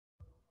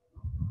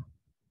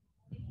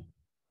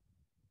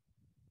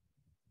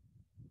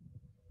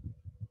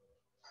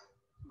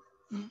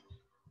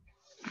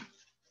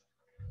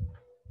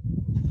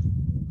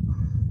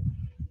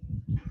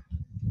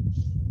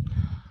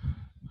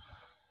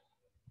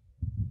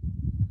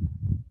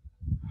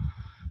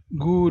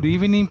Good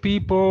evening,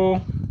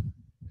 people.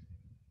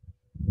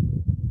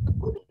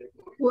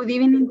 Good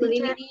evening, Good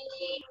teacher.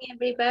 evening,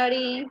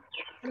 everybody.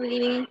 Good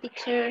evening,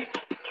 teacher.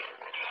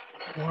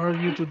 How are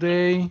you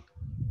today?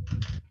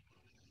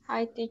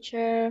 Hi,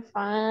 teacher.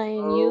 Fine.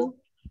 Oh, You?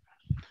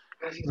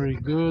 very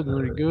good,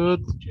 very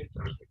good.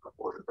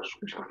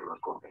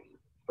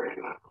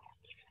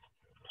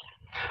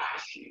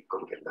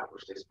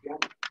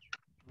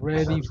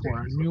 Ready for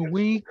a new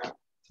week.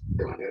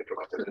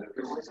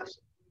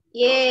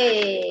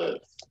 Yes.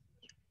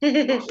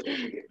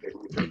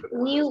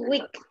 New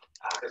week.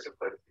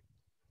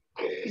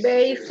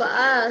 Very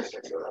fast.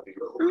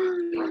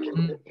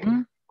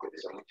 Mhm.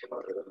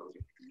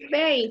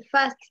 Very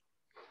fast.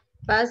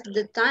 Fast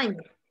the time.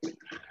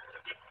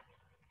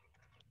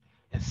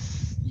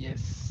 Yes,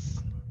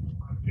 yes.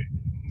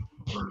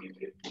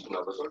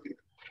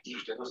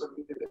 Get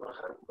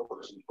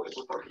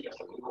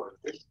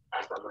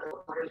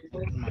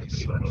my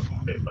cell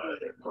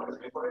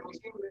phone.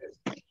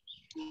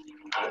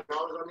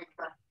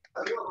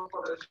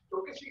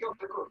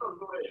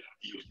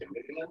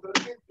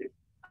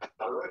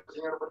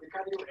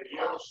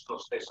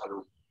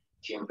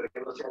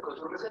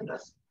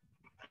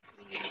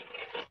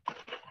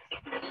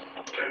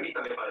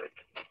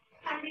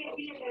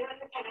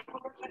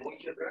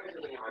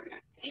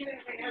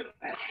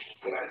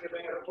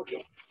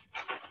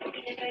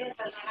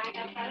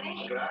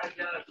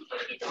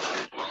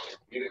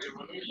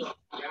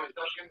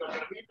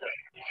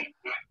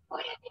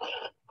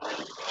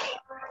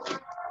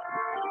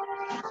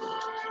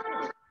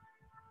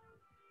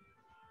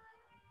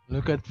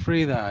 Look at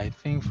Frida. I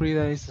think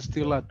Frida is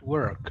still at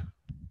work.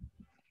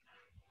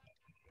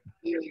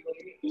 Yes,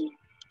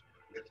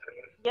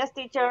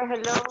 teacher.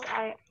 Hello.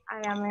 I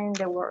am in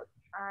the work.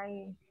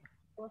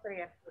 ¿Cómo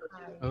sería?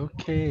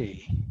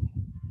 Okay.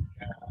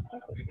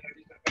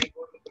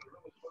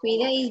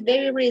 Frida is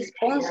very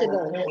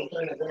responsible.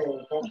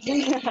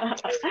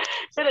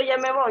 Pero ya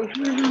me voy.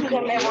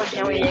 Ya me voy.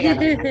 Ya voy a llegar.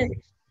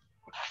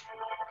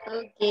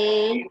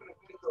 Okay.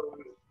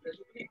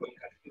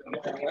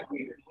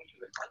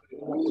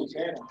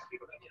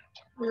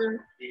 Mm. Mm.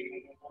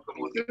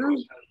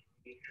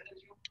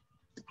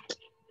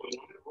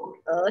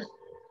 Oh,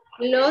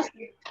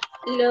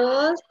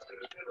 los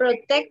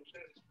protect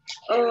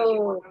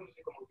oh,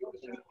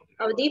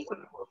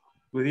 audífonos.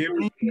 Good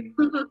evening.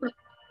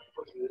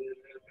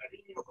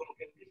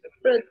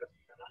 Pro-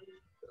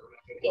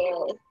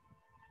 yes.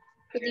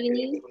 Good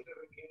evening.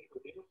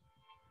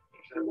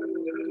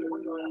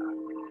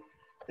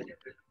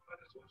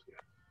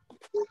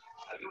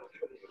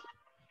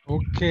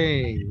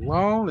 Okay,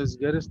 well, let's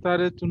get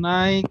started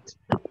tonight.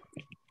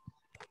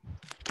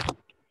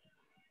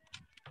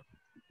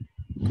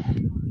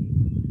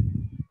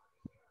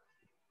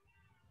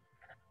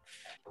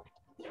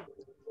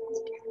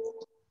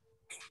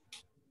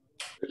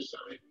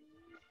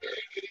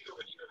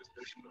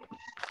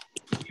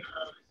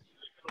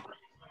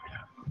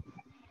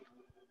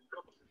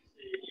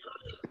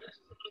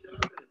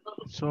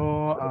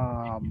 So,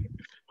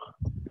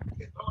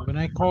 when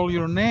I call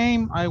your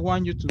name, I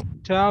want you to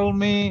tell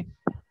me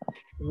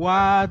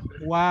what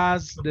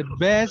was the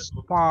best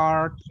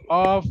part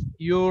of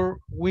your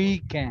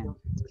weekend?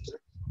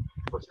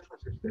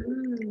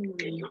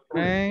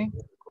 Okay.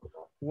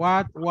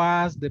 What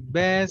was the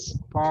best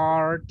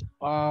part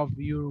of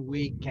your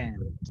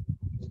weekend?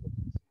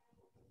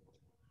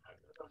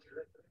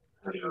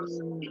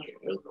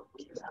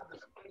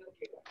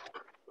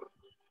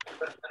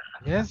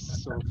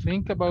 Yes, so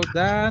think about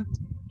that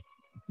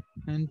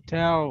and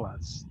tell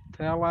us.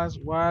 Tell us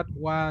what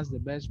was the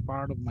best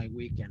part of my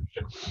weekend.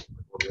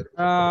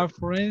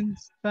 For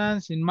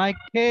instance, in my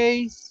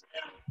case,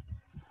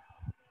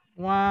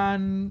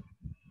 one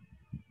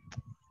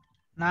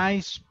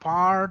nice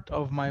part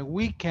of my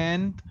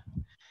weekend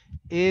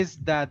is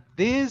that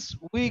this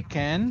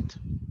weekend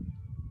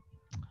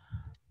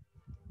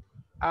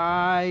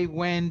I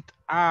went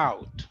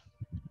out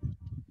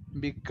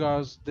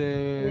because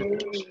the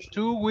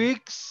 2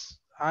 weeks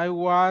I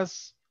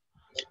was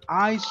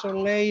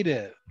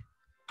isolated.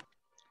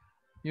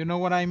 You know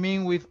what I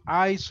mean with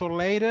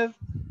isolated?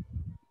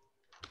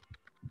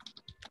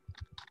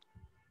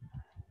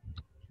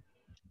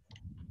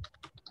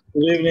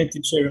 Good evening,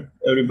 teacher,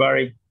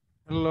 everybody.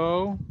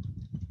 Hello.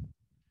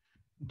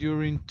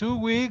 During 2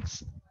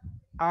 weeks,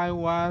 I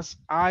was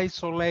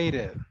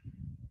isolated.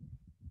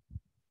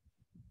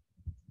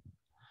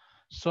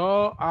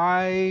 So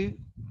I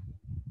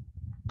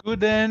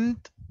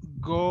couldn't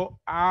go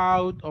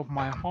out of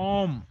my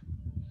home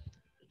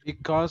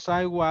because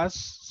I was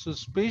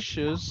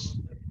suspicious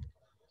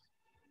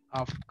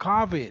of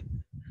COVID.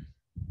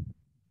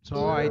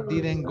 So I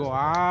didn't go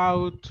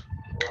out.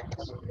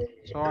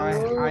 So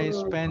I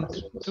Oh.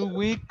 spent 2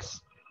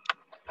 weeks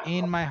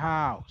in my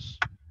house.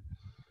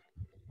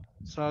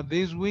 So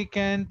this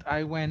weekend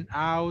I went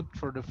out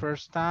for the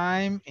first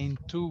time in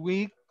 2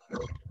 weeks.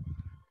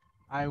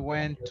 I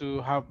went to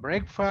have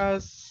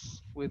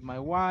breakfast with my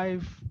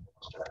wife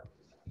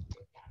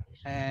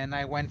and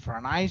I went for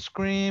an ice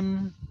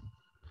cream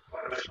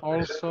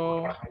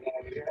also.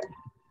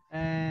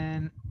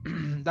 And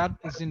that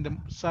is in the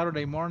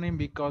Saturday morning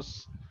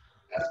because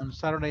on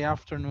Saturday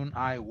afternoon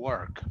I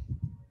work.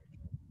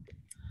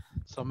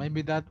 So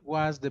maybe that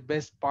was the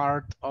best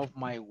part of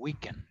my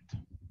weekend.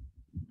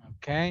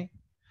 Okay.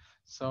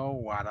 So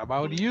what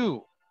about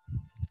you?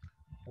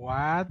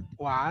 What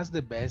was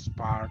the best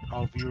part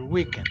of your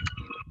weekend?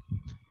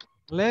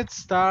 Let's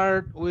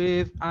start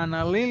with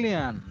Ana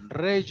Lilian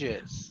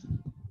Reyes.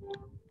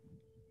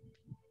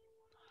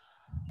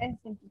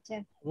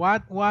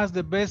 What was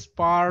the best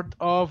part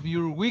of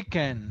your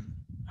weekend,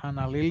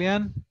 Ana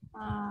Lilian?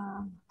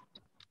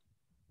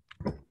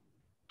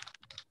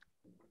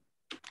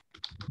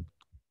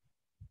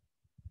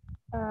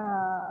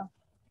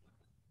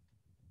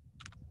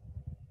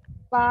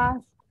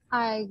 Past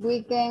a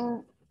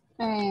weekend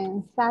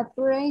and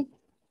Saturday.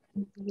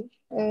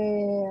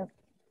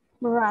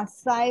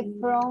 Aside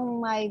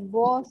from my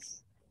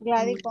boss,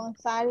 Gladys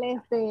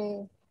González,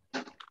 de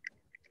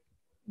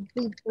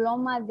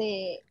diploma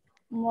de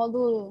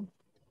module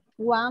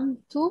 1,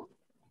 2.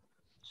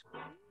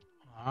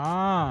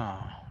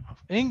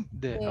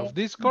 Of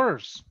this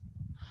course.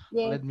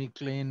 Yes. Let me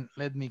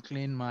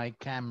clean my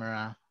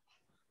camera.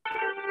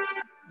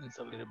 It's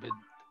a little bit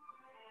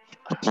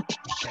okay,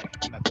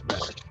 that's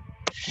better.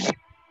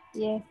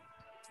 Yes.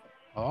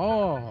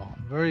 Oh,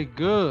 very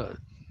good.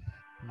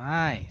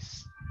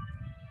 Nice.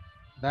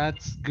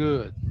 That's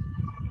good.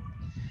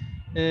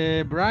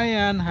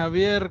 Brian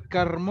Javier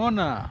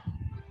Carmona.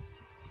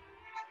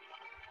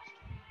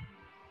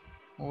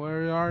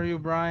 Where are you,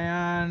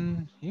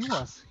 Brian? He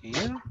was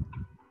here.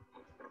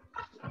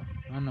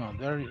 Oh no,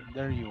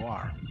 there you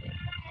are.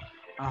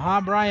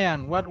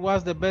 Brian, what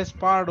was the best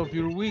part of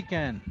your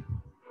weekend?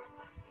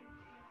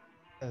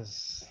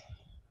 Yes.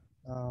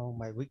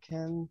 My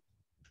weekend.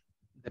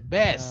 The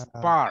best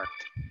part.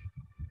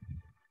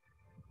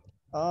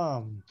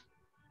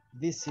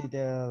 Visit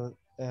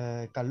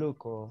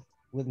Caluco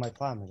with my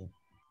family.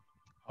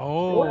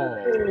 Oh,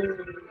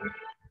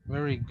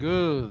 very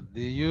good.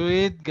 Did you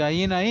eat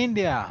gallina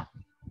India?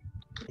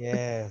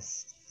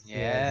 Yes.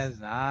 Yes,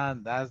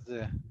 that's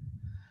the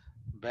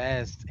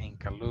best in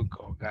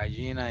Caluco.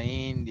 Gallina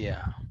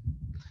India.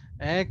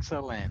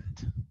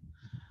 Excellent.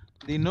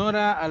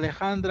 Dinora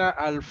Alejandra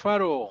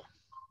Alfaro.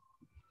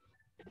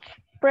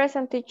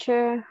 Present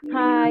teacher.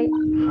 Hi.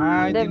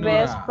 Hi, The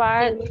best Dinora.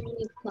 part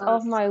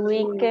of my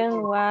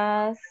weekend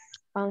was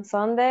on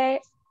Sunday,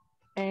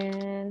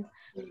 and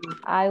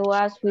I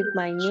was with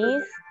my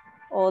niece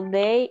all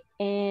day,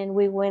 and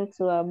we went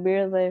to a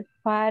birthday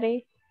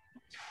party,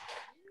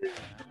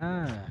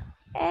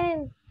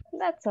 and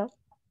that's all.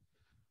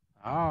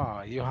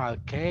 Oh, you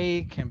had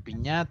cake and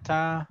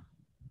piñata.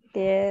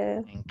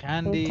 Yeah. And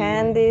candy. And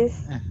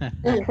candies.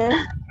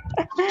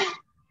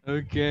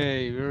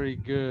 Okay, very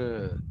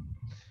good.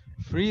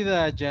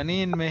 Frida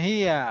Janine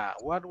Mejia,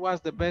 what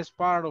was the best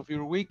part of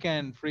your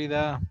weekend,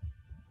 Frida?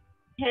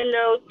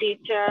 Hello,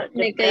 teacher.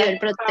 Me cayó el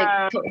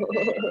protector.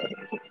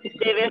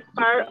 The best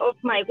part of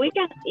my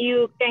weekend.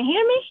 You can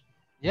hear me?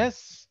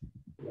 Yes.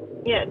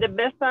 Yeah, the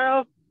best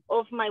part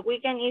of my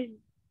weekend is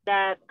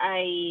that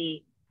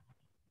I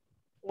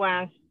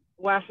was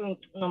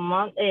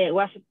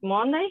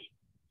Monday.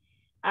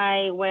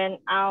 I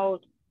went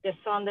out the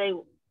Sunday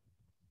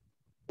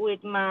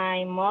with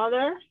my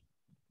mother.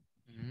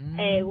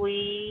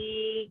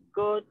 We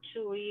go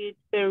to eat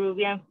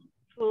Peruvian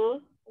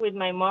food with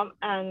my mom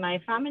and my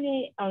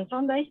family on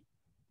Sunday.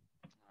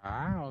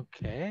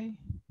 Okay.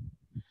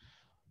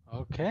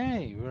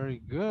 Okay, very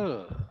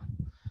good.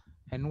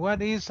 And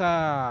what is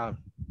a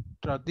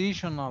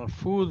traditional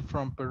food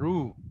from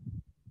Peru?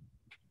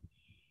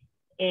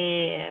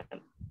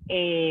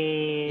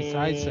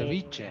 Besides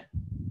ceviche.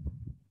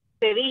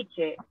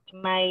 Ceviche.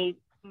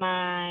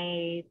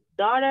 My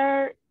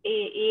daughter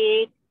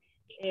eat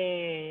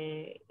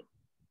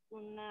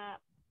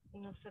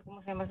no sé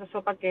cómo se llama esa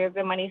sopa que es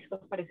de mariscos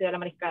parecida a la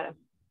mariscada.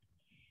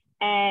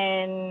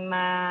 And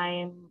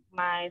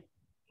my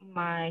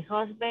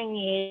husband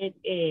eat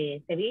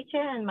ceviche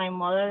and my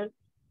mother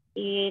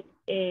eat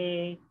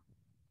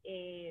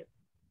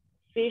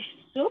fish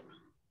soup,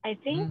 I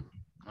think.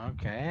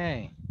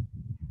 Okay.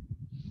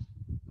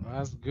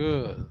 That's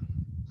good.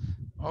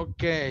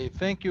 Okay,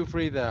 thank you,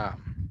 Frida.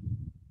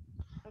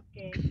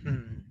 Okay.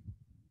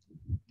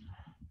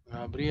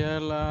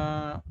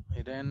 Gabriela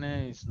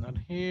Irene is not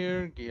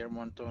here.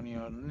 Guillermo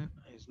Antonio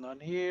is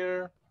not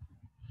here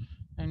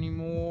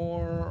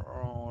anymore.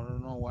 I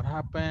don't know what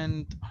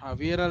happened.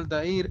 Javier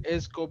Aldair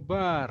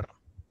Escobar.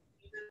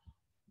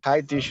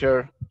 Hi,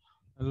 teacher.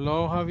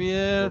 Hello,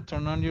 Javier.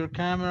 Turn on your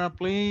camera,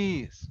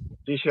 please.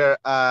 Teacher,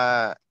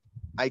 I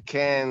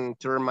can't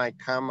turn my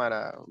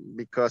camera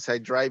because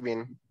I'm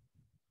driving.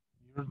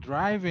 You're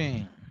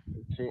driving.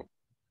 Sí.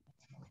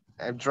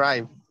 I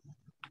drive.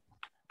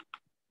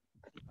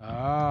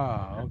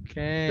 Ah,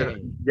 okay.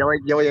 Ya voy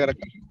a llegar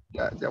acá.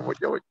 Ya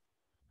voy.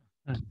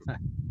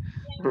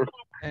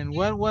 And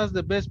what was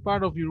the best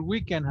part of your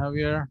weekend,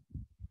 Javier?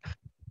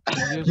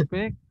 Can you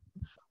speak?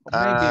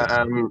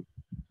 Or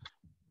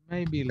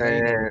maybe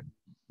later.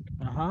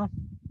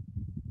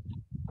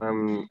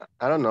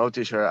 I don't know,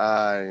 teacher.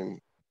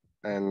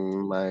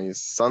 And my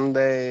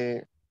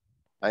Sunday,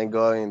 I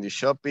go in the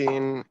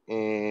shopping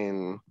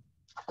and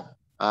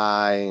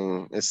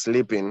I'm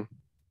sleeping.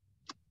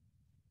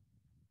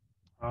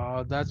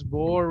 Oh, that's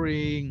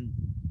boring.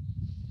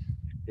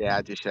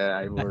 Yeah, teacher,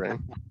 I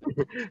wouldn't.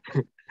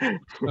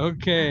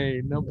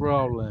 Okay, no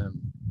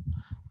problem.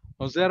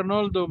 Jose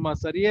Arnoldo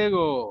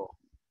Mazariego,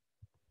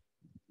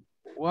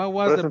 what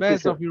was the Present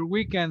best teacher. of your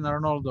weekend,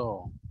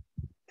 Arnoldo?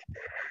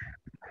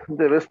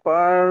 The best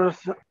part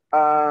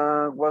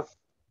was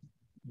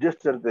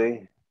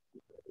yesterday.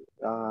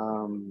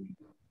 Um,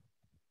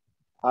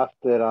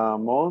 after a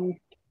month,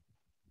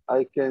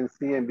 I can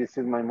see and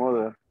visit my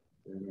mother.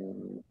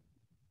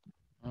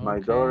 My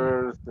Okay.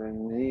 daughters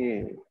and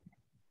me,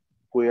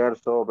 we are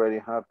so very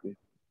happy.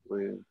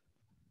 We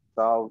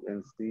talk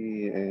and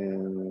see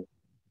and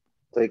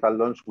take a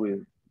lunch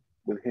with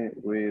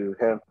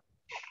her.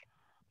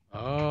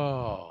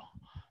 Oh,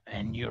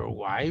 and your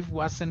wife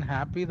wasn't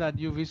happy that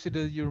you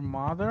visited your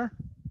mother?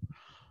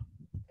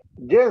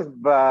 Yes,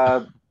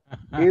 but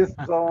it's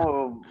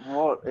so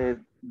more.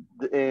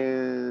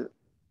 Uh,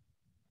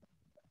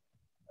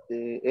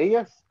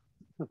 ellas,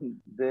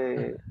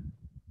 they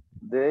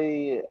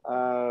they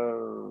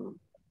are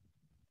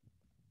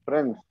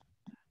friends.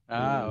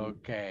 Ah, Mm,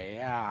 okay.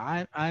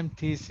 Yeah, I'm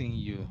teasing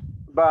you.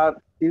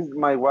 but is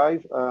my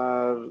wife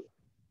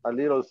a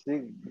little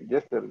sick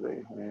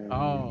yesterday.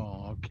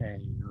 Oh,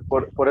 okay,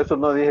 okay. Por eso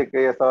no dije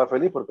que ella estaba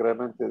feliz, porque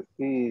realmente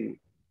sí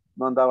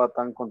no andaba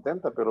tan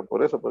contenta, pero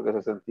por eso, porque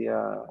se sentía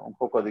un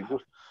poco a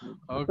disgusto.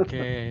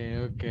 Okay,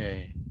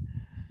 okay.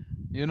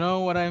 You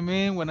know what I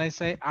mean when I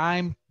say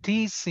I'm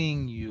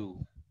teasing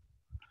you?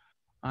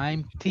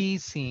 I'm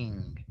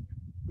teasing.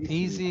 Sí, sí,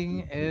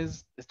 Teasing sí, sí.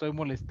 es estoy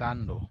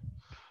molestando.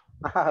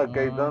 Ah, ok,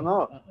 no, Ah,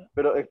 no,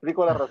 pero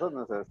explico la razón.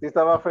 O sea, sí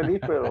estaba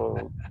feliz,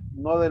 pero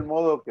no del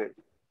modo que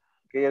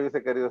ella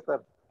hubiese querido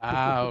estar.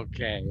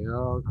 okay,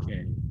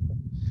 okay.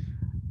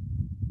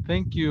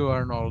 Thank you,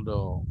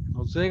 Arnoldo.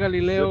 Jose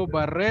Galileo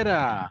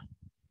Barrera,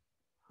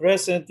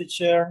 Present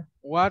teacher.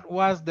 what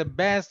was the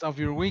best of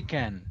your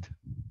weekend?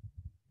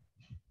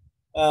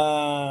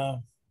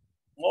 All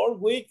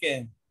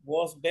weekend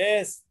was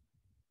best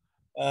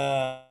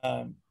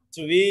to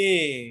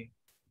be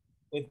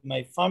with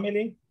my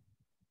family.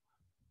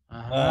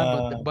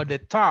 But the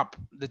top.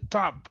 The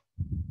top.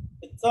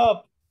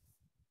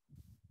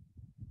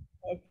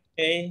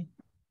 Okay.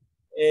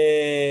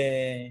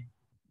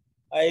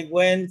 I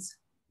went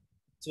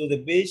to the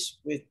beach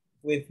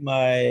with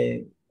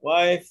my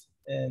wife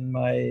and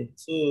my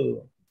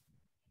two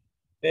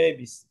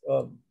babies,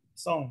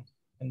 son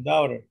and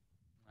daughter.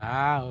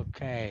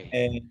 Okay.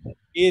 And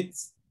eat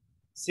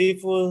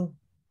seafood.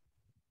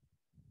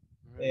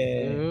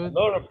 Very A good.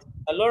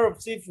 lot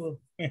of seafood.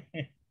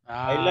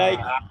 I like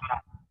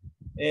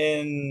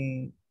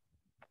and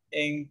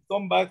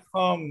come back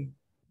home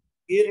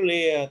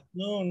early at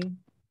noon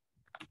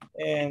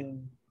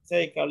and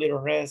take a little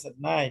rest at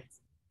night.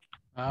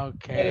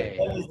 Okay.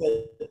 That is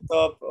the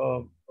top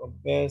of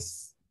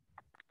best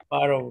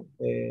part of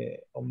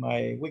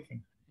my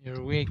weekend.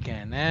 Your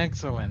weekend.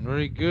 Excellent.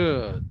 Very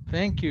good.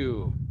 Thank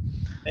you.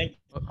 Thank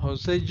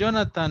Jose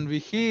Jonathan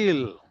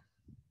Vigil.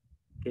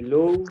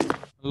 Hello.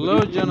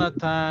 Hello,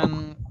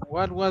 Jonathan.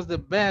 What was the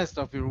best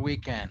of your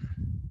weekend?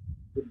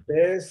 The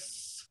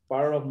best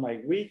part of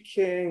my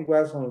weekend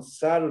was on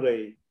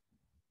Saturday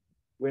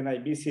when I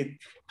visit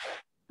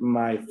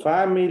my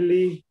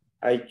family.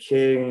 I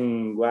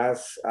came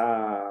was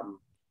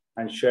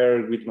and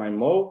shared with my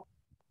mom.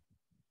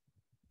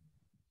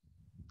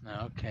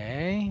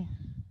 Okay.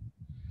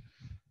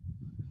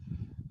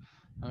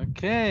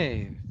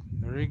 Okay.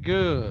 Very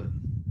good.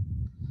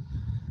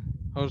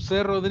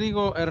 Jose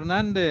Rodrigo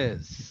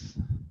Hernandez.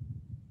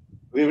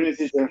 Good evening,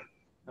 teacher.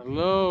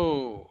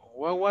 Hello.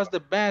 What was the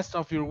best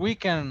of your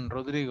weekend,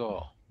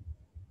 Rodrigo?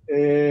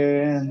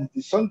 And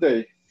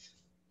Sunday,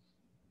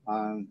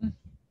 and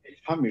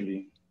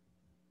family.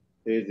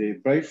 The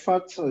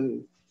breakfast,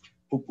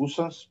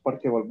 pupusas,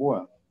 Parque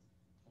Balboa.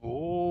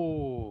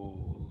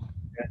 Oh.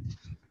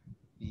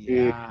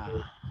 Yeah.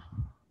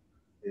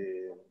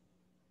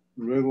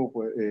 Luego,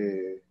 pues,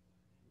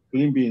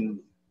 Climbing,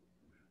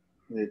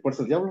 Puerto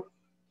del Diablo.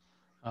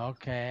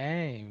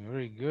 Okay,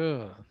 very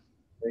good.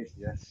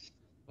 Yes.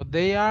 But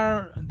they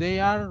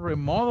are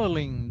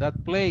remodeling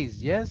that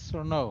place, yes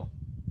or no?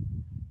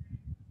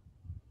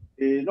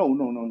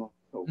 No.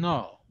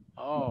 No.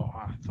 Oh,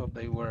 I thought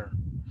they were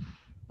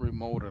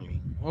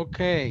remodeling.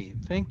 Okay,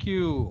 thank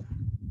you.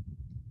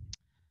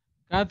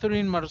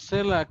 Catherine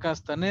Marcela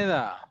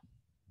Castaneda.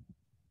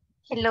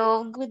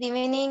 Hello, good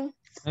evening.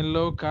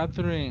 Hello,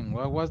 Catherine.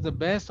 What was the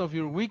best of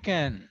your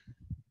weekend?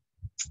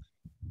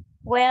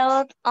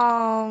 Well,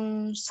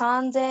 on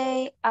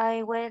Sunday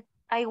I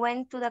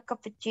went to the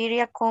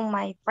cafeteria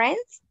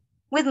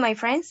with my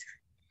friends.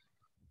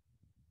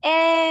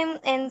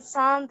 And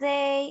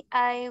Sunday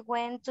I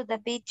went to the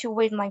beach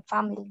with my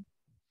family.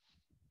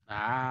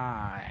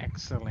 Ah,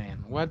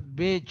 excellent. What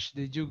beach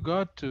did you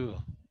go to?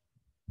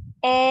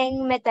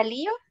 And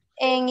Metalillo,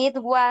 and it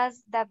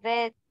was the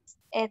best.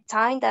 a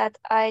time that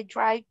I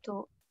drive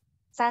to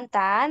Santa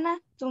Ana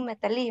to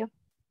Metalillo.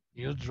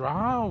 You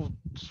drove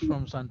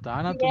from Santa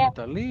Ana to Yeah.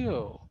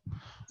 Metalillo.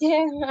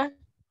 Yeah.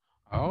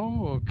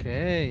 Oh,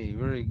 okay.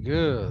 Very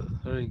good.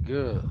 Very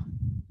good.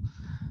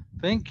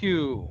 Thank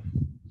you.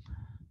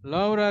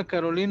 Laura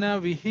Carolina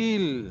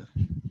Vigil.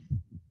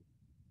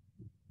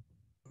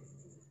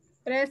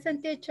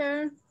 Present,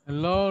 teacher.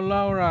 Hello,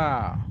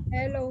 Laura.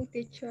 Hello,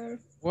 teacher.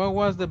 What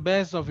was the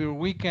best of your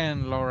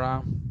weekend,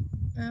 Laura?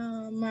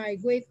 My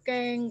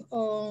weekend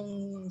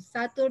on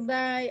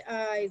Saturday,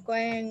 I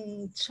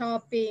went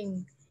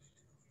shopping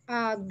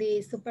at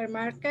the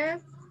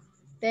supermarket.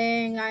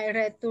 Then I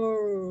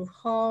return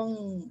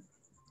home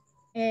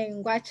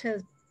and watch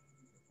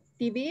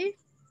TV.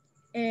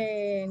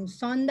 And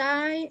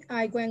Sunday,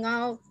 I went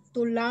out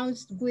to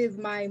lunch with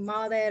my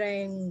mother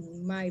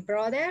and my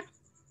brother.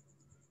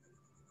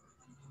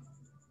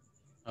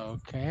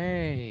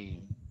 Okay.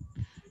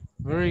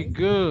 Very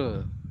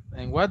good.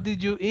 And what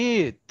did you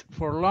eat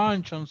for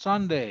lunch on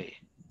Sunday?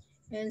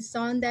 And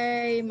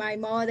Sunday, my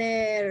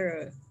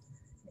mother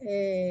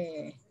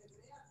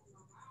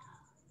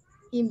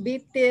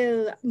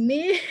invited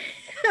me,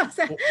 o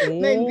sea,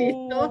 me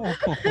invitó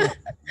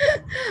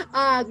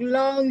a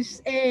lunch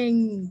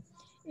en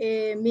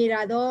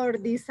Mirador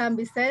de San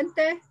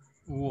Vicente.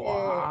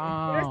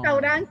 Un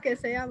restaurante que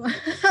se llama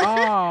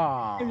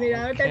el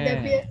Mirador del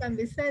Desvío de San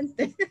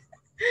Vicente.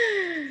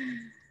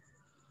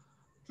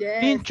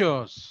 Yes.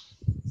 Pinchos.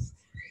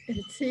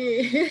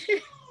 Sí.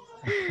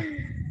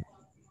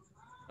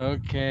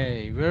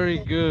 Okay, very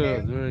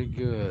good, very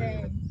good.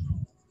 Okay.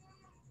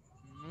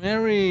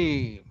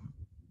 Mary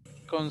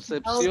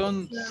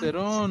Concepcion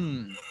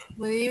Cerón.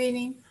 Good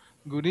evening.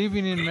 Good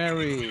evening,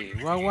 Mary.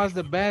 What was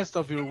the best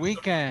of your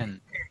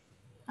weekend?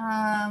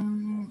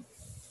 On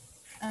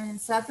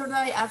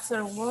Saturday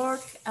after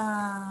work,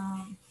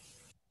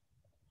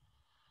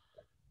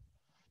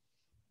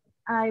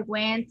 I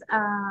went,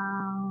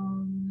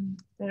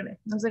 espérame,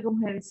 no sé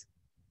cómo es.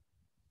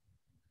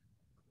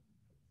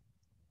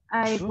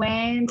 I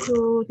went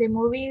to the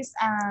movies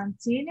and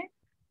cine.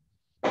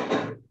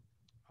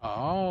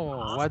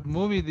 Oh, what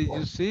movie did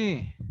you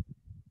see?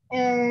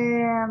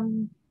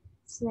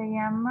 Se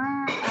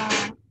llama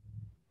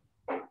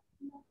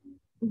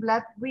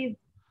Black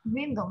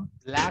Widow.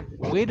 Black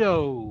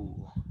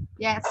Widow.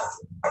 Yes.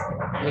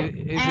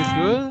 Is it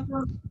good?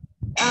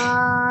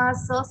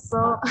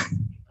 So.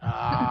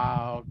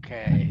 Ah,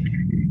 okay.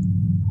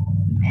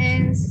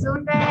 And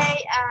Sunday,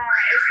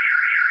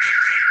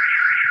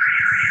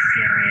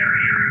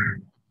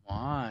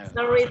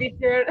 sorry,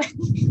 teacher.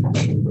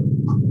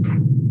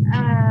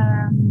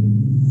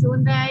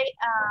 Sunday,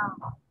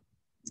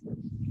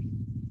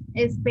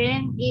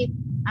 spend it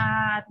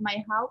at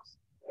my house.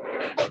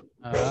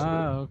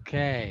 Ah,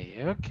 okay.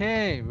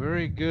 Okay,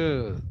 very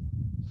good.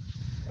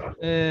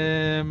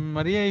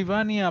 Maria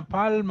Ivania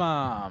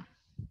Palma.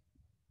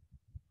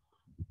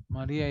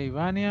 Maria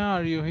Ivania,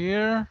 are you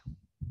here?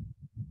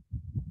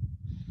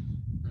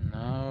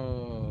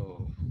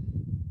 No.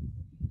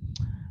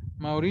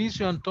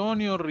 Mauricio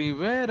Antonio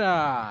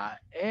Rivera.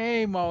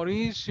 Hey,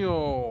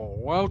 Mauricio,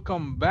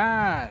 welcome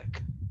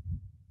back.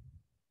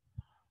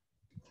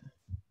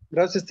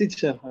 Gracias,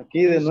 teacher.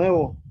 Aquí de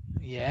nuevo.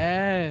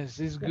 Yes,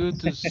 it's good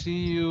to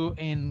see you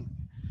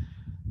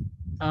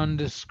on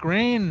the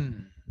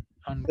screen,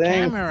 on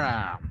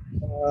camera.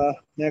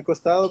 Me ha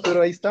costado,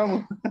 pero ahí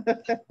estamos.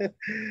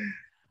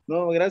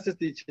 No, gracias,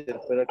 teacher,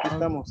 pero aquí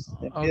estamos.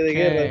 En pie de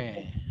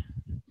guerra.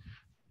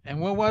 And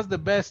what was the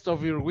best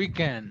of your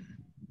weekend?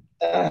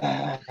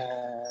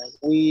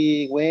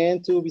 We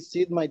went to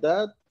visit my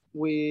dad.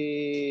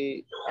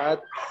 We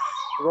had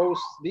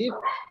roast beef,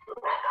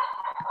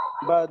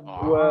 but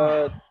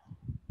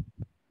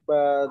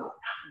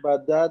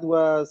that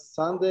was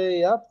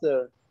Sunday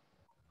after.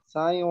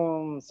 Sign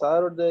on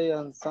Saturday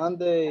and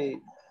Sunday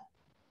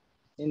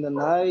in the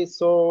night.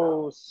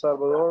 So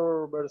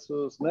Salvador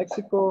versus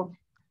Mexico.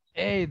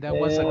 Hey, that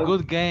was a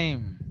good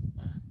game.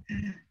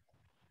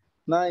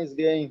 Nice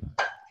game.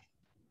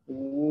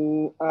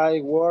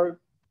 I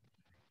worked.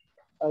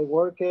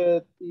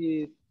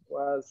 It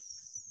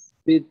was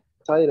a bit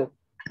tired.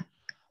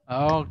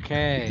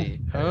 Okay.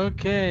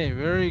 Okay.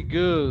 Very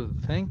good.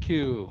 Thank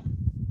you.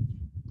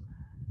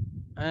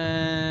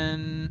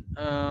 And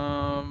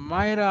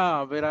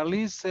Mayra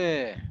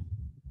Veralice.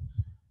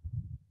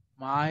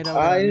 Mayra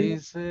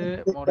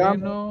Veralice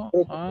Moreno.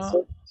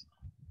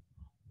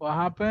 What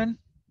happened?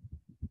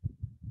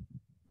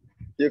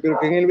 Yo creo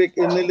que en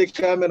el de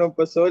Cameron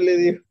pasó, le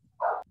digo.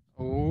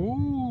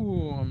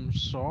 Oh, I'm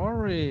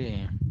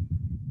sorry.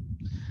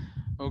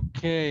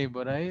 Okay,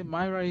 but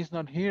Myra is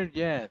not here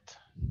yet.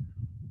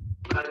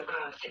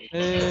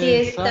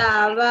 Sí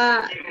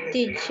estaba,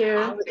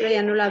 teacher, pero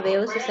ya no la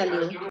veo, se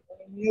salió.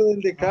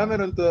 El de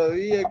Cameron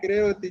todavía,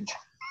 creo, teacher.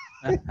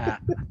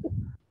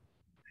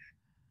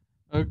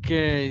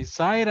 Okay,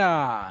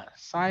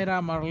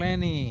 Zaira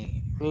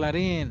Marlene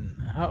Clarín.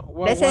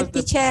 Present,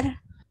 teacher.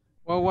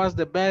 What was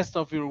the best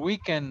of your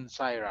weekend,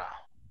 Zaira?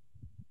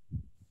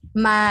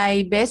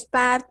 My best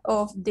part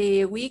of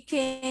the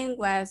weekend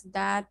was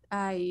that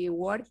I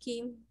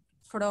working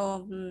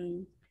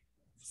from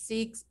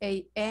 6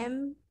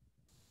 a.m.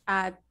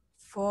 at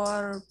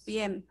 4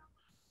 p.m.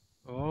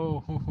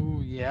 Oh,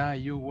 yeah,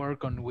 you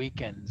work on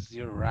weekends.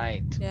 You're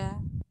right. Yeah.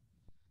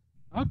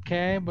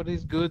 Okay, but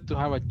it's good to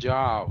have a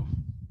job.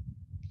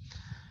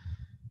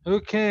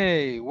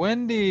 Okay,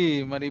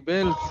 Wendy,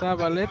 Maribel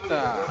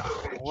Zabaleta,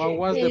 what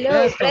was the Hello,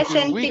 best of your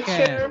present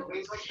weekend?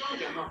 teacher.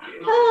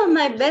 Oh,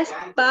 my best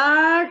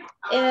part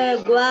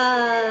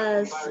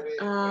was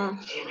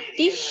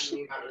teach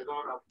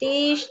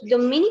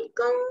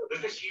Dominican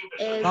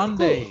school.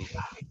 Sunday.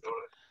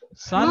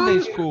 Sunday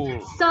Mon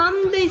school.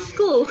 Sunday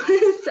school.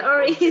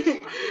 Sorry,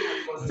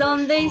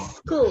 Sunday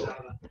school.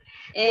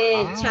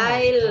 Ah,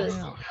 Child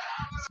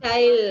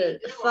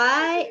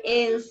 5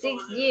 and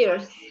 6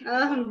 years.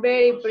 Oh,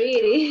 very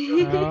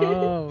pretty.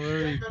 oh,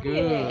 very good.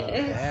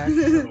 Yes.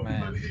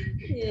 Excellent.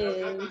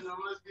 Yes.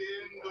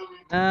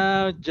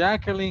 Now,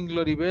 Jacqueline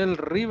Gloribel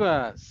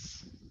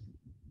Rivas.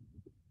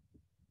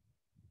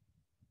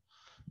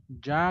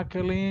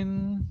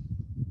 Jacqueline.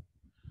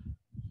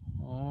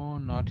 Oh,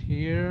 not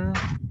here.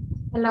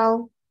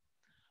 Hello.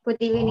 Good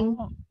evening.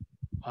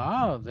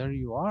 Oh, there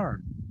you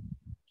are.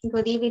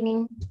 Good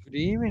evening. Good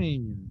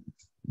evening.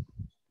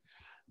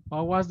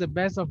 What was the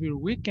best of your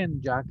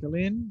weekend,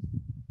 Jacqueline?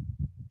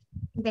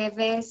 The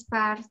best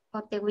part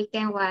of the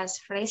weekend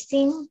was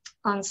resting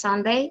on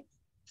Sunday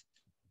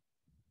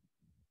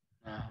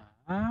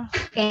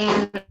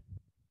and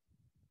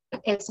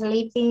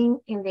sleeping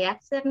in the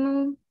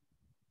afternoon.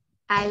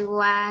 I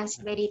was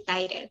very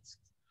tired.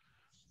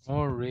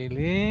 Oh,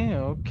 really?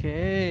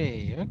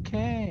 Okay,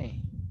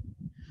 okay.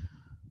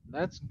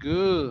 That's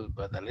good,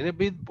 but a little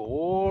bit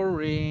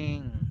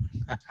boring.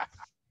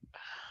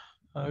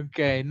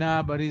 Okay,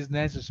 nah, but it's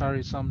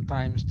necessary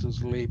sometimes to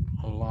sleep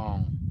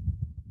along.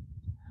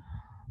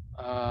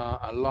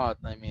 A lot,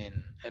 I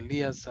mean.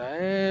 Elias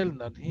Sael,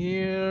 not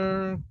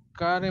here.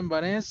 Karen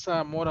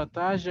Vanessa,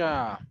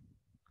 Morataja.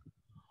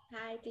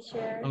 Hi,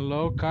 teacher.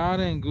 Hello,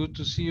 Karen. Good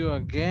to see you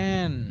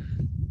again.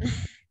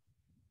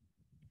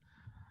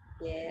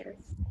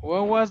 Yes.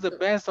 What was the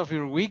best of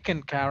your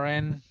weekend,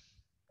 Karen?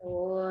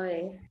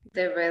 Boy,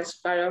 the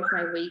best part of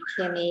my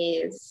weekend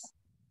is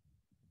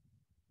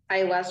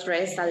I was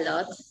rest a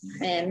lot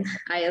and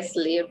I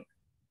sleep.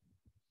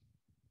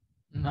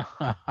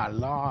 A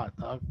lot.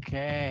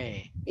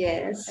 Okay.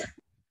 Yes.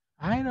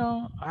 I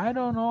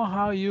don't know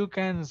how you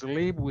can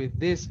sleep with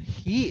this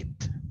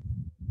heat.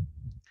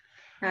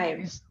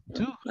 It's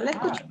too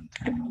hot.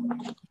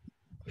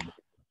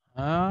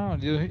 Oh,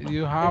 do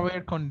you have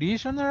air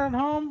conditioner at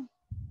home?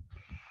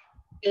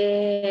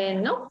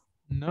 No.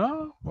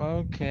 No?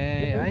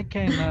 Okay. I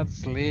cannot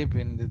sleep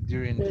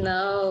during the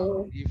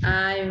No.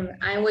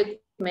 I'm with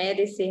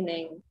medicine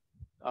and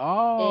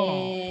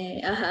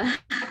oh.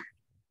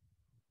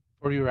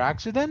 For your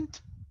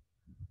accident?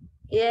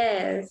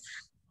 Yes.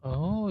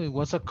 Oh, it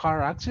was a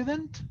car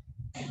accident?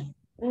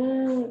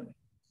 No.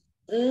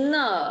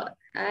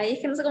 Ay,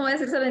 es que no sé cómo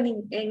decírselo en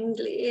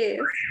inglés.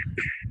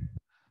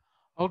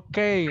 Ok,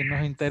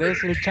 nos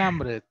interesa el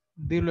chambre.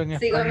 Dilo en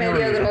Sigo español.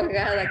 medio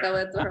drogada, acabo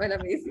de tomarme la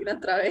medicina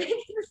otra vez.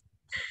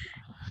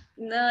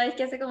 No, es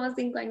que hace como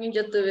 5 años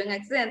yo tuve un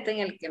accidente en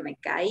el que me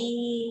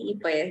caí y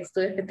pues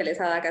estuve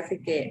hospitalizada casi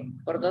que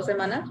por 2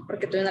 semanas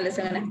porque tuve una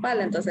lesión en la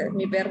espalda, entonces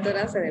mis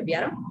vértebras se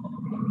desviaron.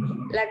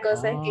 La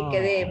cosa es que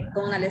quedé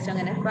con una lesión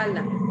en la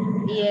espalda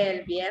y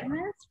el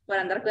viernes, por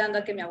andar cuidando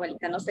a que mi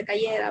abuelita no se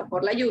cayera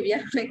por la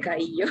lluvia, me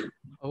caí yo.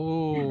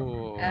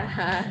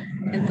 Ajá,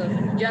 entonces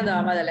yo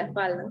andaba mal de la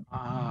espalda.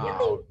 Y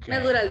así me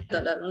dura el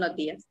dolor unos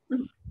días.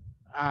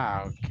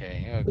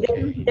 Okay.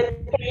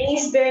 The pain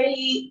is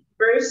very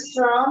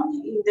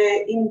strong in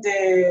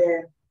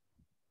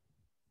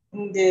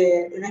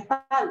la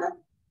espalda.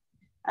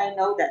 I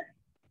know that.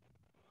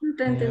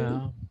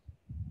 Yeah.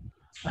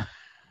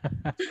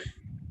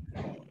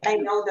 I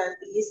know that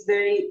it is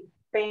very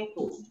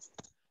painful.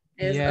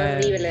 Es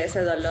horrible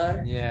ese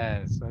dolor.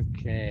 Yes,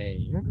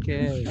 okay.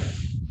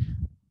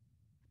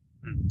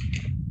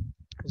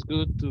 It's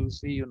good to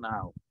see you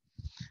now.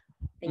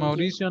 Thank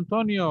Mauricio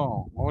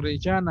Antonio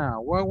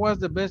Orellana, what was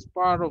the best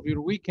part of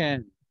your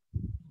weekend?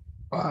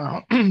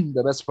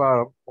 The best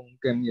part of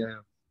weekend,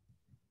 yeah.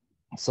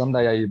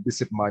 Sunday I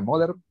visit my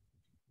mother,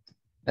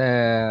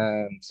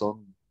 and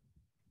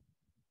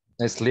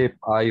I sleep.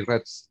 I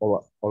rest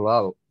all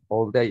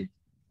day.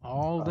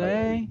 All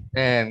day?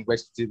 And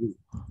watch TV.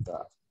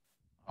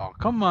 Oh,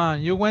 come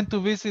on. You went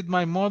to visit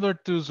my mother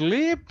to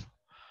sleep?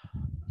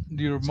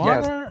 Your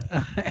mother?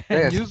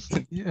 Yes.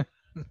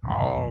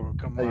 Oh,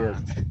 come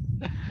on.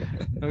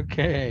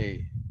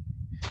 Okay.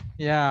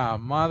 Yeah,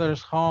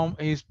 mother's home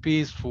is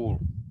peaceful.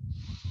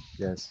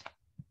 Yes.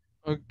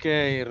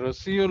 Okay,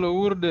 Rocío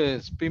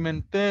Lourdes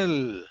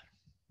Pimentel.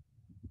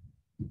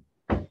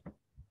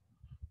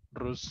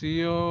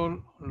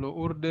 Rocío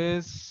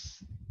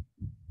Lourdes.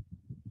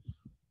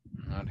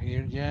 Not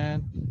here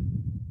yet.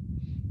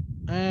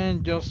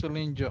 And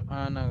Jocelyn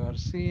Joanna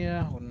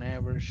Garcia, who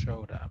never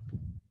showed up.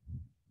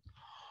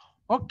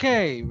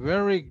 Okay,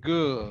 very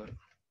good.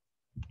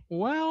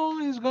 Well,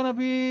 it's gonna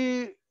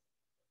be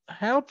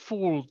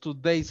helpful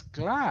today's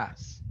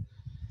class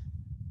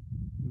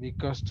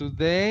because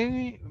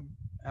today,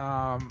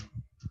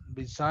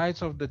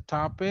 besides of the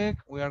topic,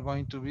 we are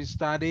going to be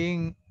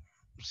studying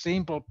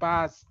simple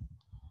past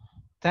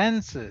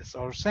tenses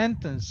or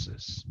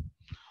sentences.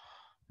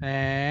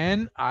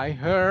 And I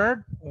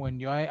heard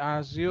when I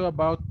asked you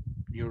about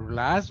your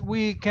last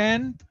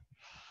weekend,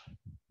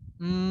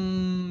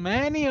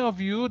 many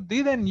of you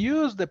didn't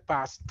use the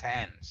past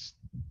tense.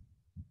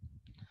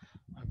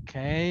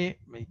 Okay,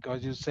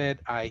 because you said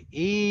I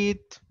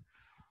eat,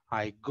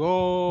 I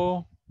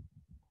go,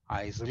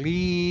 I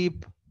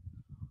sleep,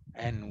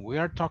 and we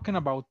are talking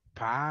about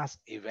past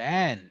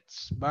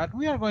events, but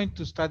we are going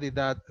to study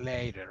that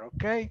later,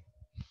 okay?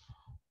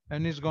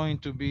 And it's going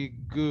to be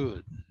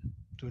good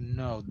to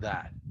know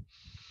that.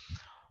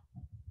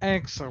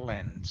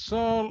 Excellent.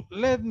 So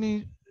let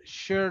me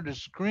share the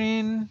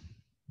screen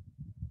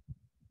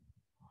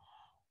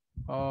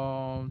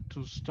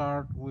to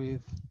start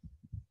with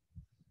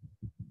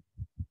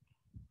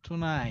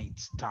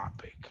tonight's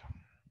topic.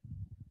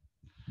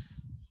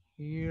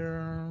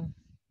 Here.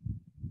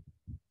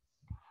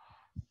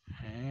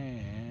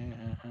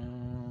 And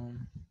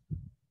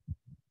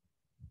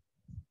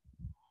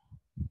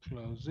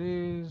close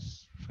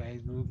this.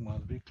 Facebook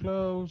must be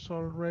closed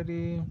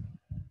already.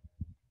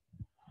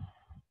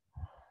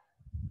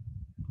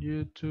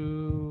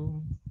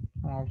 YouTube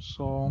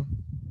also.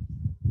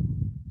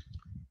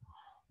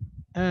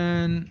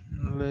 And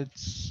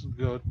let's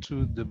go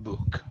to the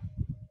book.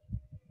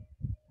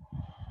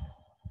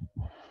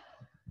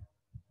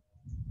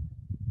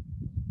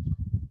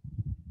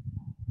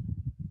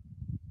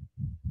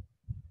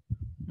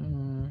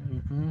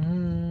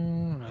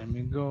 Let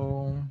me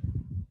go.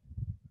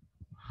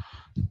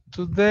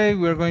 Today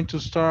we're going to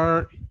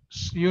start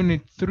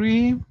Unit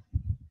 3.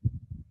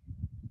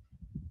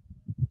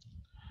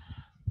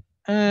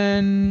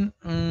 And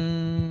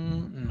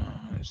no,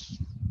 it's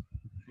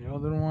the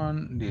other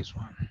one, this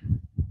one.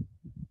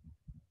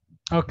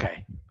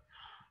 Okay,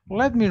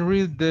 let me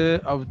read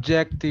the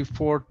objective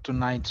for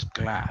tonight's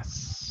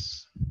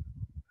class.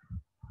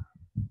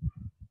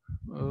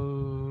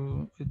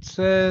 It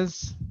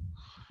says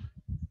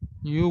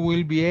you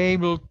will be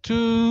able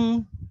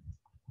to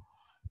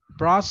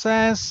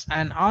process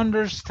and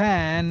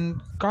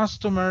understand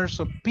customers'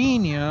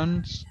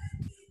 opinions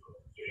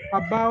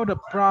about a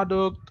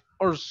product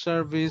or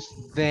service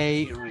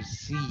they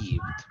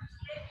received.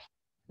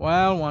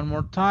 Well, one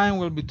more time,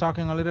 we'll be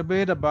talking a little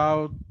bit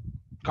about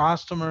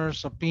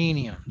customers'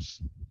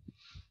 opinions.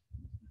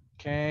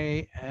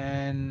 Okay,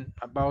 and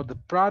about the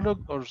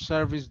product or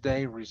service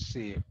they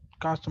receive.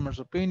 Customers'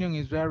 opinion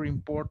is very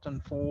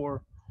important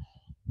for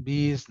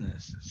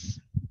businesses.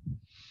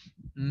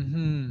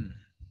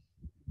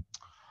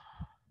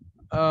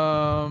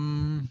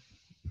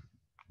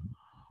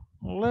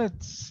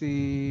 Let's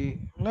see.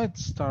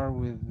 Let's start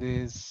with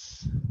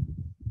this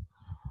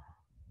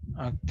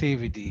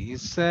activity.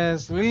 It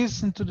says,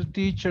 listen to the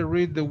teacher,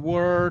 read the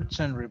words,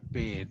 and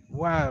repeat.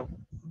 Well,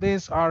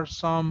 these are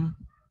some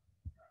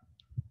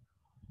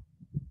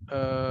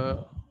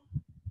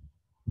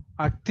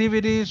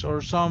activities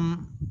or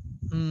some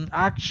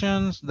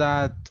actions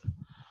that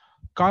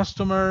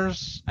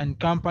customers and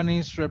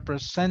companies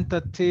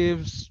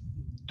representatives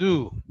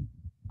do.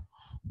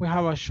 We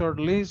have a short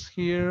list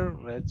here.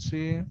 Let's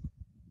see.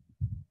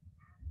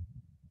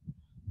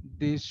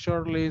 This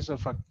short list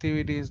of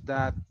activities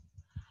that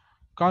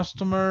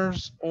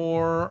customers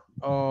or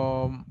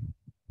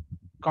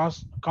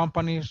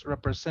companies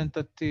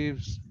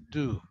representatives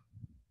do.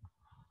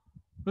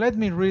 Let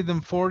me read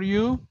them for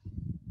you.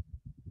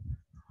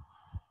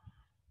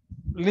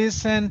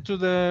 Listen to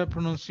the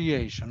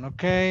pronunciation,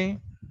 okay?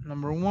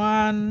 Number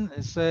 1,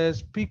 it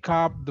says pick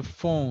up the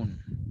phone.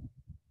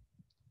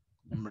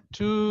 Number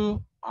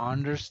 2,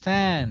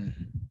 understand.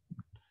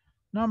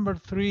 Number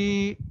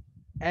 3,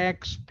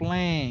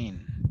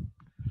 explain.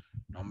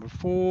 Number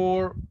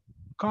 4,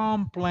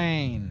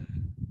 complain.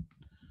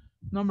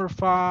 Number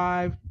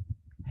 5,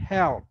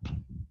 help.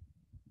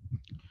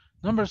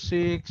 Number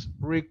 6,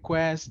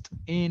 request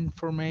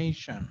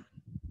information.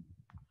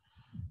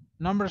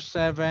 Number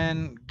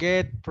 7,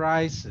 get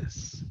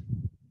prices.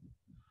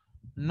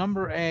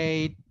 Number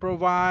 8,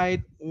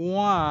 provide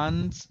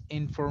wants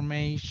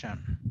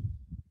information.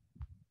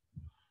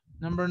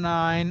 Number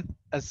 9,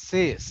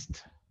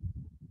 assist.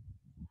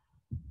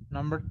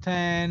 Number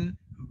 10,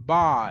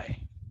 buy.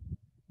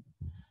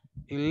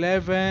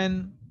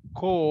 11,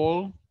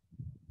 call.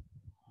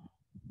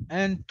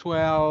 And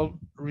 12,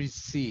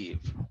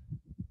 receive.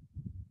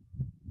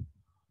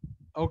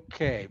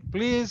 Okay,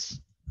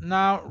 please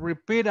now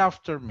repeat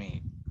after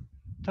me.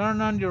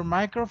 Turn on your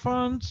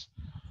microphones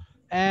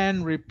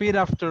and repeat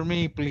after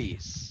me,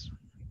 please.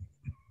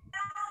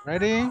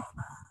 Ready?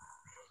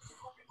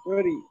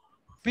 Ready.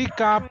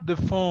 Pick up the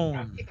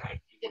phone.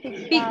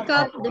 Pick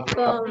up the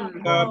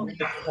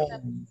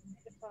phone.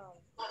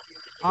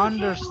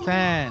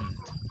 Understand.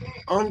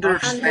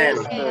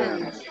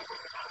 Understand.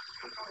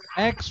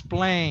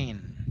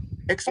 Explain.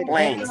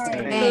 Explain.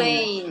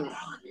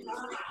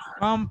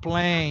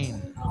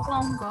 Complain.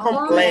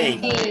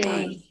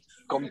 Complain.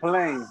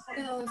 Complain.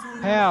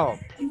 Help.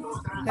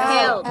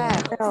 Help.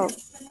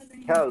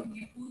 Help.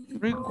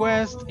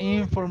 Request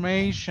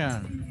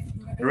information.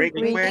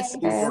 Request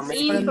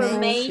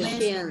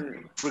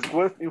Information.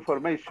 Request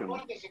information.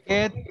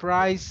 Get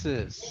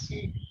prices.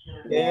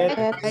 Get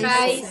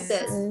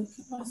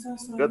Prices.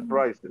 Get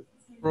prices.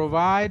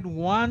 Provide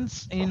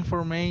wants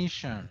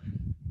information.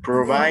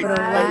 Provide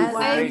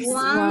I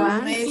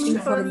want information.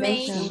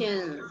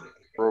 information.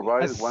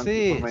 Provide one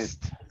information.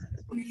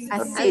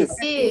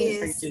 Assist.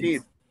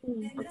 Assist.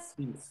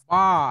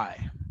 Buy.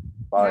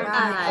 Buy.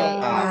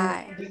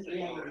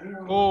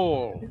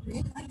 Call.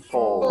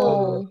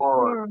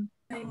 Call.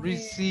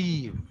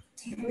 Receive.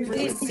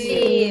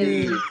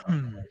 Receive.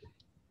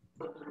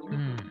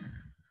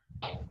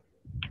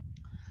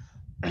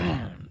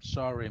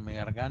 Sorry, mi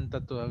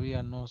garganta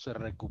todavía no se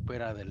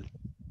recupera del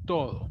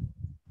todo.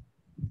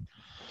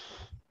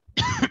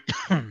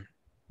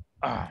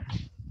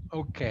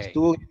 Ok.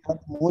 Estuvo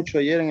gritando mucho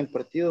ayer en el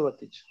partido,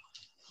 Batich.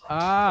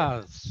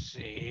 Ah,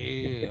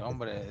 sí,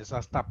 hombre,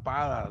 esas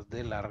tapadas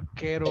del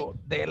arquero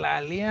de la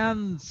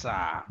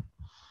Alianza.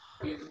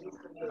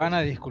 Van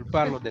a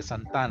disculpar los de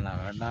Santana,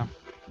 ¿verdad?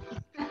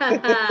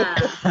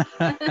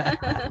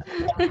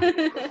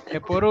 Que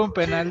por un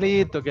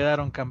penalito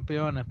quedaron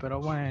campeones,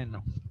 pero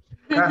bueno.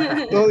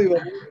 Todo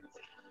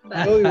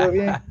iba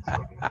bien.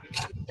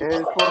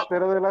 El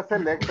portero de la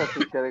selecta,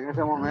 teacher, en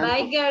ese momento.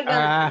 By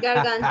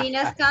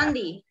Gargantinas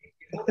Candy.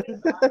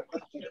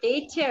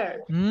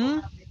 Teacher.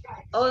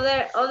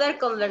 Other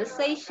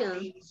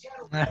conversation.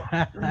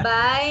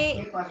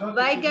 By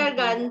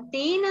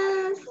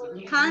Gargantinas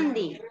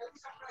Candy.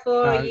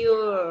 For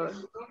your...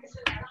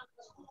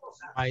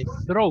 My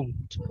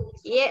throat.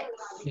 Yes.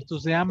 Esto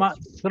se llama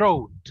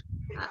throat.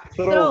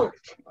 Throat.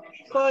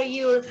 For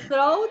your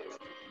throat.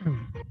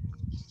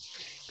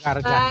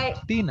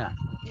 Gargantina.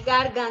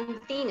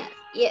 Gargantina.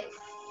 Yes.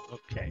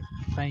 Okay,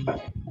 thank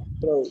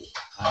you.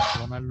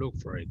 I'm gonna look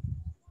for it.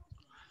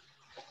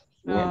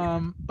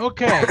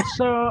 Okay,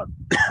 so...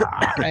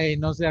 Ay,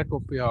 no sea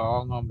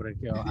copión, hombre,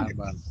 qué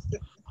bárbaro.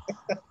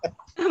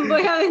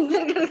 Voy a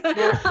vender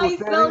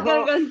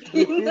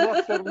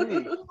gargantina.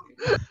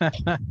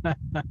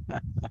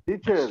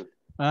 Teacher.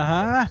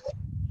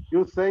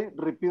 You say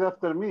repeat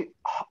after me.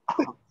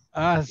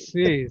 Ah,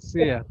 sí,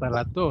 hasta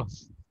la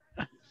tos.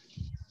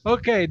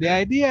 Okay, the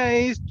idea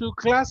is to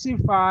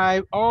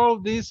classify all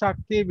these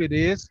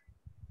activities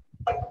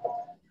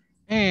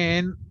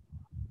in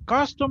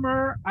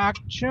customer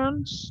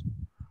actions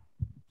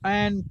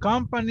and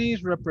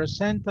companies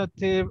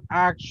representative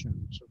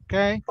actions,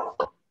 okay?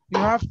 You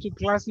have to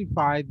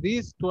classify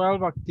these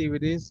 12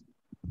 activities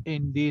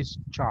in this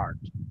chart.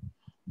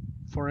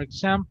 For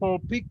example,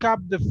 pick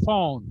up the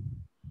phone.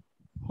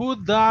 Who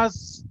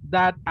does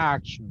that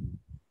action?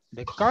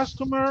 The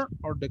customer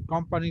or the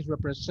company's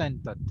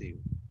representative?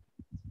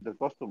 The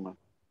customer.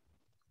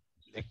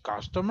 The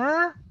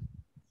customer?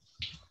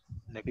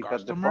 The pick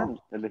customer up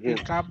the phone.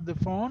 Pick up the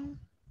phone.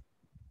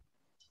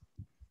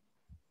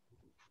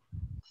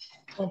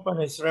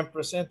 Company's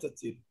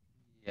representative.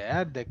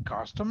 Yeah, the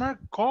customer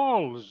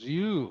calls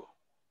you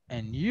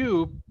and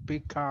you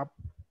pick up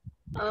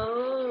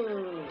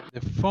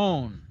the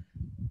phone.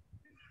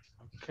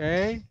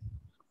 Okay.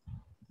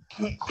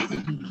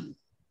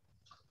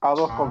 Out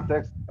of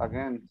context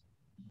again.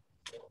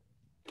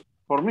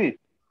 For me.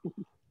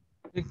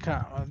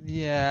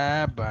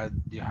 Yeah, but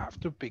you have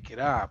to pick it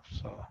up.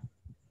 So,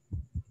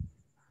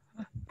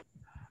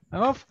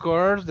 of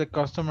course, the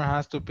customer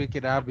has to pick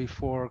it up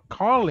before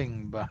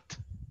calling, but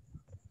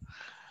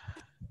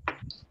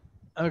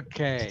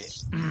okay,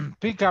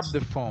 pick up the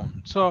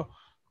phone. So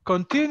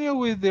continue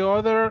with the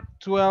other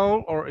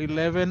 12 or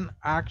 11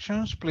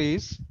 actions,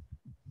 please.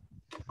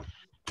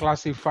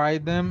 Classify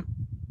them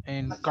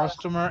in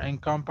customer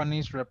and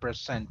company's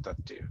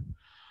representative.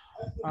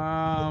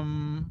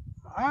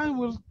 I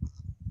will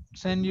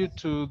send you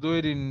to do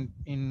it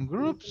in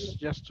groups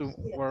just to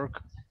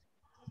work,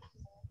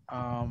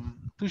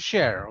 to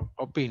share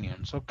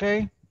opinions,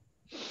 okay?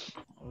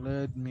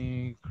 Let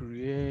me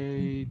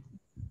create,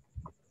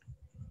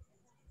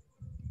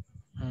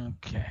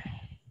 okay.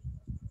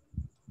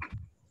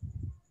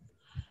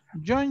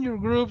 Join your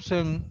groups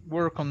and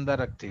work on that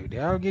activity.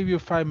 I'll give you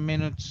 5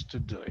 minutes to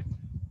do it.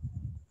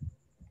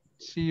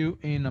 See you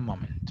in a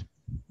moment.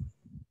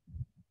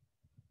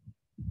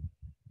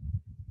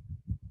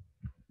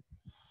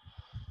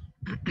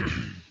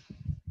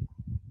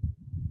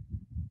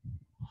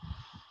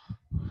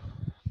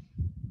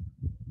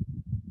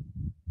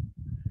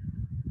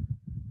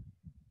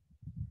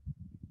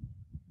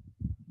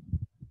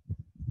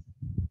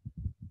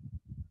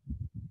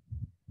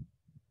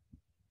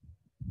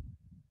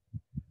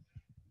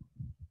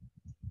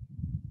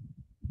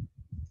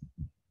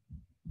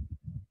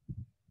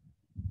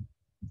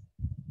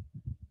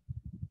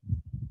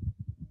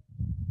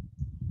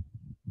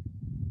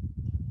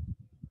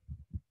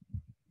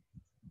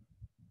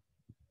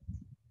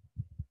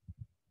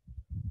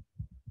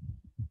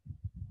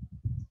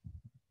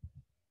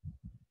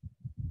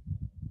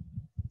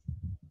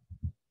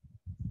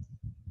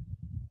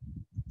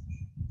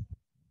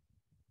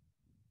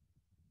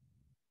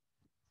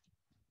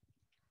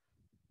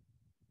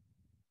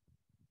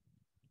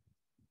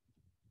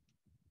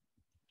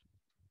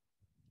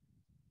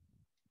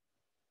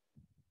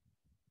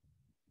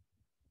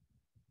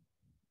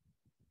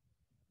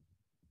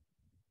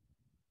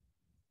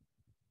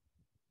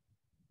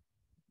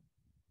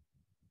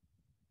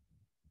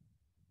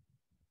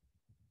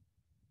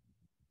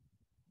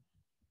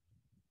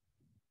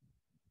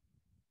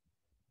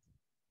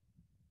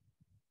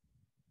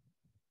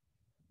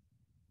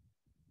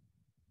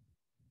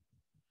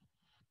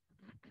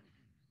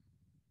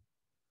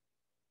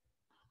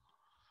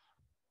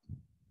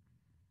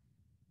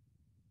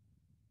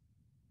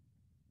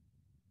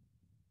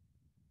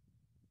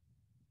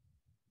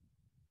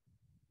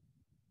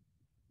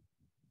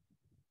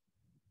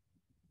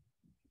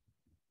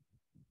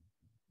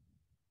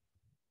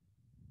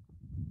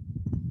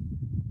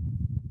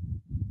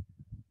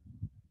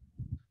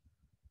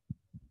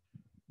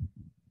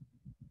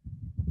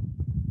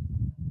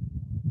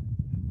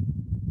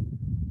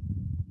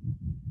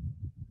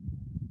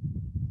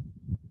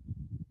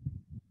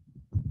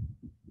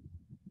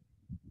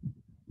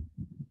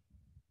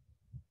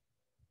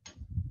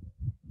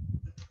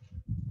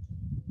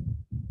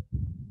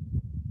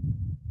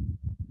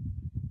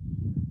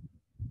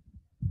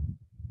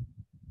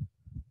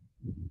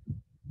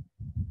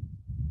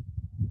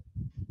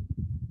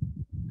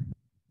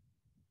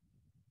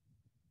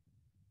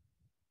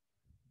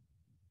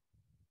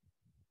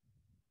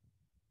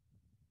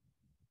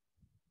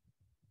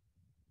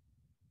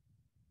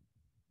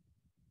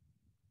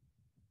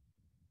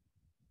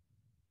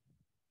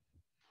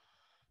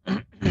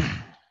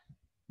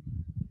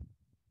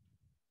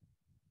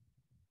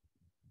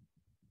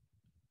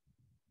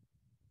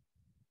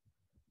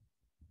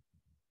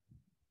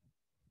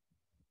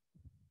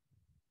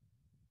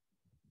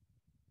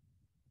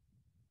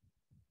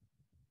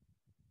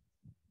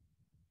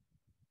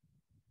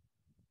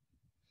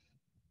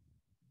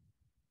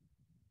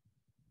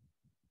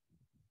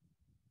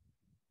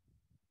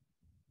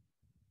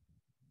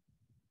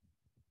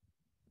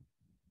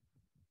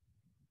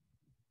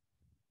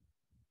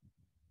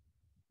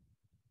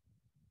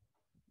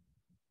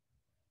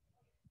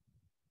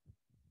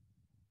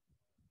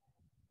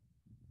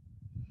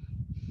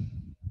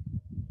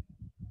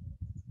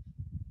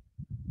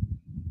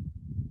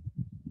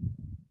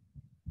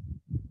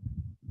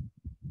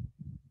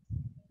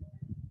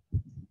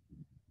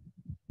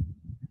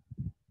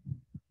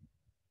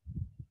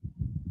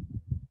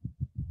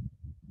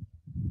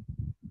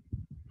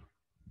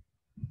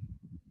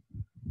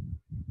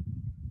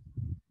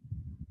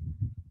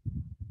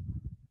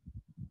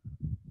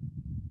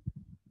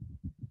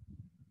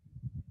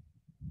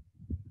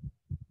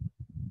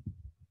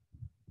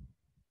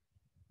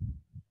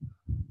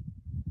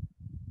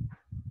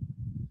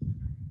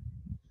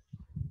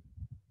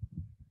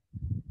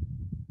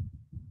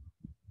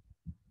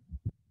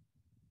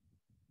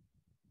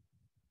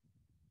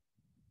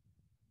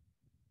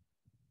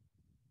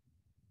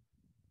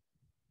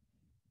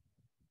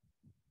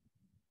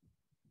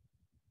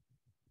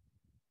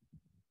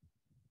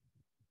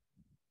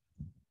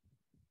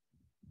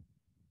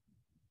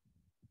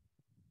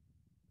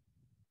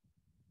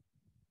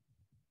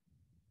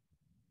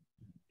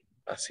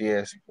 Así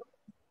es.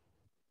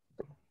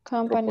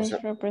 Company's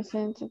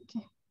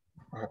representative.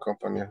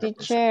 Company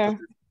Teacher.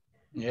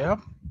 Yep.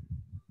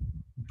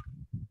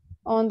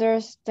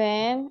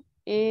 Understand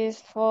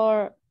is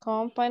for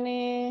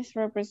company's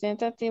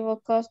representative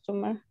or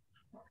customer.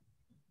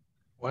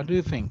 What do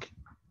you think?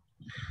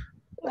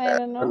 I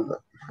don't know.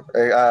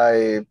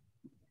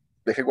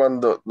 Es que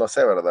cuando, no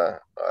sé,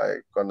 ¿verdad?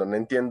 Cuando no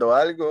entiendo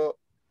algo,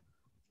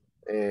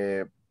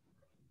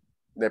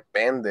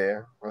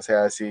 depende. O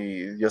sea,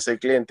 si yo soy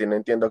cliente y no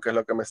entiendo qué es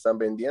lo que me están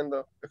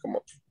vendiendo, es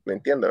como, no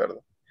entiendo,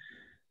 ¿verdad?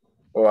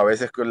 O a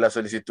veces con la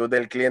solicitud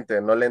del cliente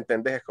no le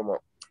entendés, es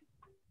como,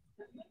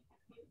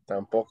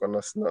 tampoco,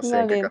 no sé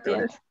en qué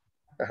categoría.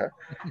 Ajá.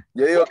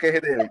 Yo digo que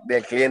es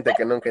del cliente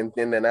que nunca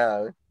entiende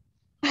nada. ¿Eh?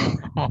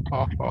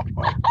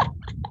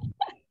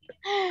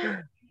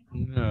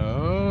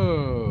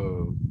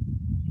 No.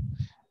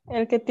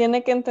 El que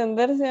tiene que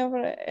entender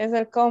siempre es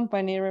el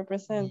company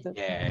representative.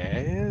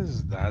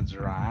 Yes, that's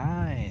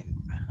right.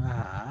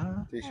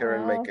 Teacher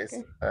in my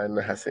case, no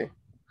es así.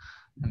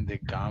 And the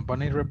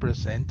company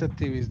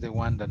representative is the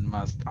one that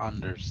must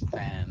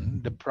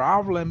understand the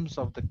problems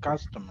of the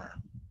customer,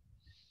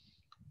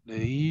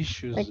 the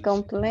issues, the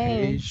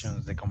complaints,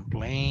 the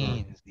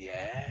complaints.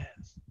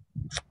 Yes.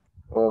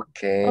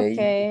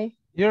 Okay.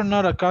 You're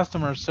not a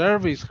customer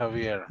service,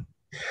 Javier.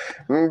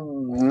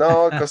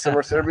 No,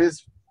 customer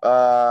service.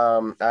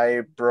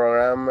 I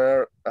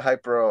programmer. I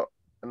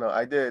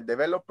the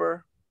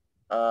developer.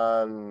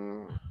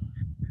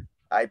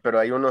 Pero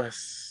hay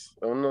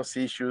unos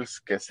issues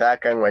que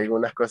sacan o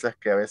algunas cosas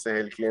que a veces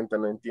el cliente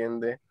no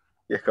entiende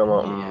y es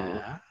como,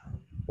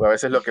 o a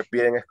veces lo que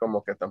piden es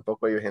como que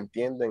tampoco ellos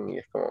entienden y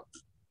es como,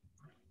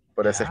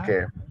 por eso es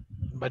que.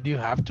 But you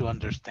have to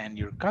understand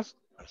your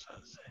customers.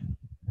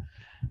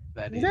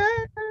 That is.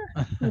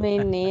 Me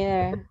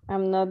neither.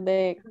 I'm not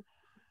the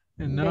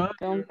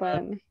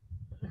company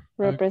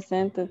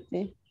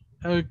representative.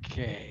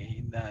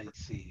 Okay, I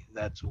see.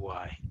 That's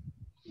why.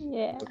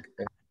 Yeah.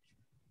 Okay.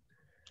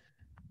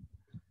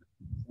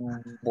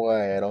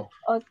 Bueno.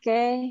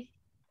 Okay.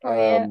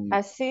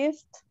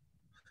 Assist.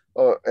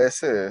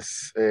 Ese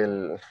es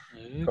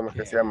 ¿cómo es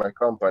que se llama? El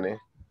company.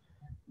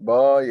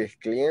 Voy, es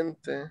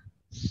cliente.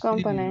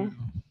 Company.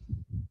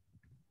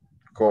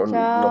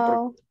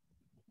 No,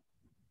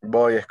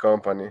 voy es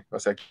company. O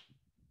sea.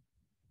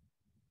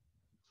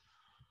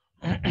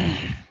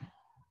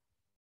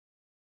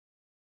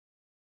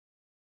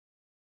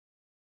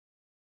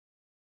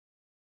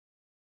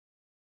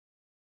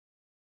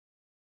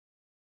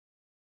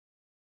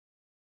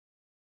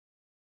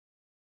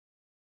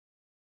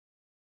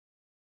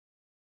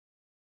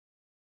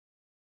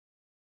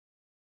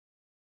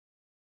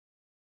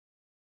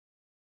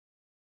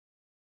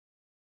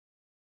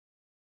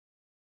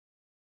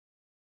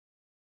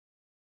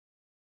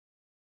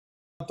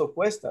 ¿Cuánto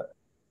cuesta?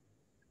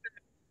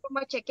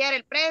 Como chequear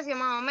el precio,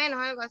 más o menos,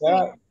 algo así.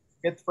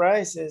 Get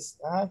prices.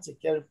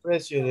 Chequear el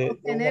precio de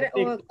obtener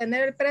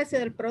el precio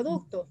del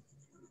producto.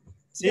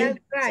 Sí.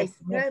 Get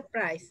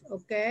price,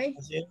 ok.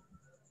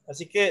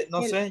 Así que,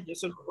 no sé, yo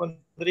se lo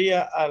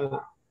pondría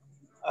al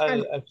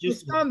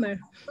customer.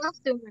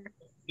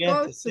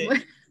 Cliente, sí.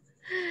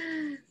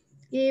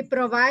 Y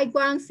provide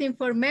one's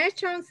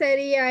information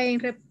sería en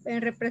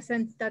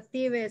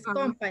representatives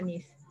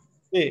companies.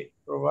 Sí,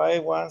 provide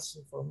one's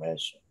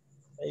information.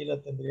 Ahí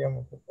la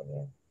tendríamos que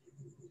poner.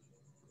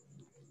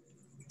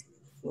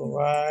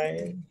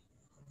 Provide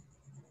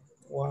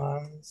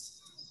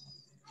one's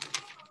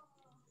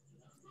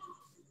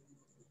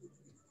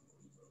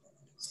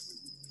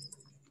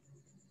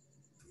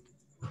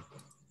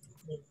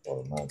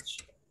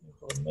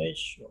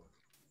information.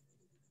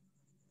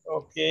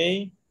 Ok.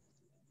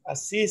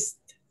 Assist.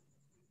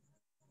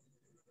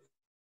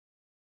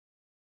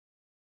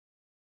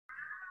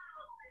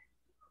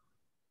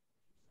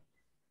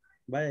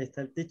 Vaya, ahí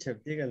está el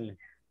teacher, díganle.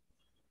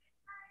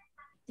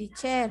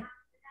 Teacher.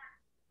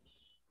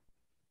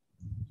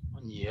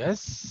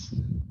 Yes.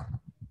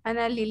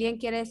 Ana Lilian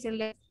quiere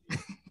decirle.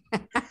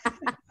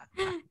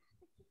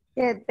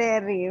 Qué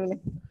terrible.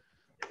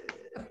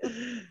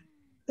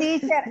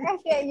 Teacher,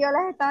 es que yo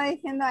les estaba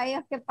diciendo a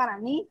ellos que para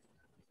mí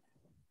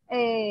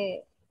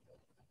de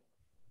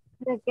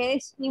que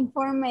es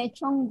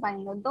information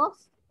van los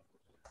dos,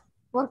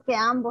 porque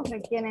ambos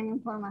requieren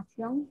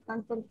información,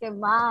 tanto el que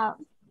va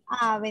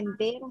a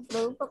vender un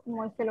producto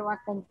como el que lo va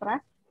a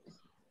comprar.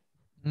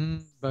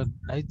 But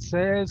it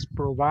says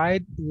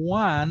provide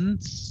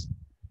one's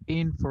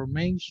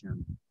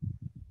information.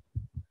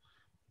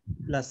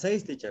 La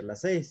 6, teacher, la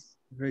 6.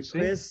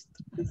 Request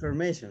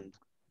information.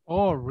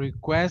 Oh,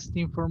 request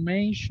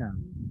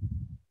information.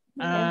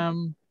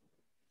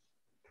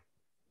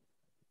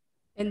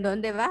 ¿En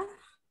dónde va?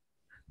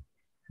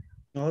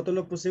 Nosotros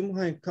lo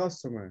pusimos en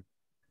customer.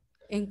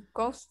 En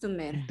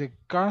customer. The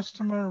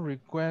customer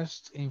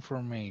requests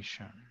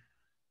information.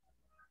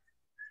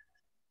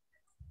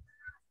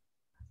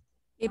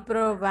 Y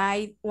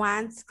provide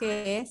once,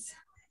 ¿qué es?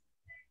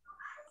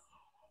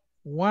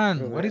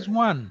 One, what is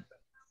one?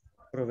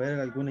 Proveer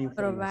alguna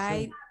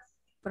información.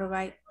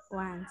 Provide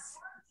once.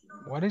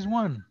 What is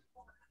one?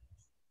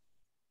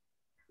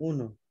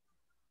 Uno.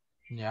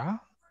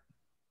 ¿Ya?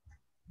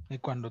 Y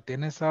cuando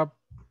tiene esa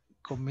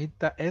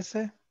comita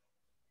S,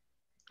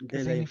 ¿qué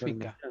De la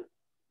significa? información.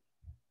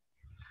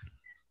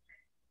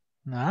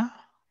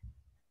 ¿Ah?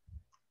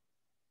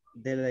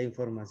 De la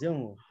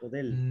información o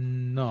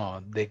del. No,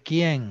 ¿de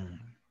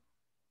quién?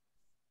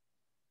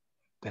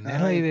 ¿Tenés Ah,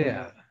 la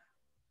idea?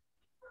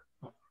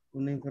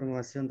 una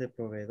información de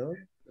proveedor.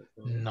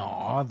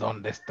 No,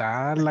 ¿dónde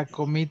está la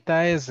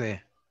comita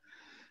S?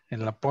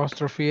 El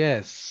apóstrofe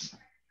S.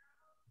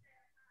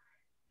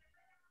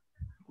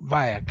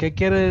 Vaya, ¿qué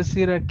quiere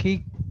decir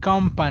aquí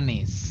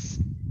companies?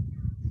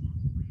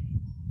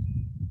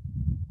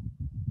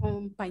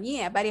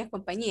 Compañía, varias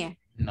compañías.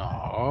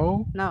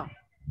 No. No.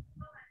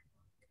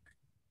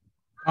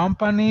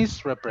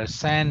 Companies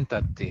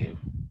representative.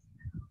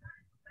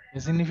 ¿Qué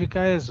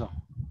significa eso?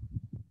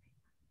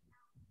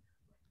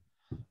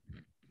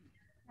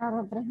 La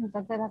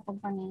representante de la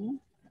compañía.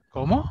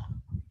 ¿Cómo?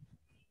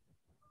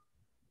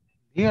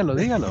 Dígalo,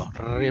 dígalo,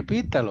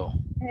 repítalo.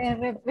 El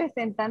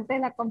representante de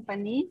la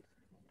compañía.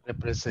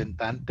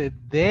 Representante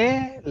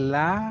de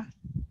la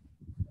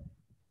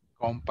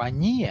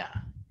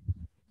compañía.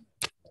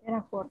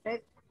 Era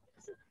correcto.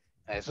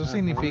 Eso Ajá.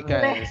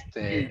 significa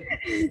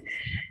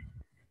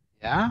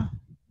 ¿ya?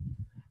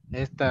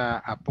 Esta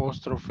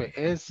apóstrofe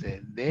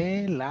S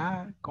de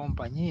la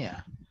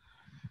compañía.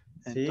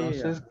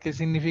 Entonces, Sí, ¿qué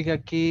significa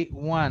aquí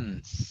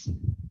once?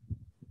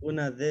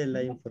 una de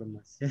la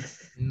información.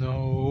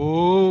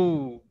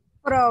 No.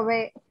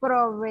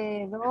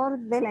 Proveedor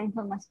de la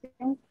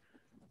información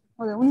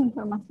o de una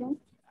información.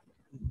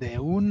 De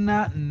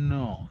una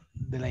no.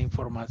 De la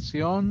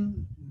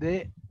información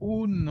de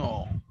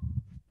uno.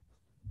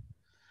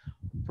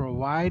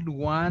 Provide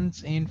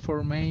one's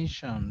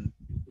information.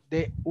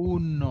 De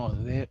uno.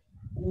 De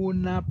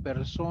una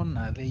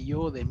persona. De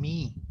yo, de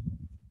mí.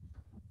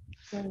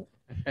 Sí.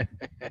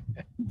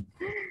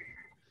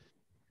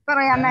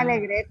 Pero ya me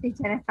alegré,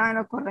 teacher, estaba en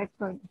lo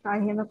correcto, estaba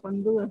diciendo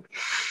con dudas.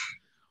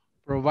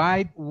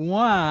 Provide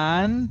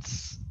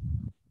one's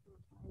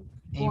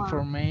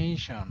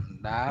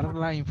information. Dar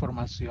la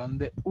información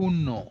de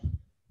uno.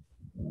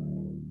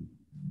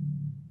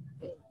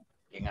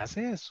 ¿Quién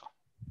hace eso?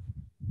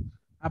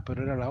 Ah,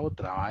 pero era la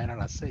otra, era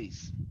la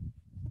 6.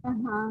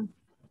 Ajá.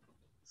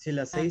 Si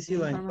las 6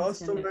 iba en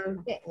customer.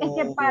 Es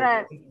que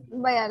para,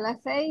 vaya,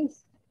 las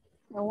 6,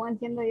 según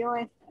entiendo yo,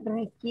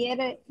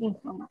 requiere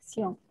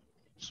información.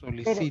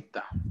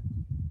 Solicita.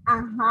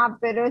 Ajá,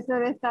 pero eso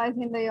le estaba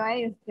diciendo yo a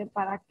ellos, que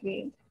para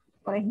que,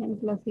 por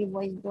ejemplo, si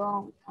voy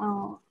yo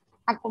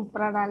a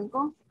comprar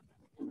algo,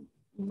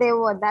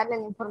 debo darle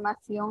la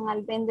información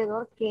al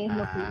vendedor qué es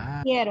lo que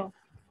yo quiero.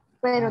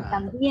 Pero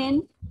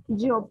también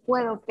yo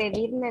puedo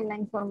pedirle la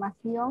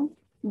información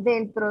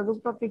del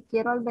producto que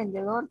quiero al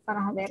vendedor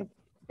para saber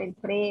el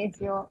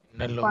precio,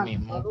 No es lo cuánto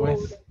mismo, dure,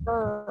 pues.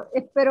 todo.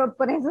 Pero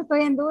por eso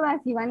estoy en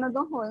duda si van los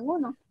dos o en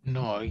uno.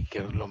 No, y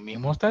que lo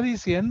mismo está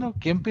diciendo.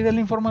 ¿Quién pide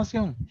la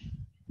información?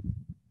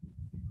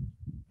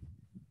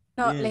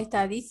 No, le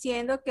está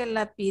diciendo que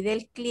la pide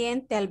el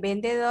cliente al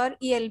vendedor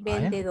y el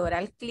Vaya. vendedor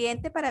al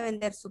cliente para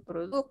vender su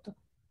producto.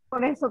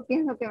 Por eso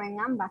pienso que ven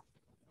ambas.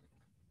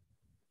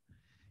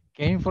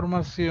 ¿Qué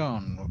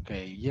información? Ok,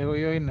 llego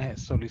yo y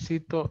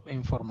solicito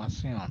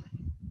información.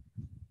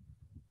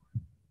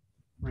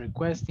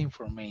 Request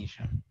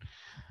information.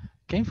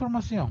 ¿Qué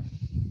información?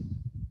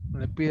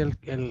 Le pide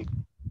el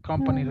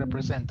company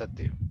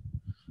representative.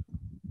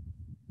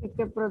 ¿Y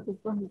qué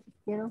productos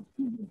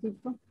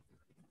necesito?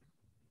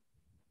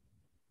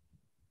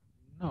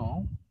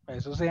 No,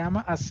 eso se llama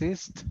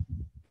assist.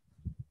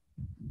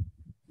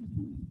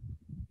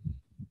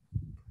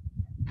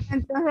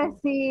 Entonces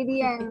sí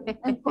iría en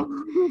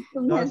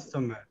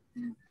Customer.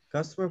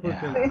 Customer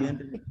porque el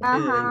cliente pide la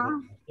Ajá.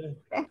 información.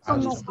 Es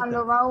como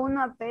cuando va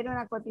uno a pedir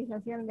una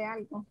cotización de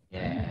algo.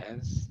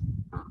 Yes.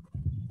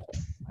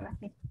 Ahora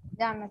sí,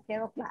 ya me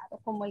quedó claro,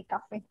 como el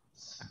café.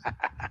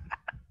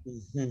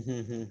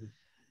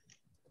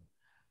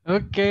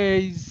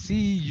 Okay,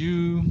 see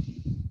you.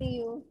 See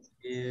you.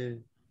 Yeah.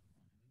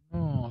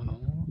 No.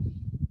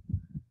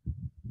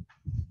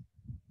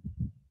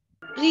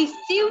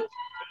 Receive.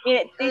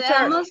 Mire, teacher,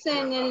 Quedamos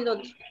en el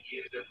otro.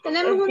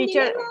 Tenemos un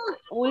teacher,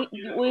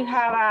 dilema. we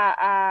have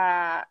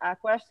a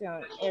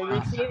question.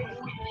 Receive,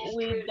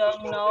 we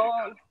don't know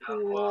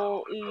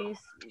who is,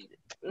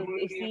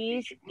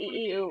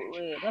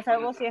 no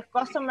sabemos si es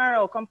customer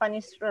o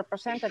company's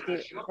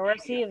representative.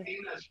 Receive.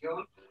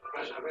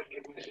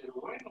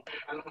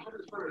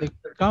 The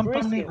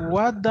company, Receive.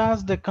 what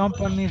does the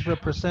company's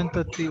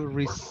representative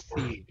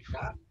receive?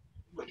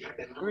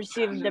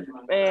 Receive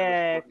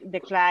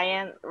the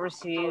client,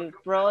 receive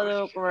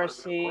product,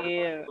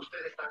 receive.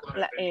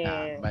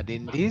 But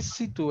in this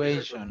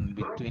situation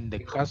between the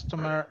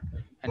customer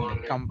and the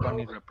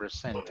company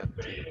representative.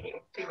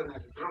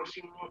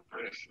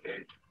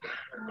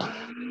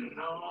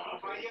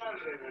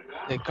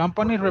 The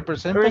company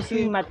representative.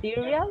 Receive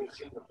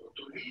materials.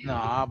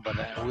 No, but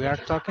we are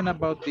talking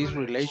about this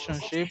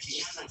relationship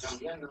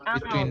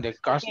between the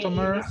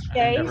customer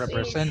and the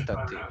representative.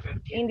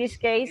 In this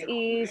case,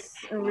 is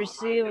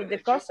receive the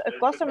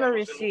customer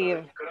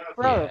receive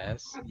product.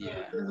 Yes,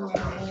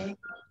 yeah.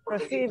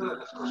 Receive.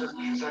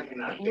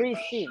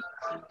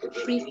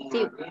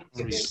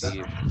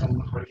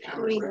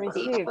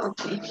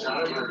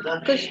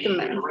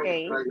 Customer.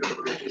 Okay.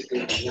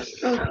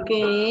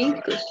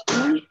 Okay,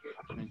 customer.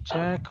 Let me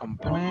check,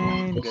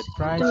 complain, get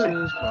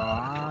prices,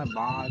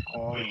 buy,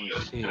 call,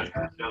 receive.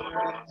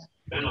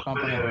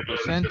 Company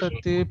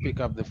representative, pick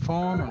up the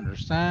phone,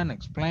 understand,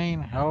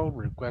 explain, help,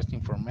 request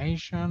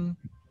information.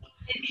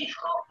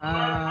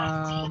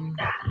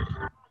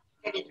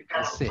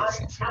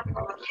 Assist.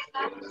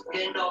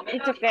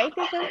 It's okay,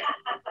 teacher?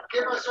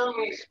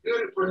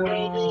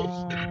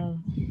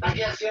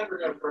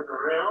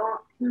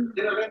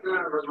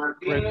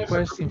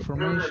 Request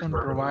information,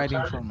 provide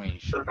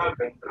information.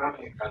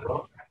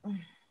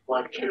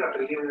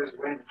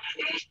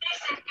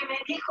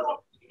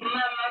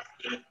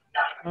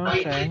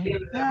 Okay.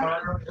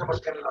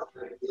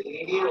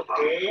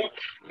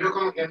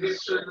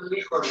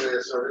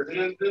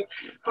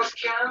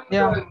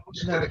 Yeah,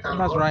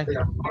 that's right.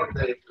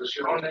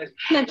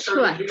 That's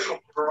right.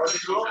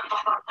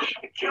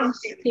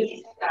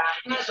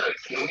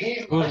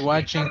 Who's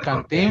watching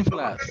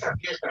Cantinflas?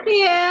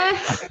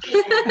 Yes.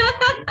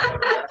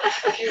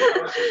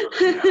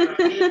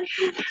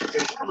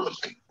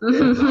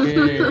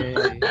 Okay.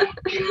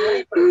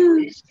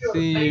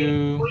 See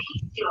you.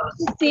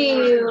 See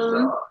you.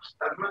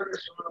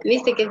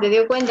 Viste que se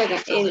dio cuenta que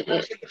el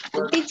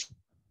teacher.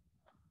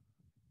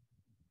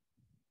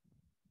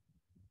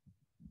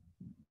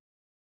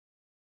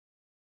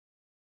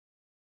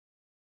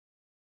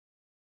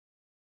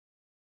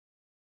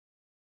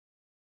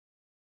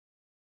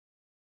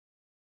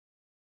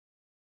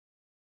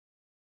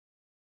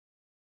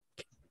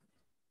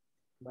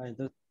 Va,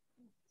 entonces.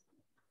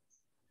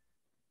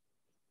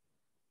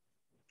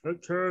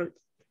 Teacher.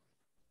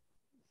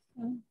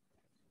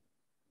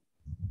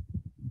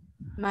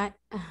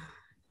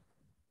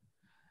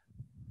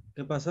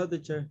 ¿Qué pasó,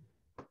 teacher?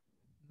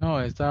 No,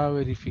 estaba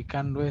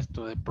verificando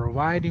esto de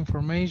provide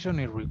information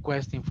y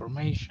request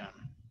information.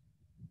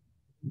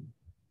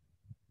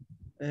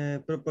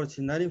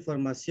 Proporcionar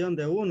información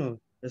de uno.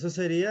 Eso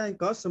sería en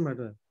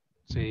customer.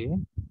 Sí.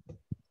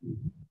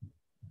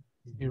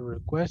 Y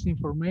request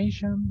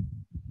information.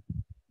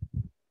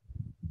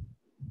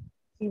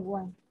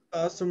 Igual.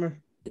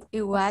 Customer.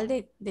 Igual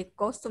de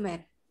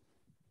customer.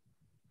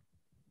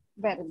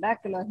 ¿Verdad?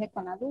 Que lo dejé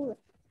con la duda.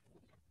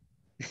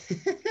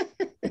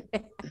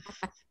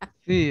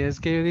 Sí, es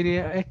que yo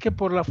diría, es que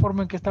por la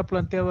forma en que está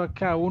planteado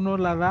acá, uno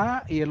la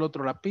da y el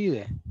otro la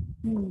pide.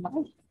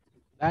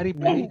 Dar y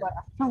pedir.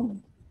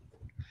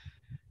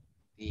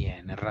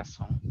 Tiene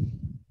razón.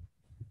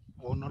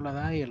 Uno la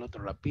da y el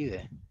otro la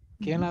pide.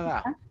 ¿Quién la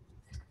da?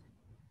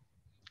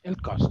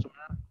 El customer.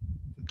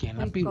 ¿Quién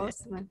la pide? El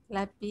customer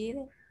la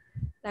pide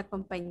la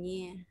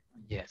compañía.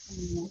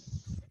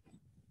 Yes.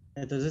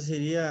 Entonces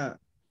sería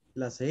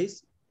las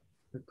 6.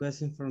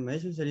 Request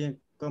information serían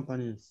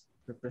companies.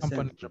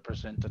 Company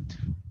representative.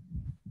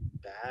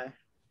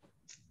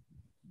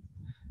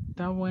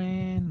 Está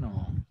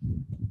bueno.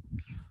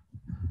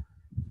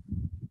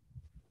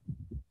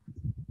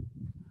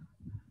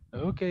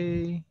 Ok.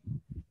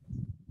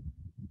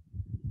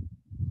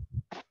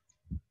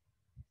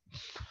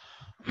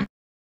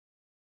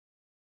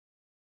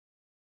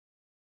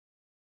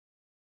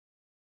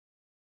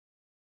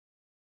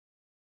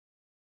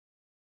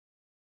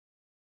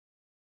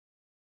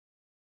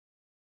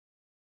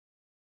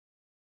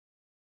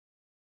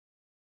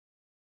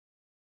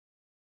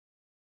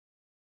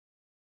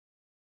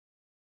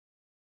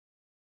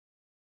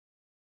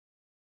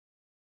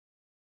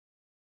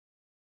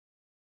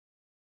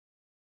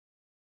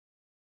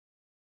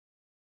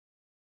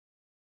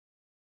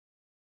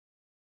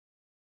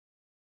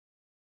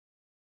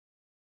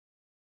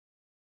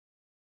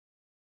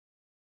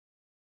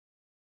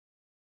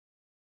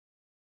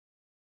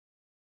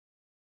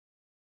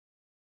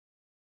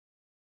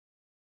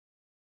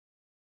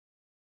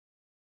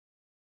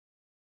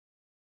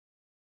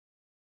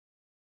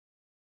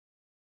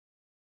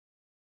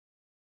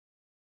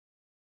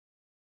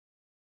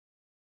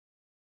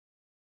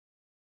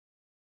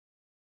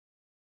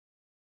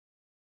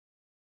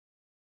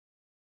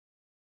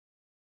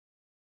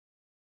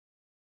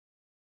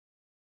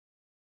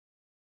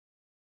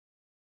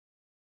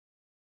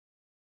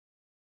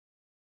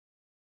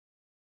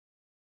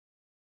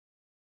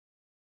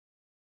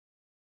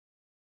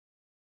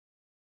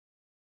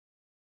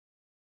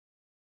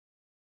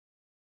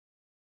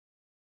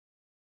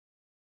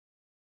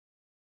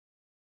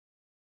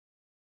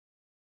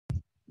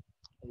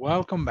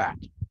 Welcome back.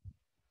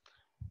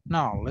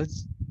 Now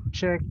let's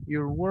check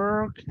your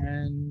work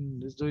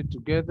and let's do it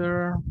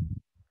together.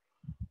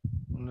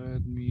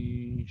 Let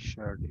me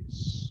share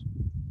this.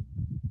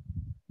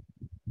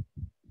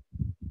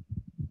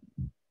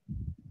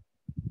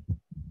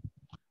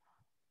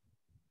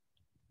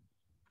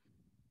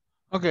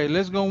 Okay,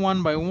 let's go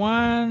one by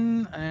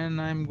one,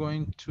 and I'm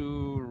going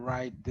to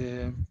write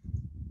the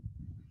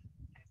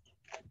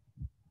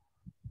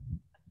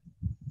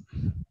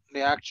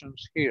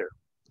actions here.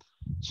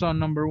 So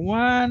number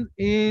one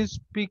is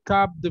pick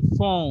up the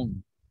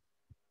phone.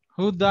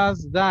 Who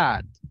does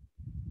that?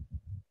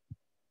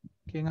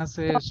 ¿Quién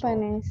hace eso?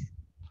 Companies.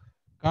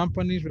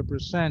 Company's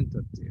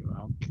representative.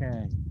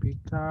 Okay, pick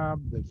up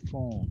the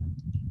phone.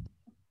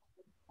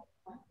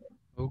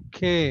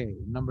 Okay,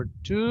 number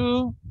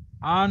two,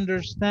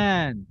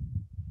 understand.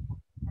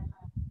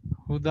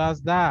 Who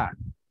does that?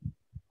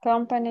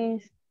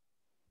 Companies.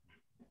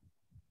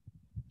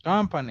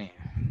 Company.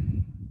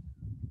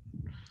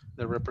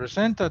 The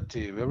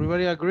representative.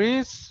 Everybody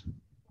agrees?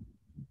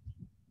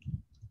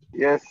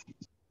 Yes.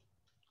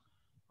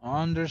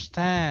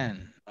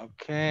 Understand.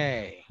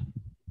 Okay.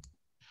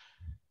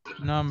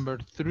 Number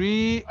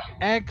three,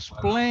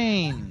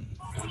 explain.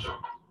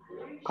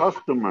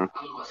 Customer.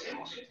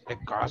 The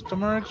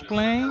customer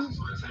explains?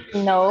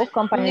 No,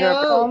 company.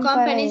 No,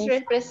 company's Companies.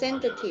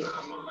 representative.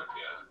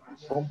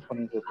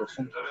 Company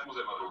representative.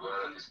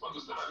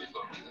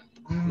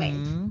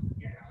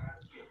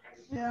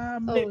 Yeah,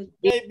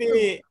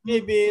 maybe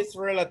it's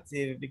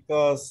relative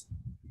because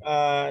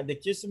the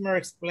customer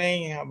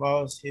explained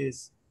about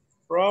his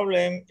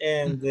problem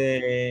and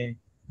the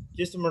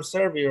customer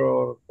service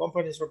or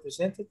company's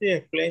representative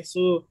explains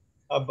to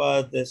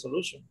about the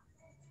solution.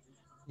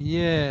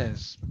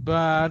 Yes,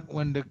 but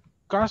when the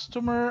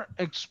customer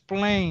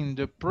explains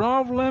the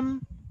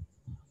problem,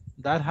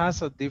 that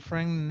has a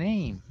different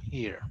name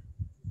here.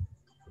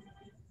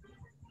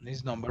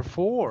 This number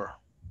four.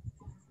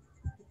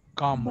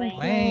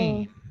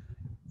 Complain.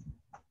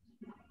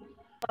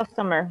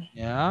 Customer.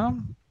 Yeah,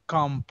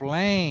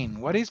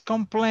 complain. What is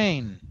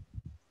complain?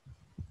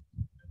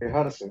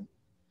 Quejarse.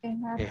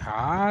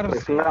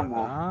 Quejarse.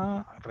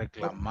 Reclamo.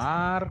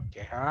 Reclamar,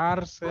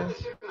 quejarse.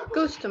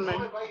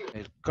 Customer.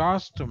 El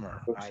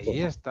customer.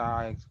 Ahí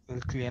está el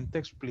cliente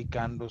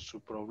explicando su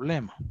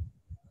problema.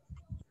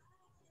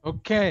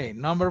 Okay,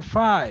 number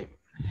five.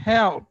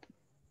 Help.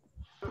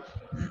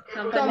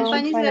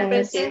 Company's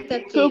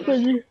representative.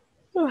 Company.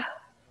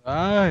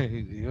 Ay,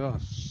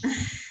 Dios.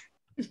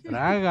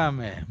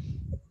 Trágame.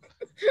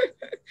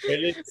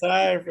 Really tired,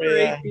 Sorry,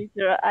 Freya.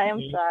 teacher. I am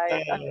Really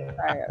tired. I'm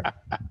tired.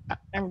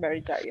 I'm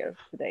very tired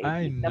today.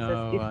 I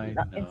because know.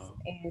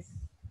 It's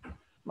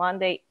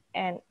Monday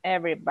and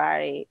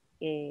everybody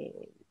is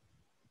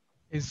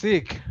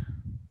sick.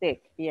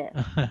 sick. Yes.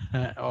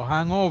 Or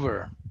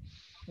hangover.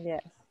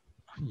 Yes.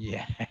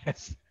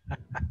 Yes.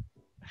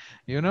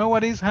 You know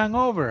what is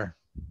hangover?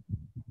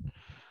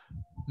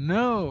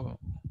 No.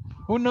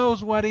 Who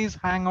knows what is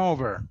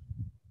hangover?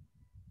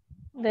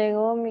 The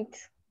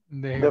comics.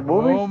 De The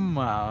movie?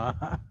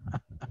 goma.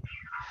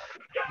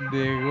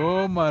 De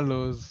goma,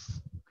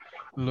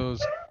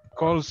 los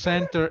call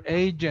center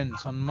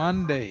agents on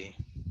Monday.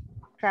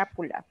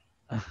 Crapula.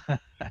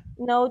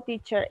 No,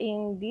 teacher.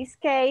 In this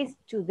case,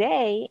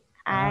 today,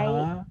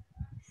 I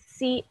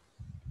see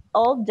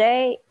all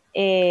day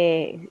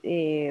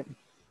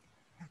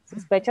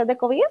sospechas de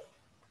COVID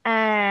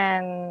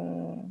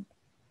and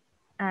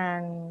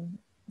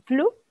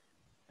flu.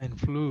 And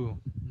flu.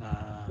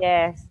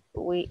 Yes,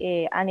 we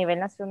a nivel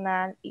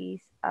nacional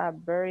is a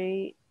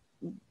very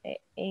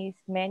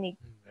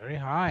very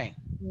high.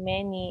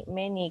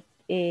 Many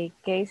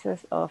cases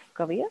of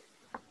COVID.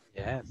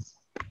 Yes.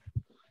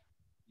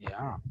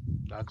 Yeah,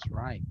 that's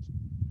right.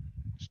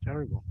 It's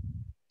terrible.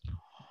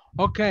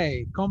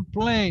 Okay,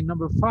 complaint.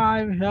 Number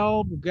five,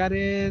 help, got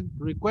it.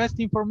 Request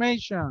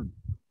information.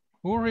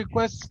 Who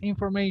requests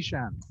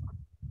information?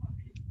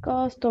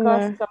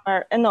 Customer.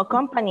 No,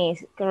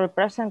 companies,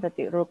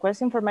 representative.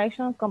 Request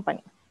information,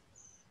 company.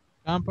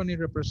 Company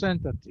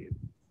representative.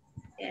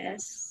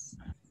 Yes.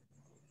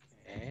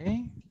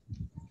 Okay.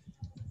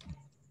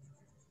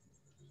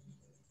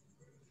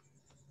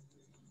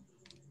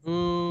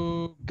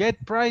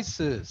 Get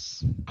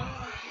prices.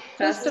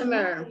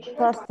 Customer.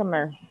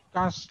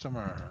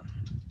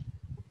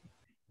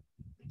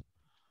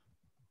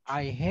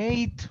 I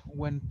hate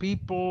when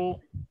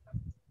people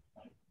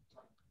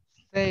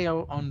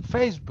sale on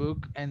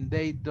Facebook and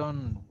they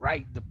don't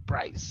write the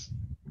price.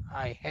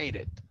 I hate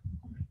it.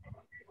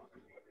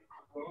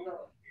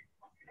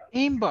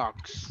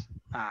 Inbox.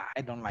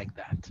 I don't like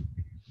that.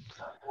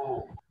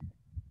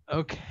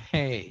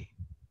 Okay.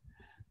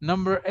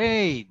 Number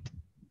 8.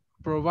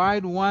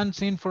 Provide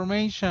one's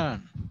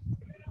information.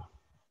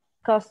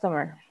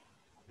 Customer.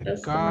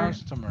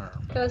 Customer.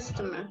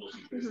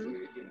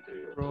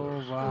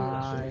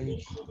 Provide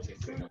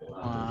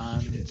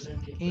one's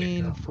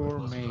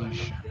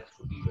information.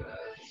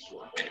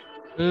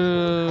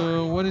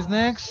 What is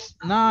next?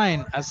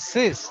 9.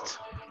 Assist.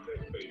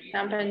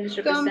 Company's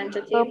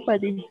representative.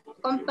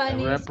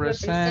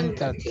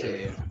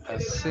 Representative.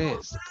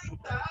 Assist.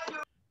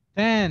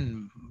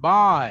 10.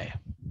 Buy.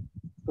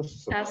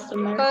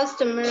 Customer.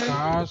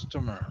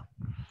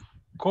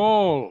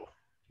 Call.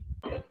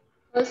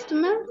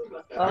 Customer.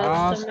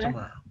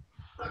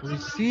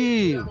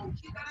 Receive.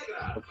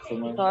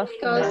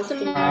 Customer.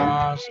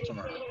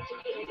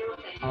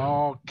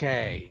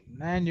 Okay,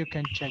 then you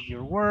can check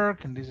your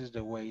work, and this is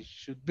the way it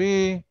should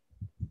be.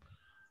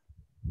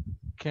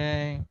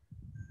 Okay.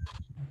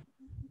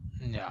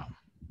 Yeah.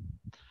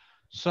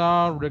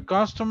 So the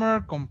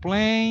customer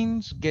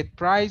complains, get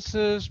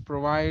prices,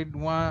 provides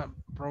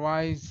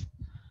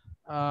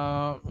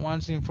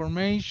wants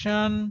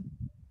information,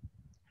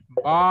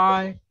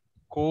 buy,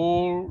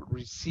 call,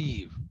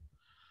 receive.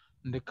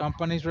 The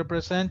company's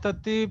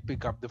representative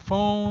pick up the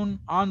phone,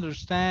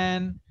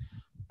 understand,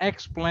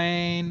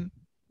 explain,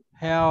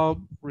 help,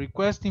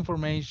 request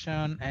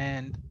information,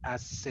 and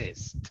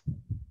assist.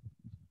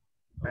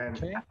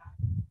 Okay.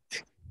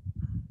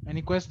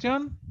 Any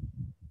question?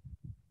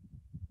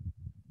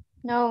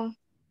 No.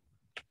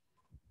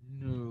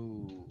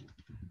 No.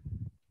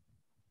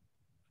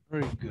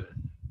 Very good.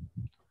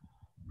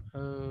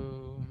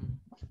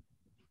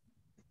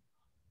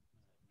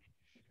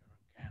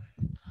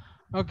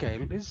 Okay,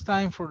 it's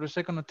time for the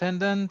second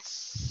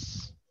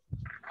attendance.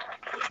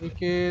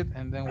 Take it,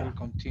 and then we'll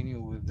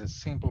continue with the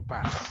simple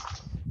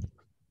past.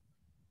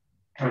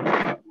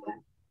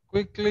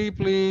 Quickly,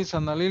 please,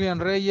 Ana Lilian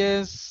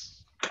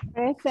Reyes.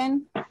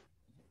 Present.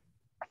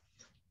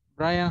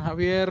 Brian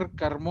Javier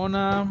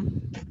Carmona.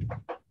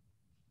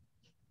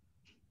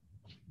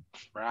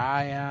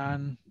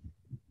 Brian.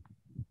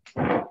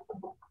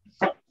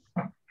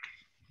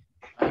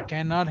 I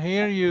cannot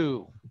hear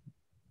you.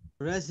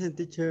 Present,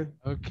 teacher.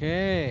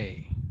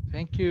 Okay,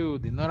 thank you.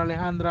 Dinora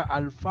Alejandra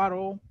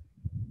Alfaro.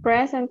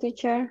 Present,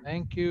 teacher.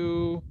 Thank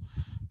you.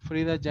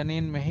 Frida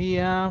Janine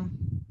Mejia.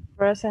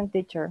 Present,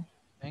 teacher.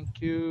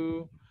 Thank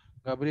you.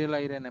 Gabriela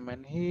Irene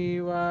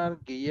Menjivar.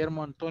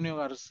 Guillermo Antonio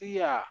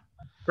García.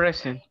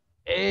 Present.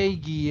 Hey,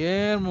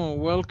 Guillermo,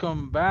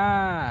 welcome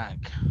back.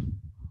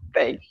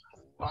 Thanks.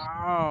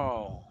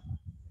 Wow.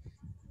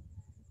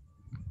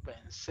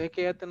 Pensé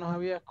que ya te nos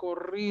habías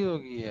corrido,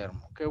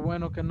 Guillermo. Qué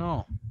bueno que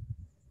no.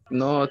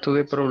 No,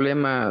 tuve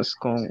problemas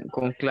con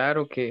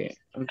Claro que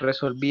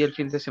resolví el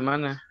fin de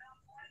semana.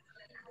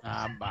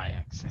 Ah,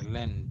 vaya,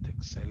 excelente,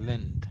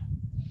 excelente.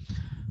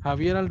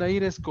 Javier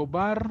Aldair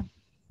Escobar.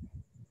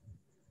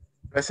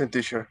 Present,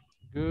 teacher.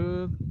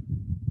 Good.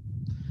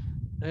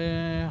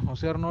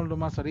 José Arnoldo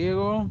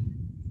Mazariego.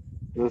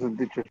 Present,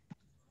 teacher.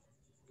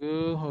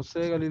 Good.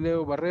 José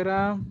Galileo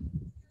Barrera.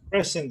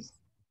 Present.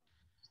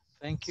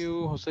 Thank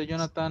you. José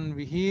Jonathan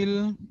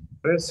Vigil.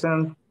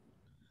 Present.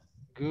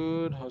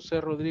 Good. José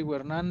Rodrigo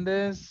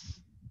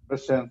Hernández.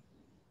 Present.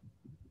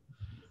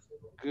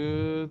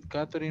 Good.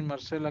 Catherine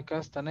Marcela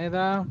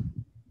Castaneda.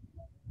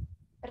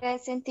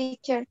 Present,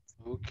 teacher.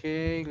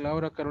 Okay.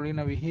 Laura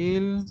Carolina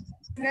Vigil.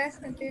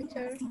 Present,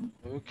 teacher.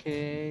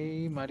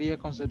 Okay. María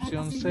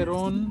Concepción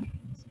Cerón.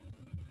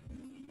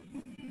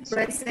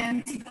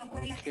 Present.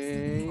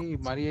 Okay.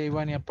 María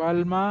Ivania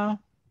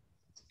Palma.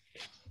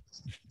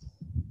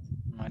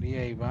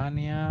 María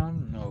Ivania,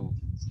 no.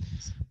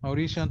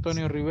 Mauricio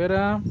Antonio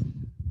Rivera.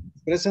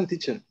 Present,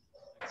 teacher.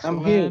 I'm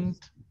here.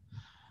 Excellent.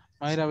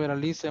 Mayra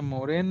Veralice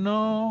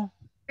Moreno.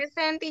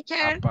 Present,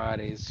 teacher.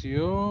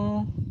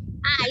 Apareció.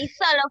 Ay,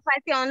 solo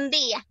falta un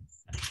día.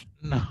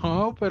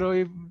 No, pero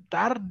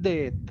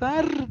tarde.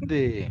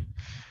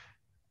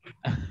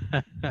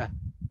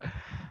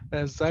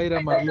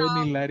 Zaira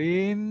Marlene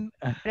Larín.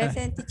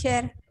 Present,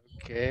 teacher.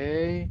 Ok.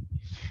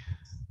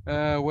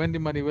 Wendy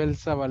Maribel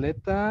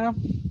Zabaleta.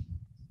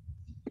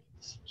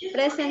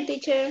 Present,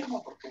 teacher.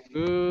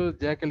 Good.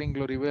 Jacqueline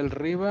Gloribel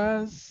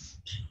Rivas.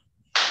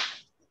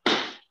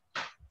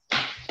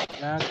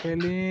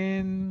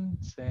 Jacqueline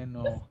se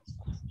nos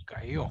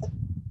cayó.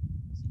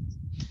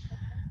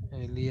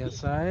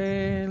 Elías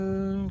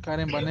Ael.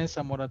 Karen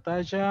Vanessa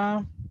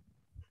Morataya.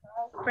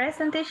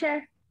 Present,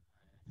 teacher.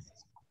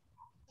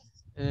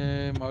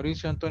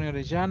 Mauricio Antonio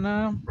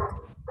Orellana.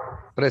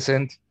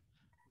 Present.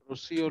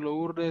 Rocío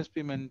Lourdes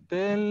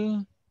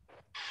Pimentel.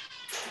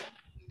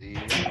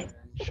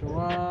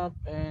 Schwab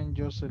and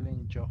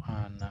Jocelyn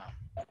Johanna.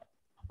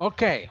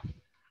 Okay.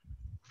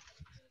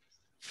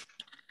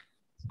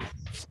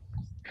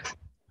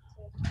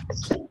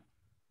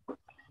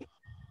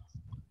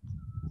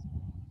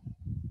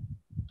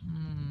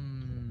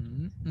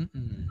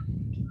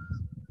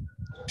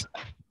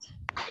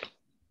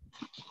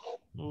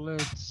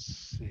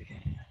 Let's see.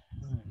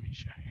 Let me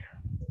show here.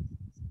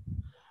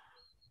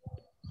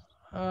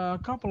 A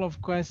couple of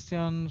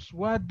questions.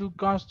 What do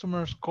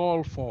customers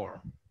call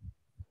for?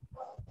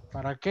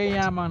 ¿Para qué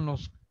llaman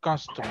los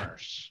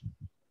customers?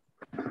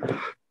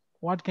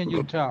 What can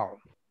you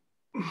tell?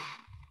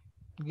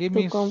 Give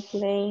me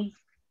complain.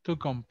 To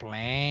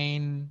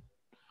complain.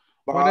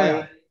 Buy. What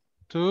else?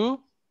 To?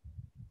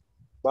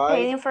 Buy.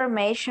 Get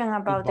information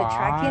about the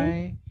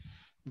tracking.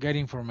 Get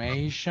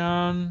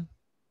information.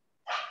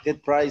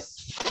 Get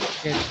price.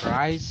 Get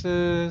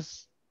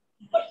prices.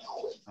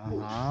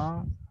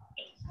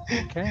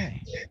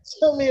 Okay.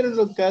 Yo miro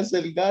lo que hace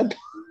el gato.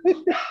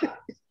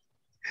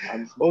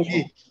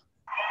 Oye.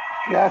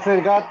 ¿Qué hace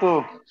el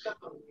gato?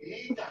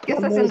 ¿Qué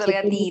está haciendo el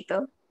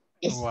gatito?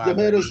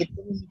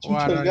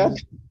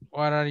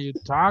 What are you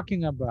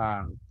talking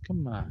about?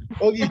 Come on.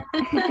 Oye.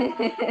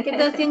 ¿Qué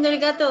está haciendo el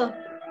gato?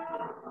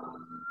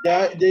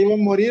 Ya iba a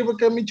morir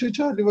porque a mi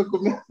chucho le iba a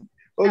comer.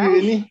 Oye,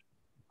 vení.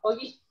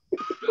 Oye,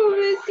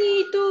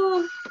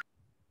 pobrecito.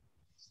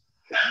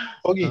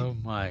 Oye. Oh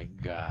my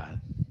God.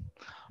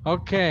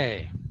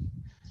 Okay.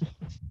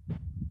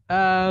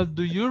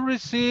 Do you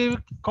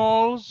receive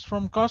calls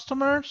from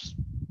customers?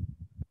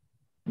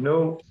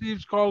 No.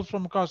 Receives calls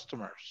from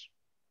customers?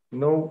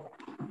 No.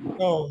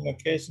 No, in my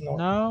case, no.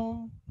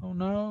 No. Oh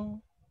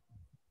no.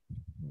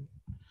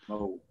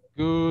 No.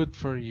 Good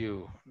for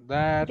you.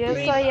 That Yo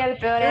is. soy el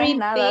peor en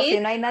nada. Si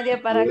Repeat. no hay nadie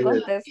para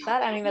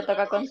contestar, a mí me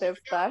toca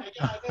contestar.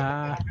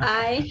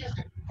 I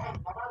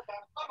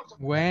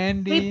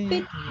Wendy.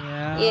 repeat.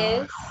 Yeah.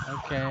 Yes.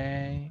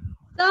 Okay.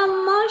 So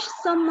much,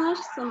 so much,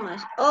 so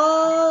much.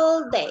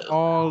 All day.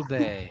 All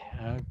day.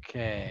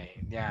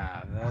 Okay.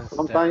 Yeah. That's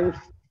Sometimes.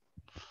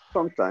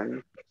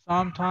 Sometimes.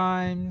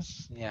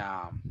 Sometimes.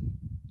 Yeah.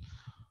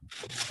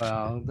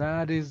 Well,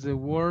 that is the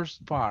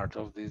worst part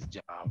of this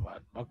job,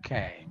 but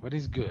okay, but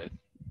it's good.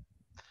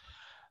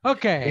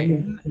 Okay.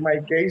 In my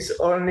case,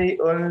 only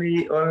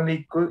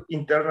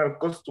internal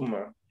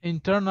customer.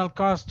 Internal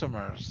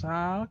customers.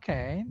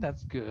 Okay,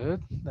 that's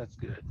good. That's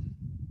good.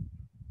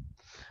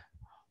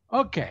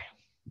 Okay.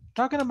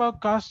 Talking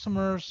about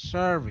customer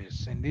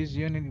service. In this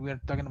unit,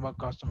 we're talking about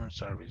customer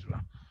service.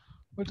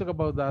 We'll talk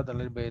about that a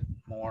little bit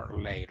more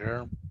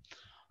later.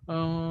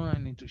 I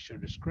need to share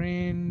the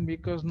screen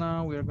because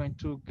now we are going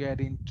to get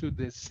into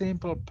the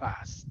simple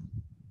past.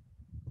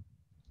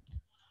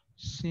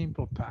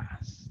 Simple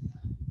past.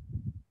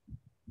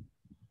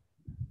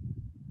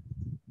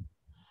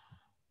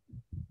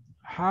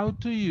 How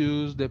to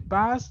use the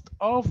past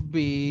of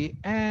be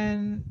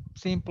and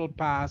simple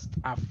past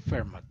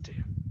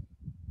affirmative.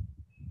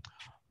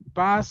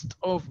 Past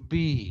of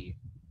be.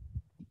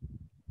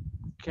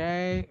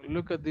 Okay,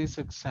 look at these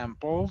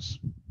examples.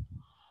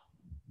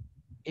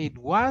 It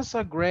was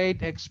a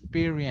great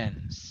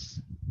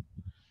experience.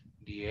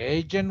 The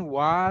agent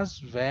was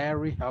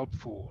very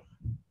helpful.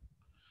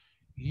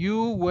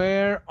 You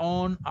were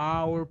on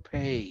our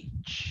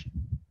page.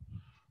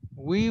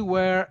 We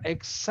were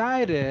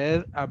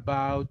excited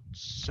about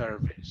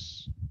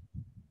service.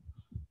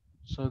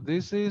 So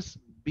this is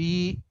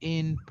be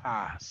in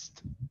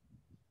past.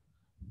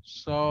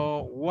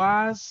 So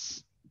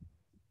was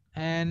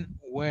and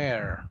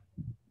where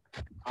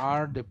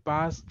are the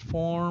past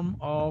form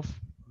of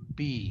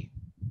be.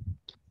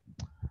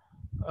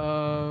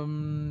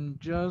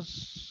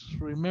 Just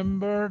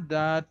remember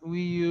that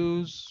we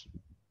use,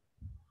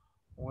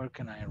 where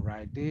can I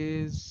write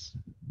this?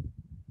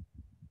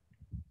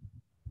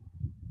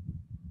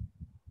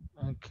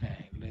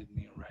 Okay, let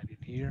me write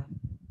it here.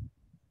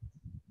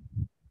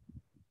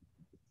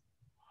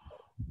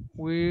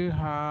 We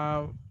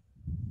have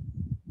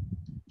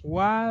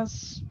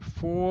was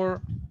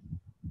for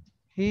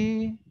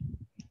he,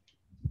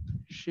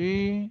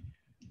 she,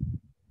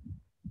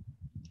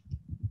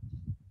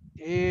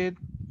 it.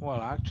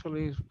 Well,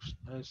 actually,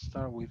 let's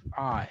start with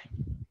I.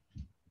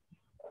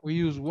 We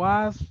use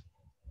was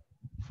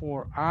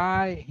for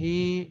I,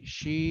 he,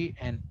 she,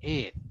 and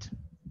it.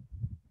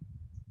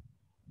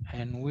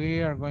 And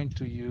we are going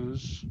to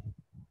use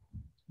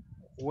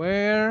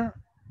where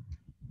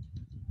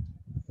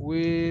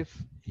with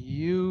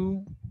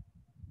you,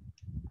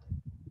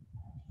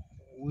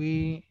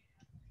 we,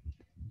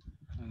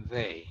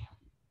 they.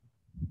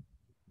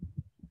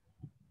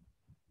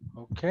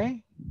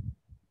 Okay?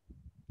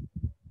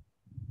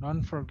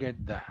 Don't forget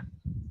that.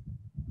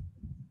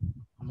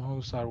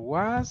 Vamos a usar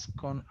was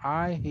con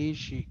I, he,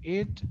 she,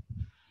 it.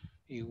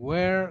 Y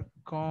where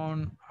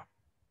con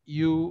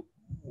you,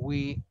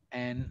 we,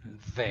 and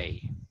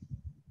they.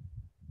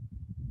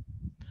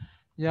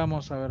 Ya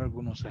vamos a ver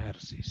algunos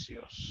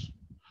ejercicios.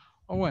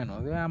 O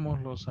bueno,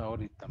 veámoslos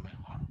ahorita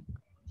mejor.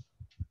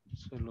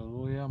 Se los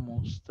voy a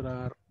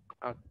mostrar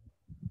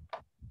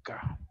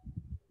acá.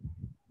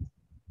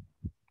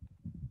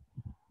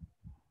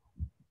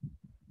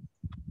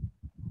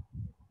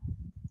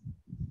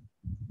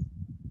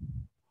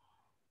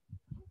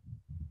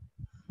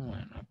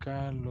 Bueno,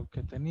 acá lo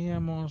que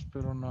teníamos,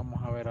 pero no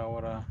vamos a ver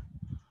ahora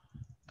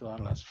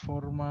todas las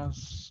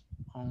formas.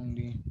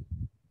 Only.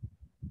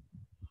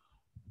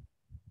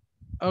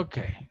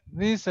 Okay,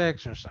 this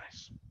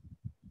exercise.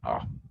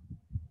 Oh,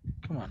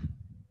 come on.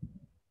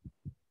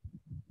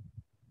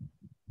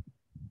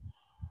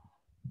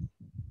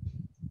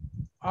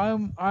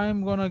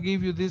 I'm gonna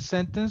give you these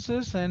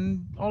sentences,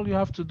 and all you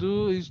have to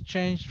do is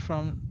change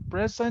from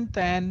present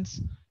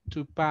tense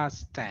to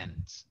past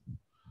tense.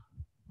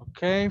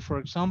 Okay, for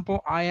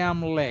example, I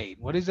am late.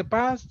 What is the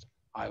past?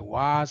 I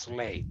was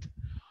late.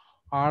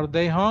 Are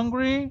they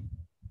hungry?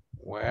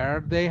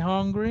 Were they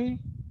hungry?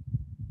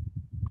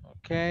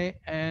 Okay,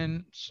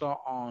 and so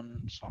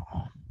on, so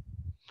on.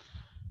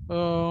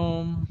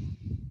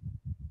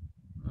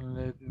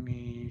 Let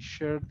me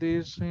share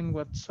this in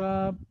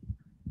WhatsApp.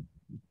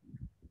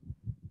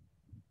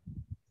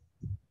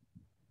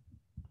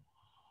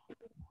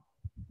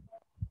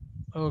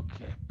 Ok,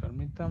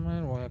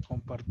 permítame, voy a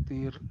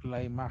compartir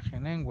la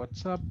imagen en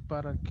WhatsApp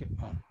para que...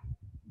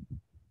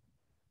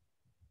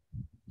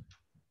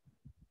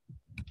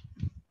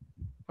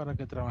 para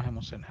que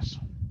trabajemos en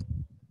eso.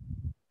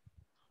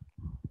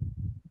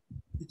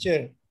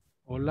 Teacher,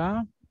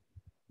 Hola.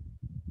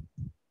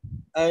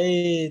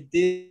 I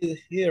did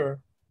hear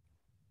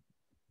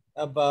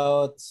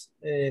about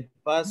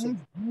past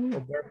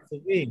verb to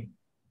be.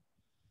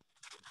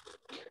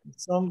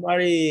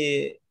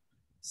 Somebody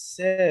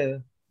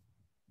said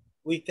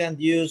we can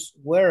use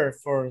where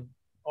for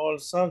all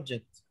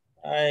subjects.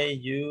 I,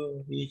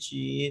 you, he,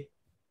 she, it,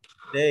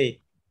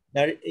 they.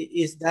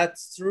 Is that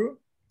true?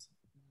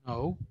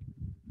 No.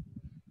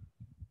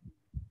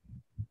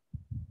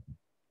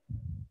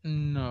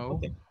 No.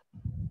 Okay.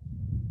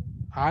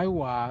 I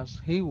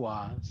was, he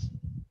was.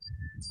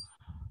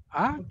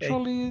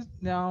 Actually,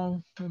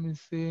 no, let me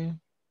see.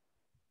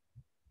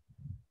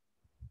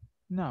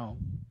 No.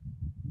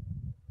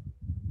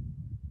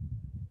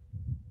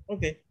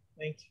 Okay,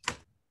 thank you.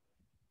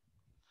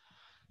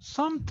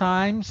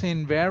 Sometimes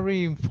in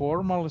very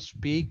informal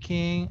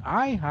speaking,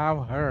 I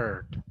have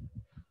heard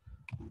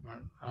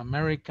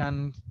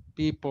American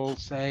people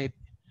say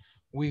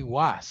we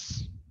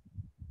was.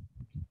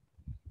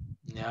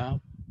 Yeah.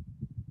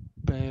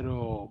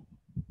 Pero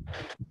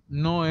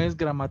no es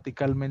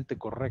gramaticalmente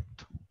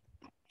correcto.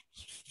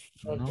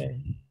 ¿No?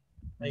 Okay,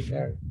 I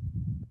got it.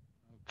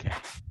 Okay.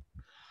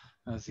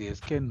 Así es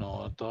que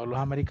no todos los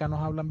americanos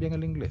hablan bien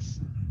el inglés.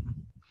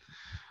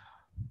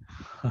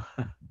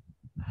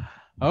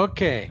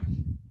 Ok.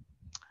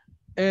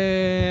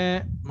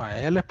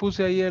 Ya les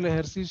puse ahí el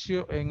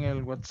ejercicio en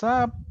el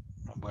WhatsApp.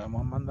 Lo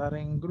podemos mandar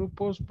en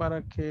grupos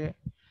para que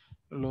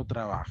lo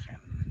trabajen.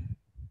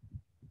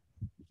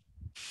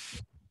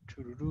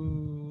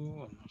 Chururú.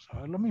 Vamos a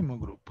ver los mismos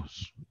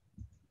grupos.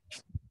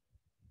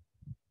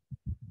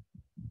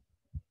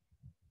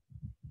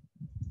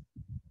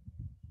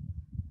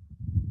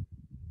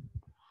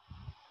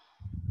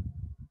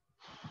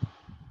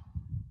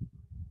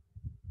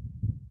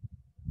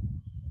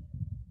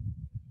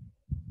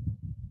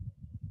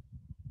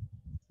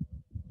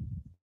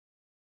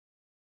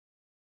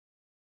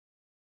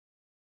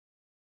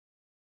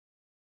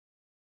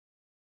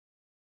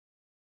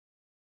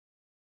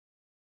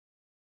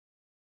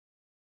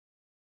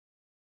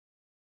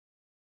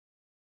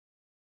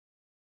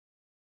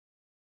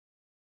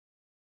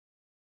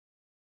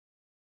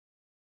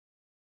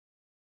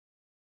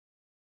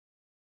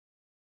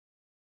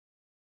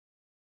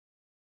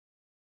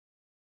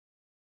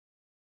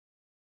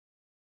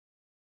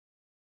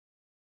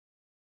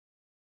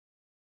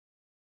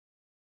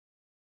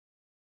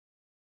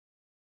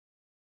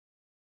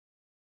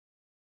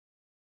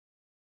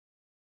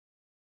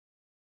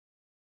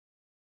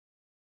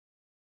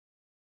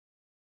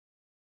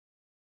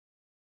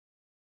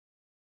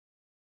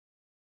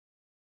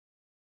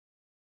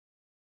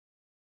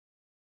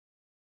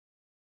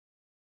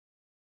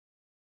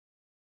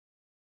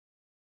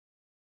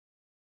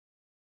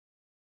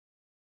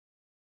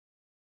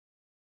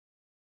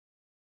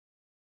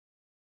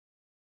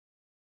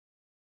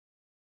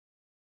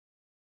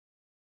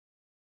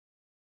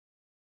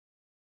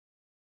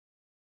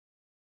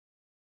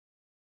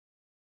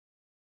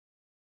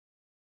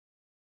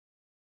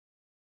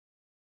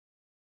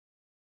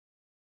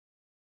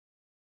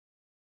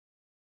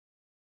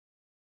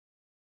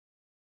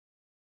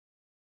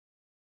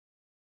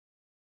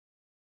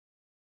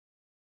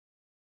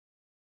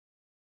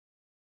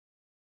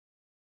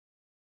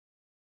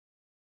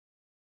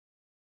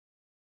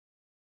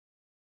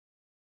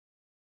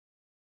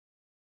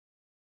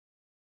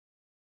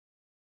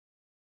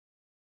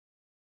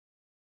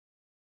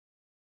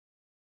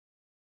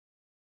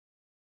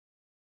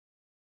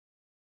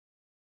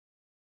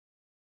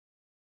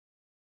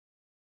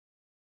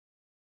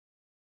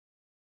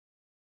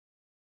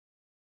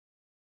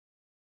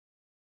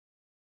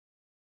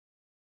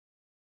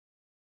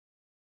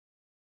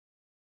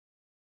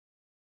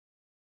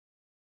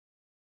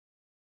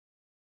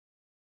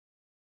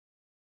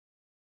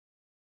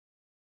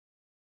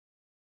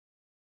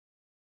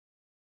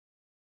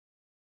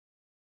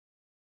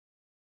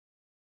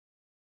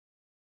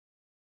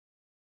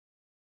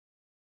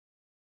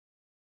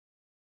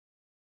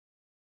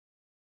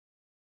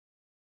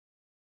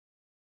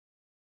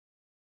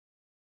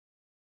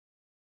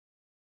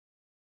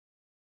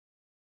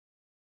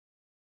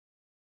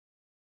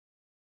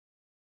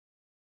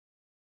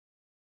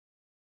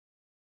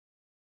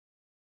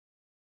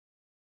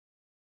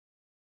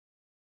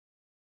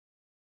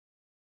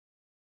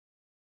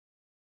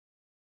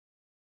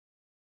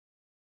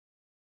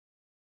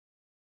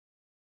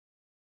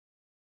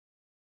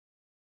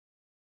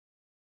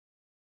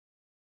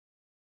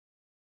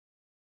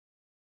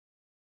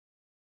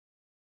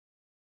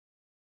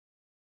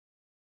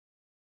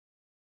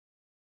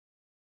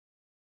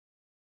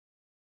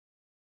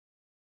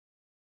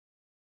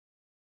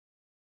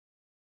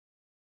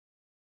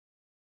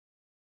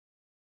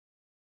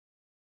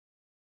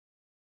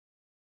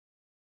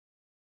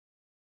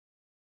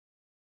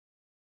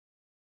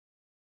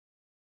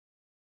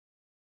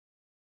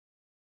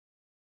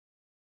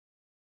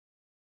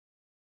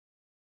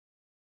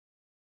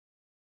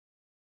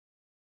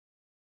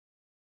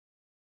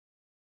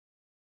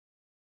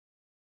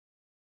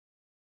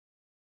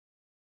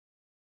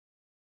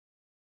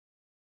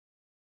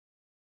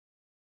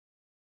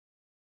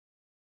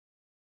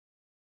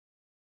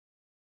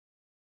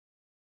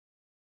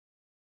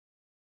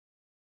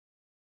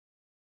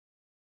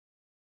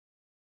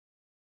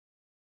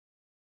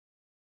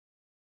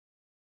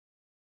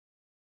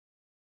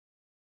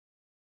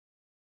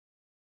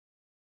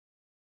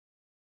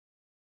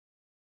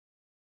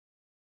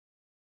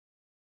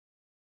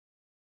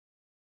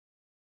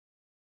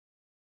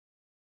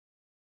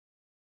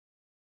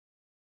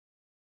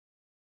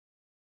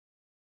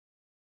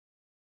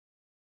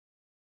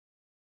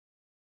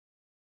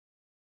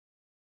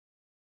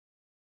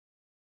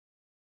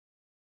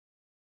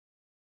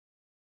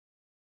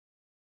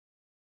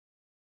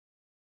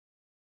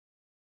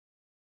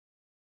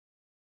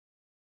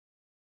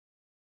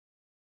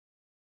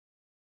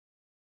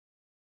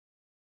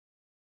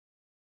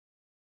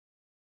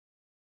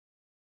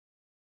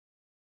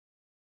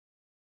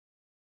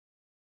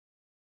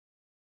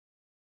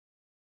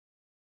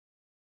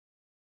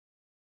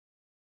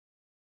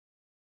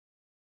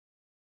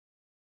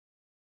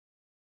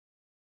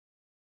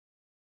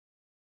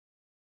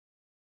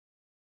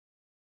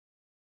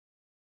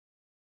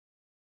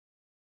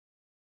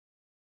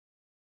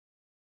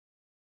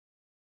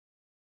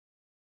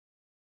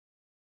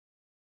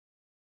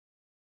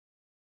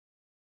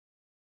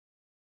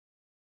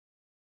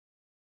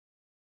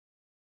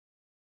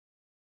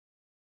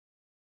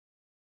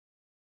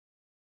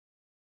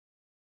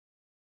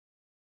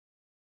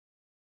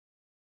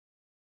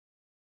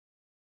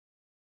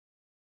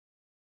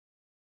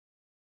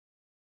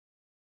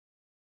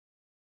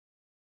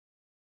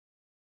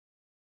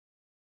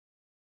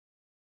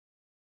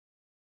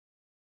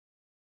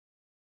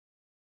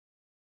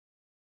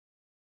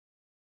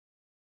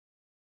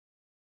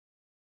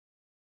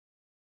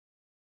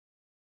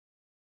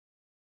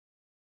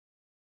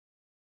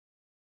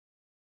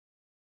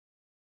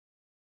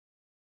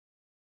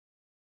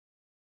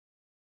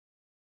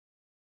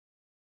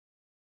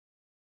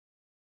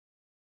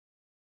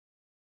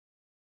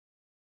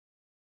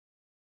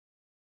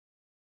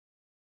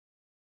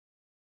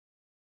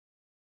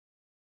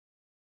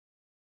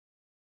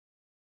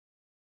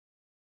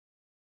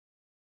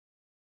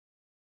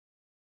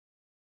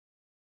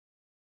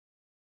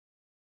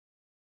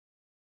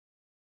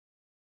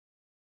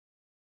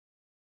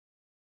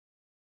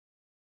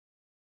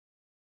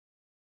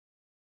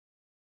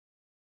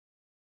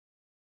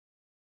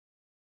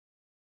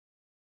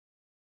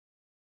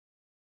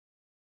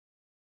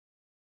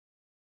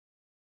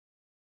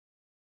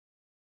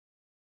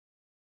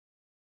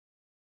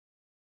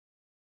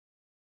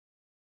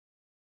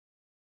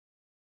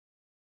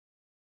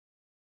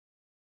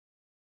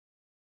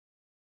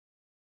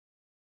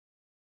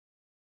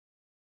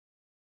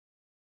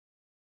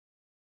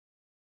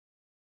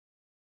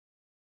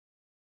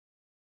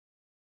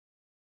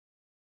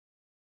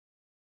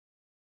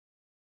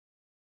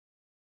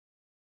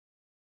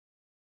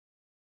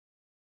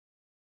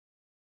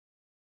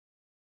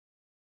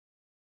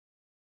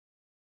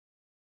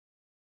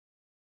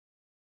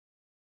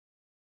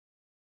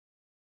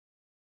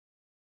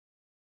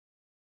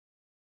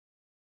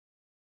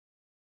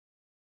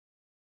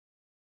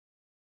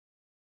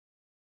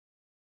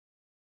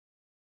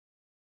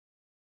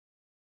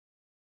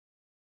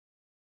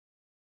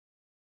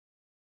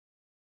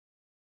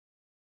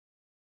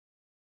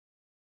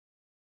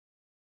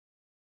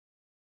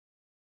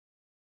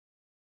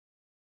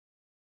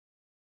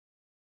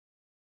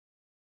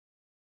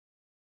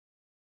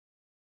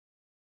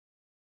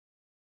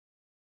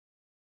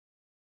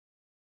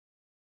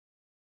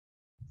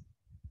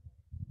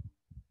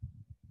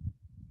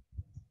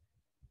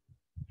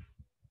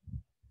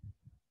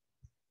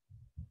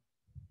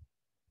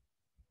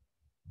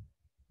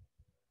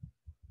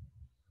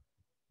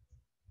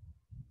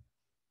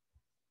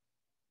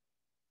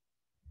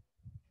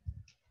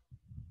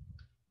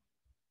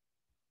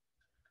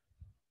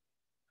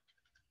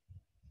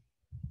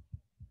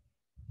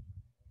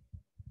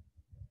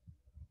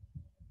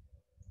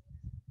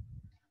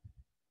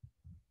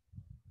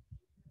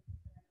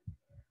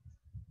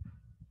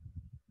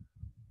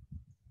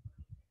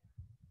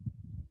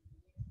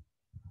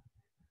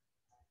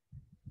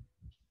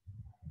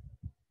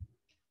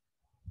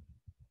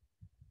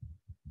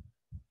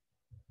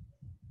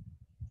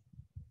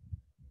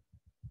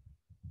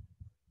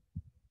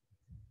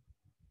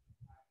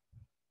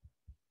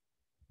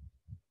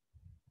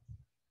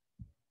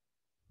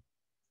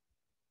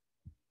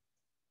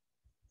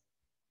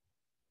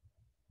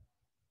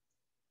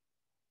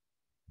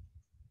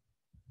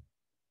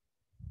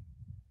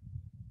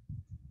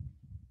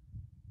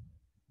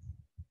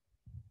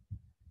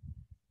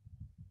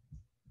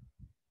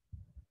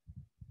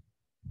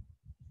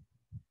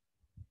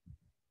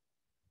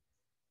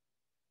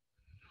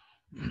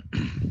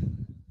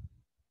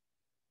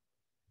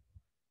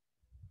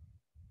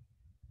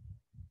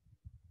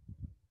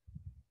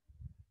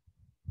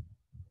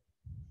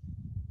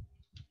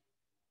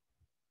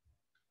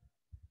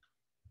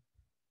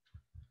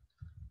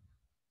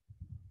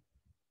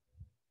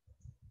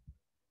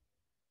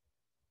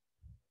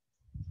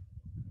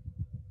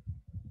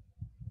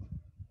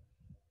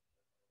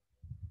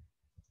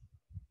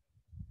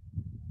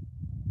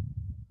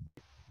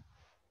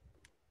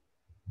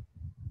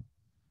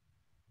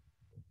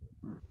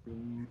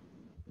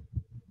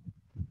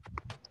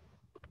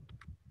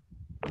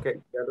 Ok,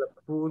 ya la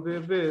pude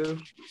ver.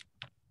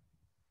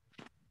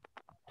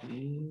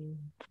 Y...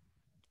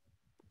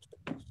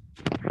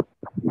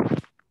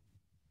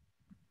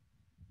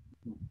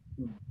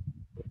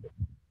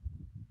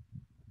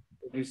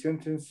 The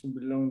sentence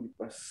belong to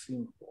past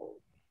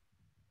simple.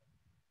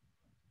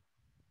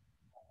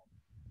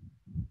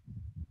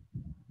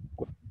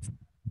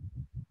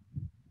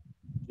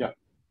 Ya.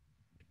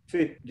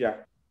 Sí,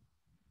 ya.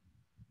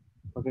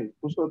 Ok,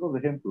 puso dos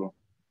ejemplos.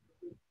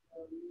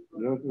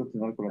 Luego quiero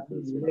continuar con la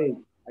tercera. Late.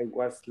 I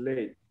was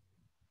late.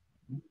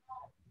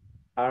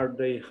 Are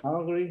they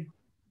hungry?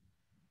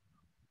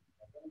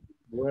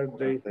 Were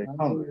they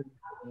hungry?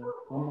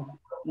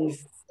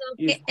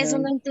 Eso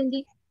no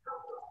entendí.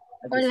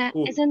 Hola,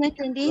 eso no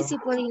entendí si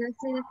podía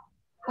ser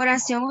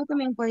oración o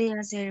también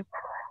podía ser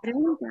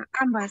pregunta,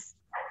 ambas.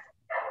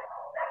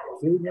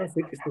 Sí, no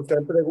sé que si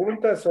están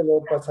preguntas,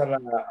 solo pasar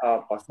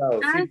a pasado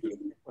simple.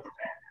 Sí.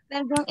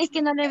 Perdón, es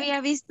que no le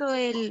había visto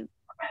el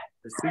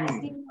Sí. signo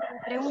de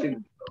pregunta.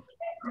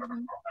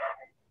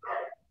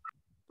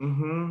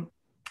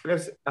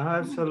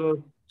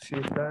 Solo si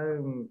está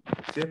en,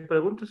 si es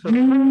preguntas, solo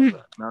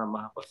nada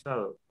más ha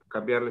pasado.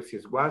 Cambiarle si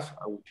es was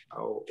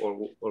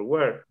or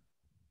were.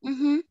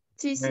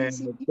 Sí.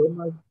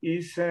 Thomas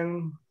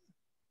isn't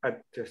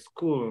at the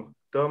school.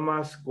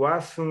 Thomas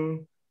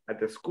wasn't at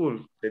the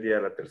school. Sería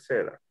la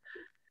tercera.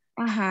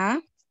 Ajá.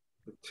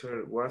 The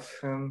teacher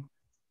wasn't.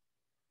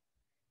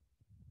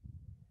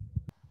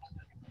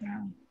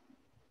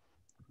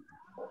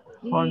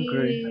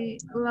 Y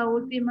la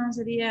última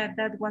sería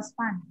that was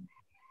fun.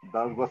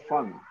 That was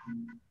fun.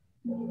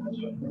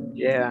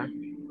 Yeah.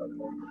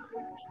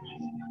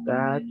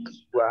 That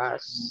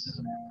was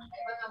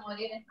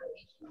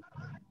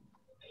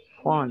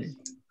fun.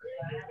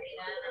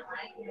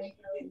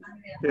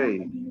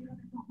 Ok.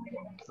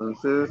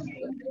 Entonces,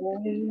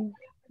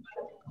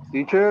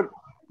 teacher.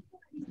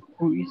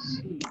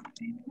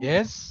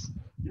 Yes.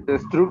 The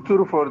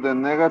structure for the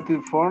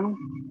negative form.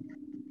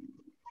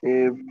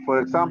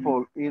 For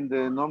example, in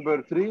the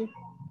number 3,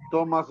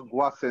 Thomas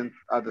wasn't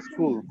at the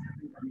school.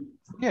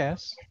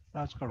 Yes,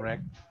 that's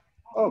correct.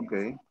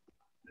 Okay.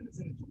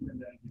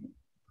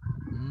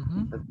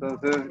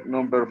 Entonces,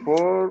 number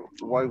 4,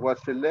 why was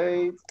she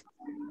late?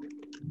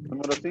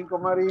 Número 5,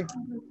 Mari.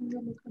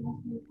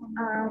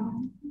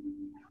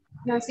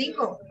 La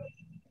 5.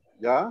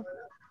 ¿Ya?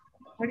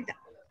 Ahorita.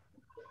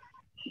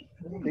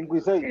 5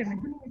 y 6.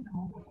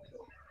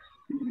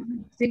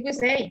 5 y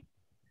 6.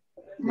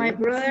 My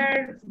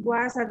brother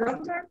was a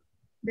doctor.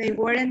 They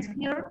weren't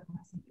here.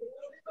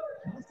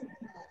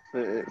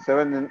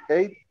 7 and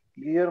 8,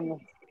 Guillermo.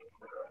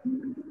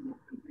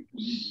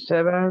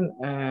 7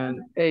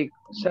 and 8.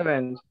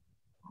 7.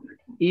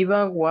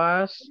 Eva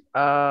was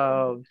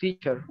a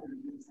teacher.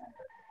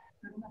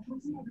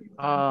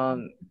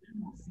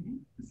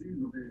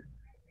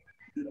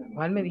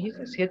 ¿Cuál me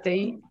dijiste? 7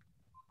 y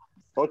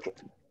 8.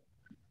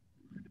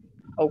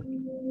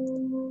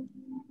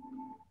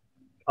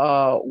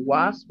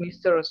 Was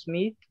Mr.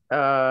 Smith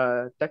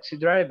a taxi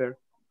driver?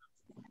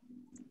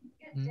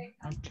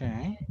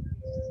 Okay.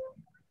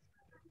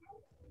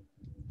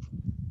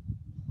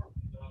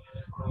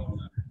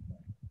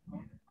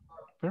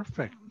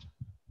 Perfect.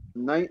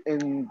 9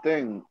 and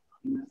 10.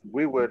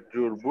 We were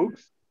your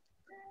books.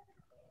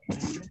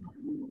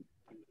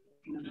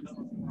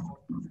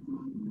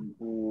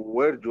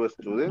 Were you a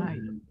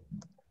student?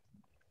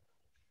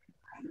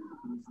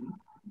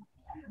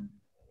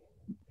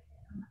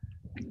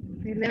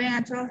 Eleven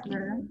and 12,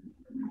 ¿verdad?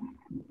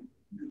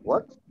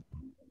 What?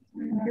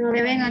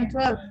 11 and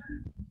 12.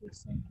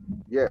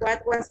 Yeah.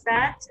 What was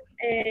that?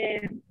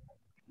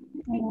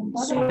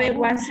 So I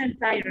wasn't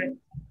tired.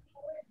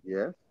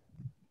 Yes.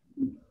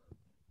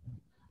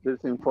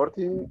 13,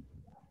 14.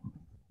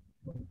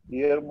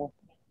 Guillermo.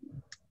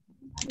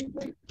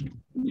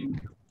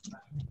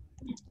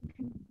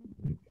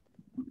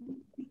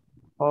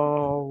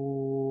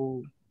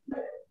 Oh,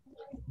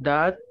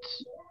 that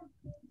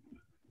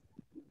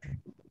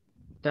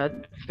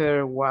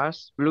fair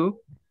was blue.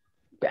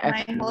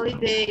 My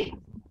holiday.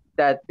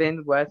 That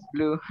pen was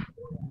blue.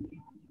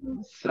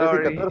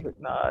 Sorry, no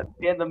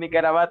entiendo mi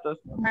garabatos.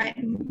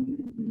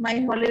 My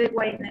holiday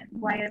was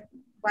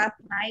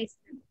nice.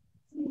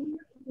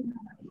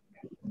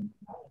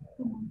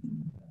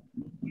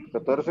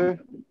 14.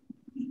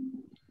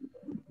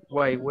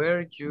 Why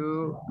were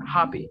you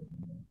happy?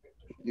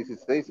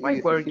 16.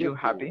 Why were you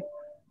happy?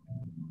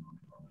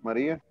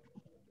 María.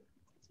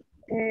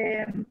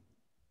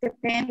 The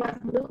pen was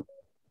blue.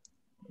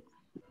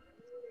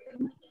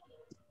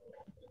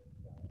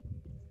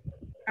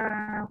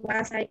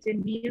 Was I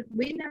the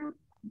winner?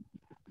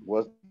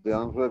 Was the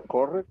answer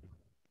correct?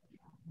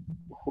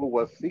 Who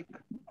was sick?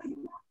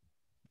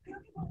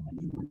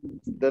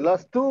 The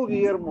last two,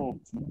 Guillermo.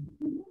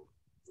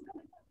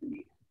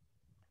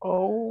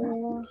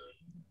 Oh.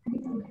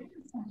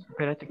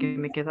 Espérate que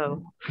me he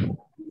quedado.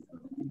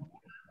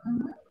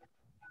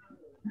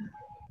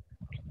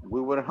 We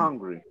were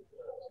hungry.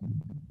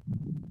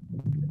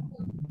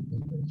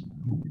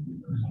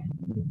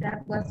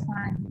 That was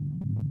fun.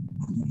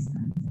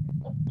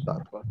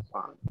 That was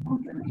fun.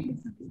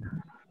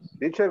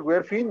 Teacher,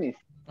 we're finished.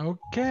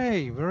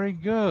 Okay, very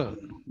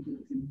good.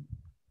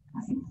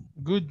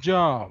 Good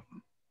job.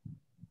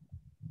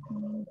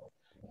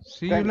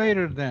 See you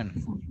later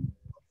then.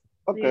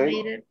 Okay. See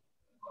you later.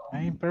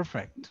 Okay,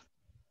 perfect.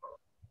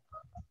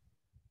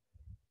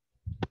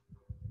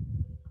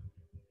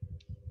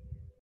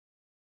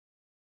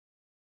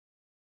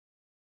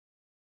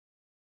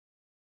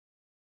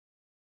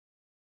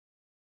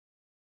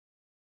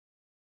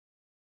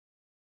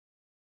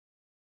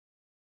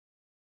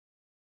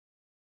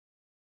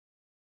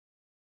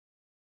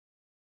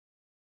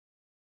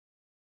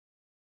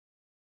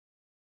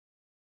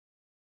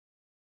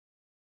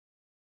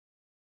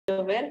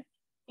 Ver.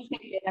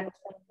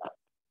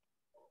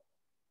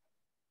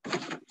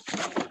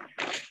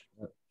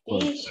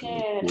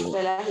 Teacher,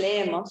 se las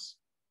leemos.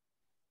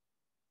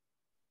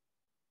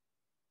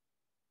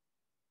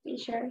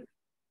 Teacher.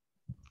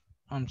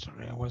 I'm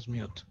sorry, I was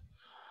mute.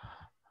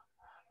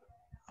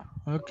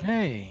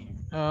 Okay.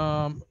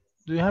 Do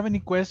you have any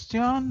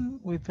question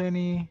with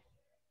anyone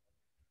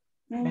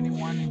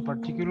in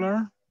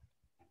particular?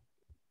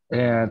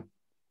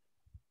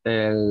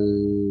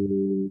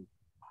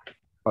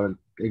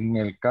 En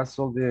el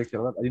caso de que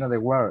hay una de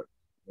were,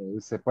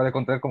 se puede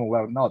contraer como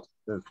were not,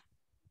 o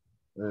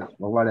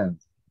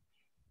weren't.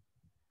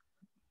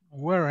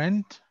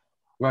 Weren't.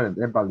 Weren't,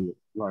 es válido,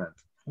 weren't.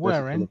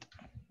 Weren't,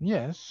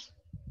 yes.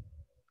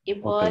 Y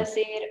puedo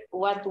decir,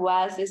 what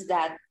was is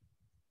that?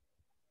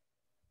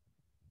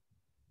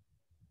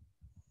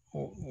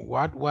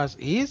 What was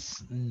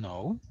is?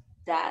 No.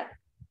 That.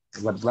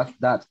 What was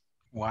that?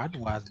 What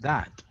was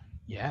that?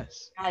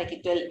 Yes. Ah, le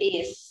quito el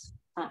is.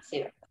 Ah, sí,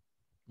 ¿verdad?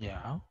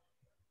 Yeah.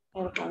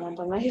 Pero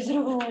cuando me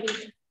hizo como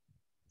ahorita.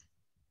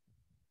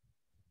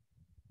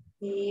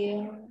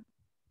 Y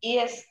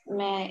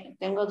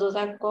tengo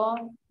duda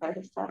con, ¿cuál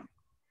está?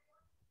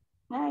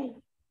 Ay.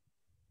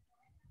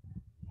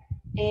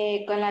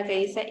 Con la que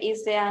dice,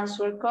 is the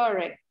answer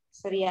correct?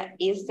 Sería,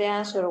 is the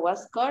answer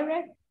was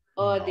correct?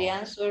 O the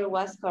answer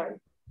was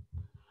correct?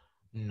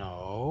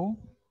 No.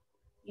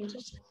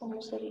 Entonces,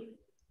 ¿cómo sería?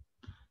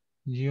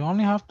 You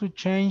only have to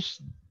change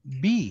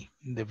be,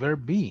 the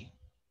verb be,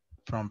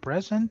 from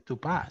present to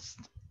past.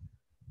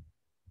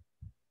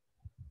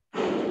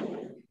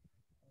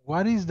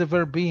 What is the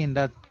verb be in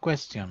that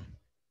question?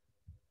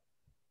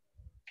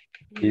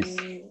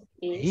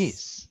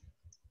 Is.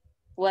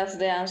 Was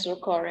the answer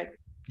correct?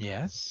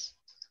 Yes.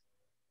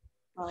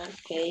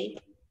 Okay.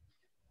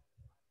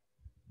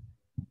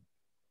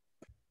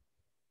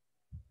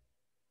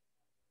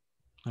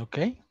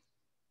 Okay.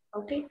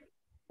 Okay.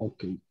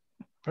 Okay.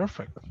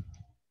 Perfect.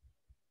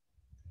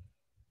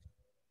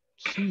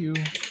 See you.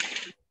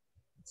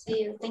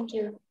 See you. Thank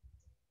you.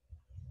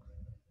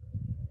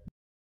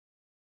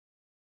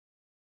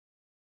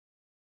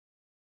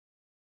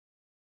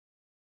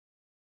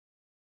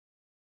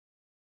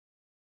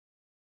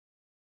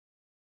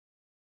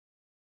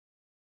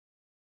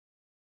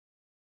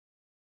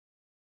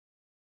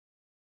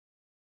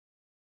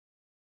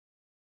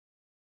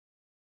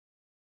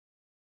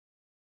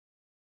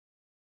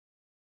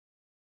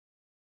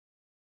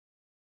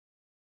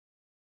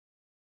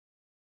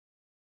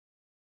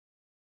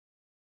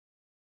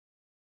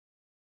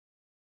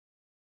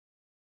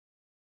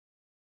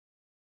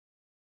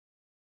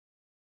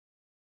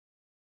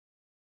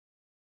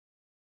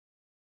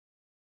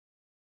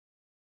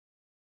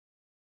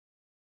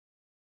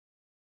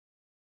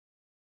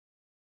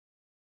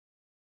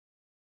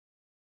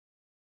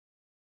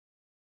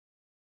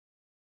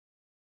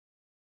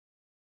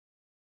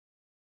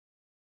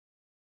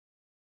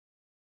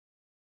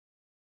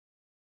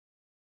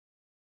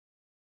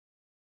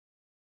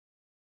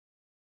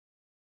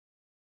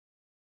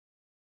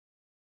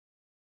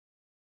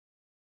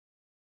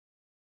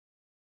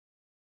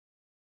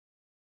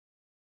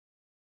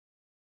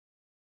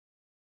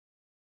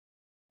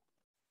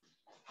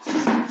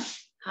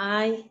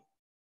 Hi.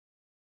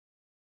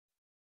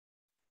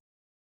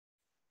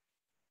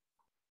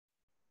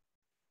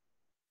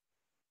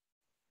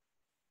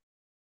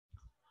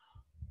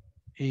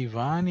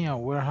 Ivania,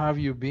 where have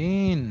you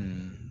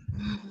been?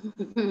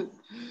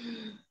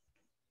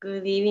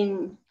 Good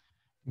evening.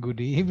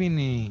 Good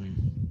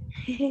evening.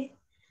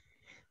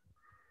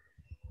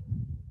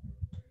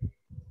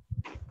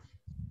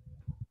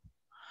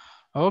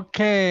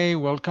 Okay,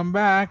 welcome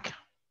back.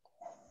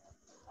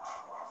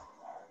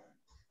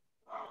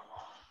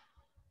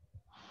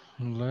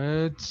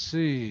 Let's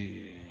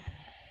see.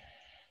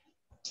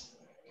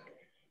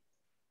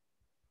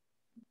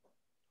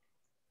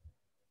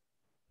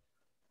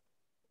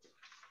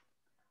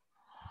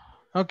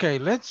 Okay,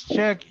 let's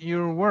check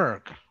your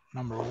work.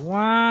 Number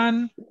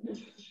 1,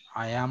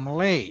 I am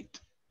late.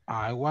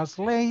 I was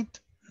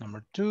late.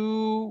 Number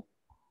 2,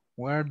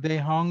 were they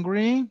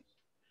hungry?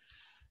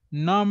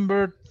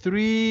 Number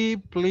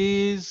 3,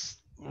 please,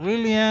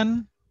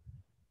 Lillian.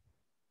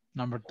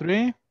 Number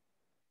 3.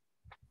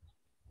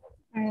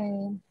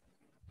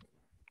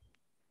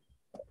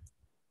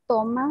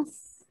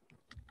 Tomás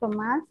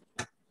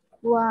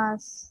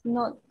was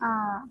not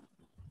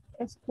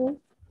a school.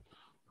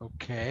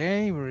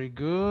 Okay, very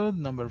good.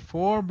 Number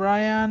 4,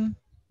 Brian.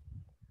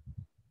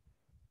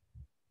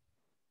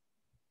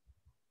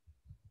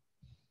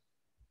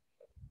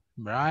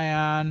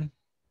 Brian.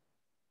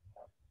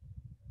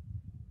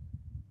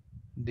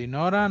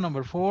 Dinora,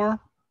 number 4.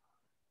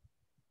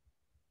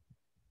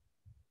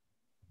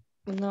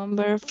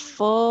 Number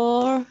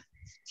 4.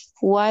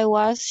 Why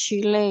was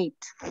she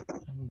late?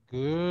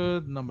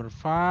 Good. Number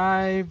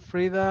 5,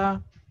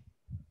 Frida.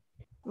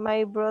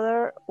 My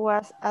brother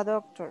was a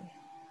doctor.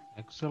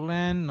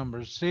 Excellent.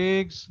 Number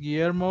 6,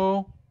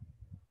 Guillermo.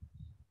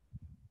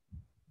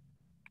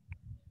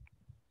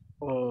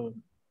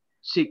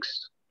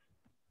 6.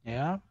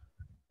 Yeah.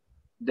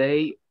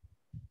 They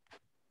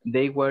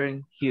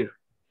weren't here.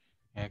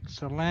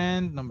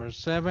 Excellent. Number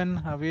 7,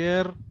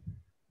 Javier.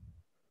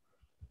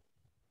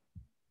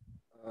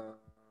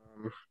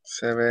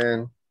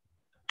 7.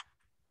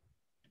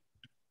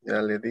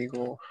 Ya le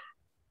digo.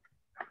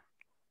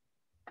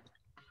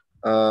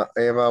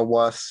 Eva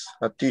was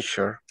a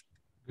teacher.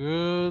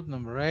 Good.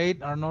 Number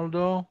 8,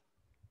 Arnoldo.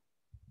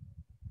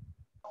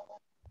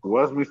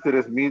 Was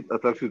Mr. Smith a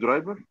taxi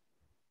driver?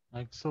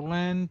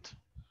 Excellent.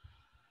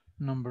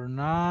 Number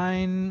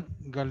 9,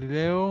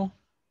 Galileo.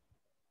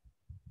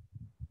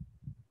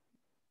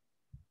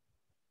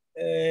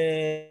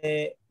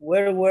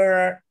 Where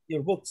were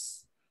your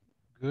books?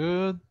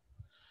 Good.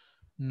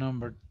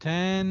 Number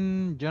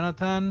 10,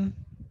 Jonathan.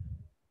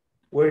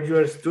 Were you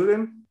a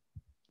student?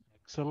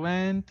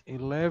 Excellent.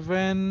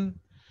 11,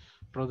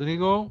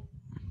 Rodrigo.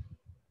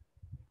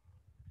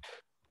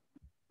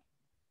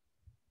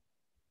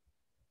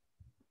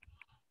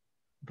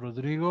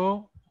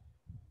 Rodrigo.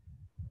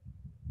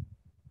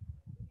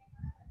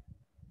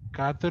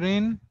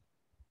 Catherine.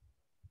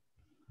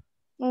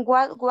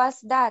 What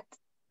was that?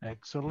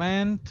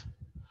 Excellent.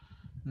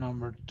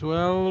 Number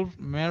 12,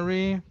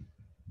 Mary.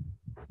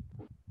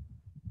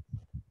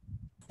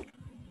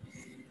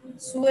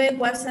 Sue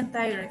wasn't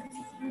tired.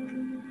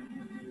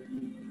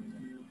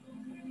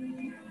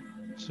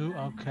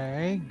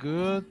 Okay,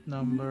 good.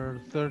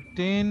 Number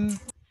 13.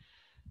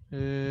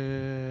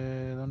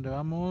 ¿Dónde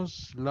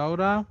vamos?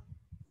 Laura.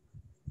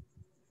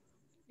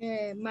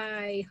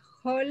 My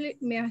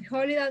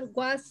holiday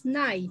was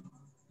nice.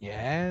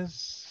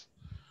 Yes.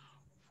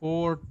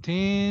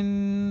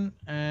 14.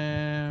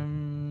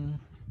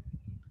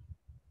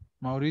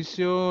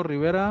 Mauricio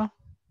Rivera.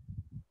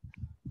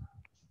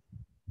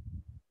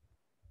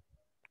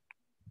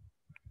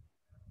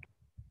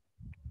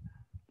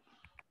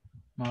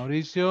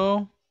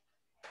 Mauricio.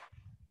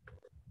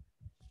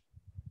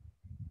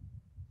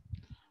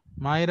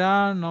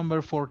 Mayra,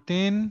 number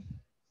 14.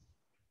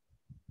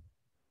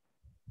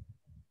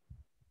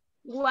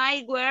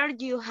 Why were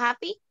you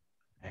happy?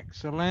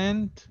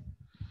 Excellent.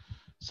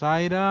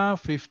 Zaira,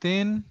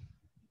 15.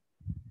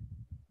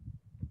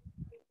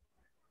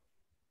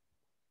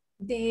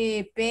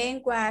 The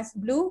pen was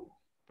blue.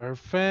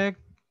 Perfect.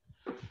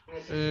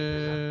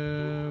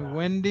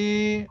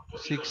 Wendy,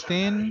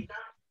 16.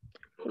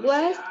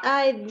 Was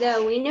I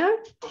the winner?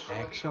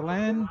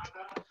 Excellent.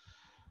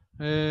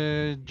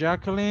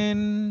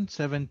 Jacqueline,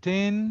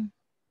 17.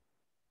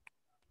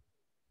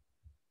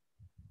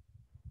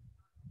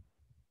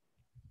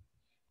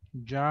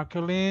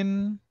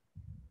 Jacqueline.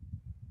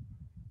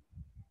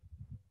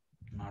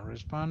 Not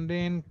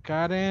responding.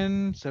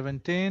 Karen,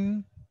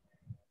 17.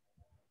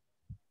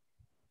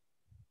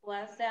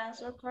 Was the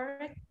answer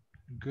correct?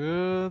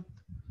 Good.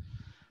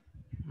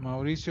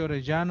 Mauricio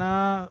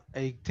Orellana,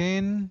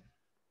 18.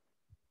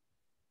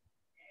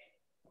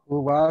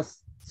 Who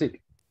was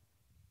sick?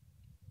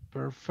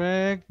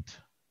 Perfect.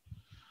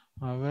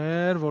 A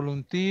ver,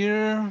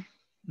 volunteer,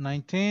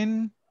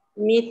 19.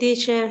 Me,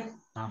 teacher.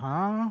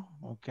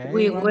 Okay.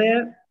 We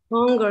were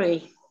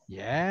hungry.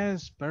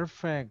 Yes,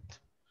 perfect.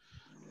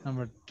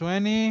 Number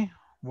 20,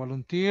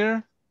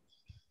 volunteer.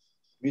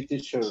 Me,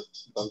 teacher.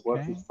 That was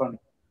Okay. funny.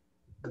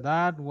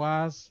 That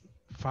was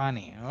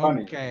funny.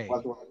 Funny. Okay.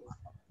 What was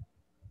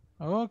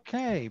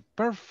Okay,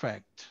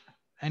 perfect.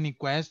 Any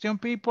question,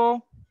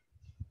 people?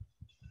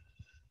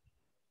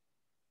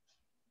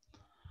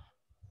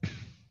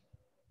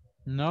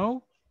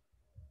 No?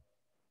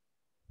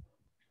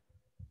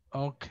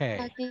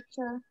 Okay.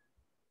 Teacher.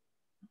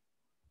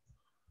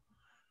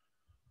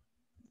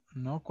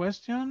 No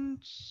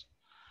questions?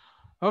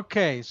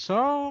 Okay,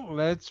 so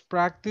let's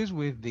practice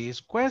with these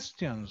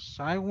questions.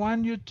 I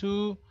want you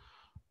to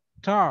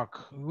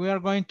talk. We are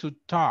going to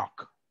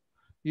talk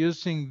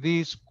using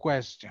these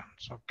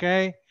questions,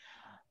 okay?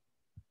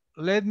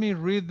 Let me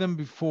read them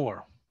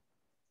before.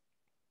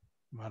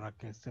 Para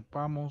que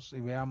sepamos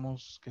y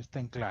veamos que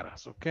estén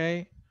claras,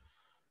 ok?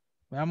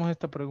 Veamos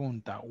esta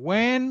pregunta.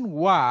 When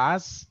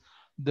was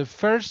the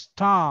first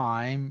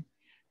time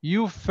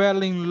you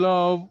fell in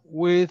love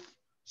with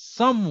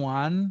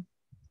someone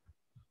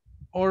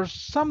or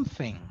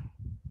something?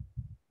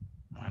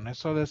 Bueno,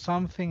 eso de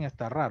something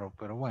está raro,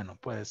 pero bueno,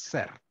 puede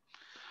ser.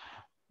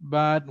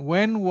 But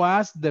when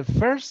was the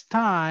first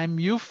time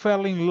you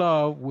fell in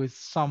love with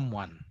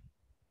someone?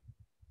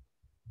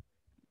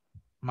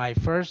 My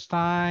first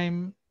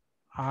time,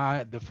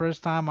 the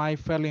first time I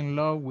fell in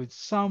love with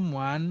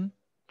someone,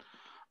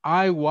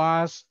 I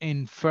was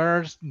in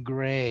first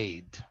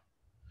grade.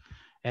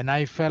 And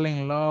I fell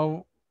in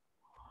love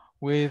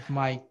with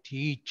my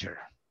teacher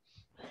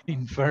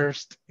in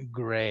first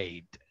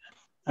grade.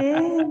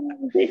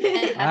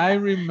 I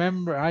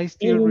remember, I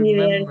still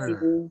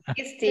remember.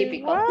 It's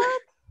typical.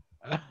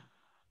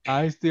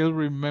 I still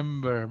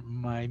remember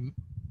my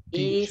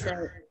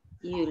teacher,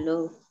 You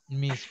know.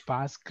 Miss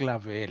Paz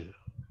Clavel.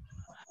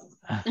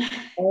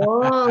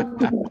 Oh.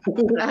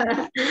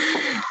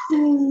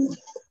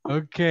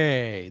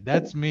 Okay,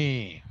 that's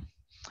me.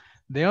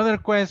 The other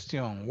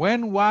question,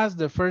 when was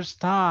the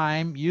first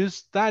time you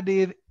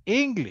studied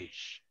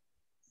English?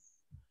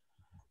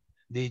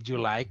 Did you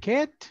like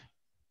it?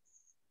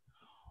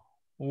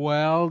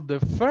 Well, the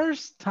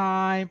first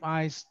time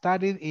I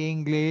studied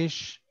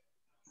English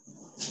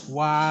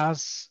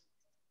was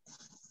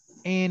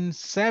in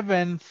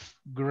 7th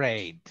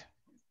grade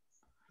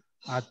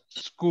at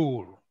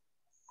school,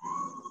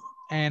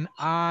 and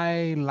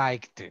I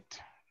liked it.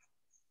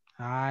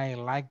 I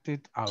liked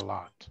it a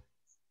lot.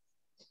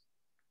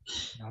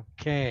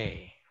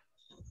 Okay.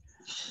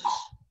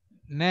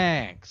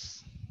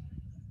 Next.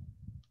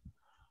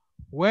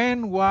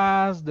 When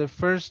was the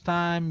first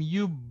time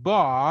you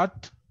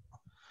bought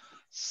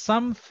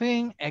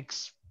something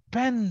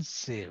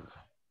expensive?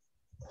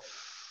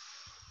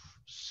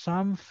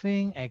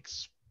 Something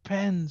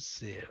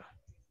expensive.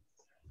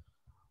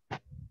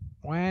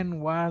 When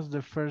was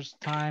the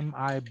first time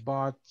I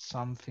bought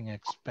something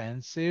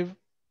expensive?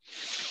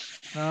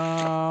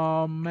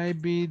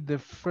 Maybe the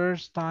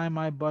first time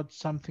I bought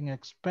something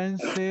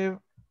expensive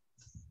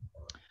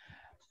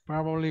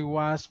probably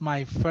was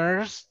my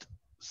first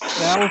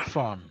cell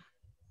phone.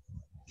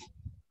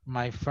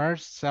 My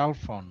first cell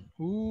phone.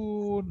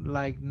 Ooh,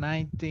 like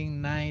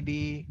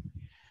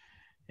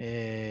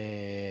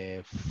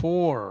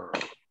 1994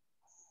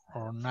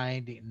 or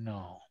 90,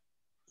 no.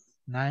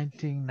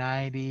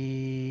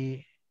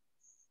 1990,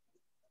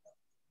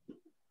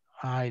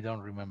 I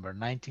don't remember,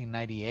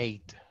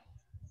 1998.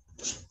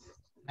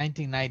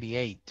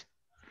 1998,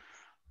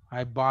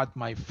 I bought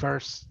my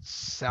first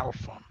cell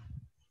phone.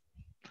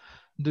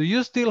 Do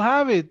you still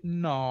have it?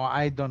 No,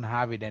 I don't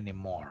have it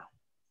anymore.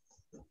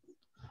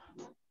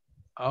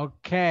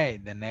 Okay,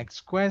 the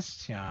next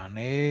question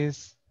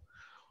is,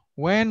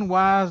 when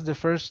was the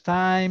first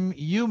time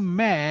you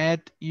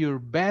met your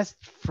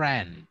best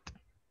friend?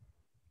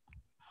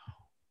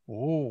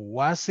 Oh,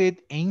 was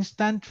it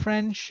instant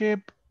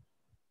friendship?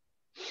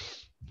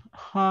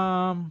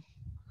 The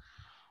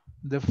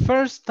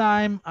first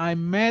time I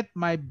met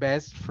my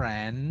best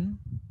friend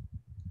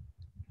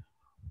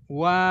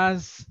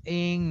was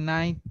in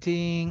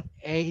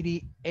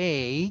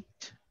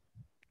 1988.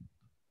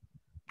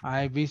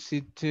 I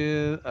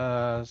visited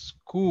a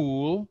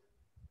school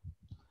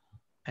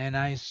and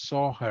I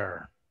saw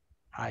her.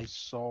 I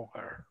saw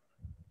her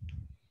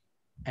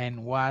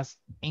and was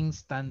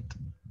instant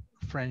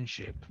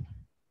friendship.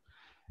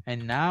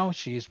 And now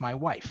she is my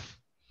wife.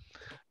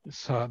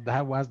 So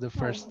that was the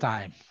first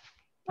time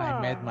I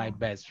met my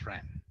best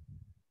friend.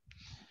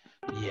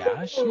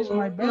 Yeah, she's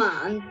my best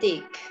friend.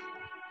 Romantic.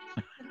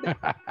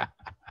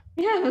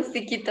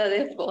 Musiquita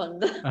de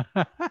fondo.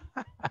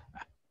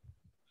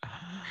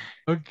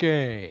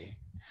 Okay.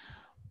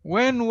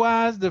 When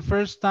was the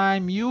first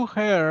time you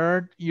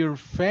heard your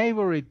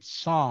favorite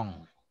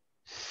song?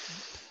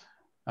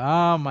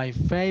 My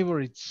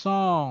favorite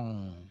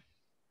song.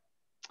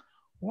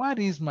 What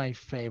is my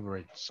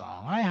favorite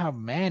song? I have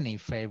many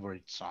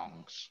favorite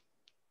songs.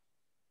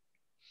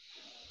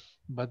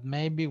 But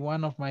maybe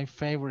one of my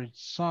favorite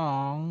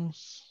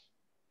songs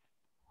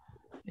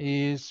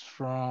is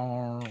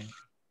from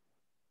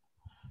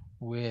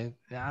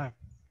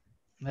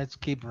let's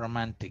keep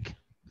romantic.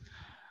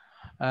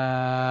 Te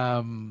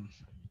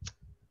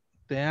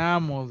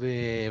amo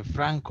de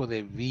Franco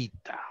de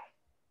Vita.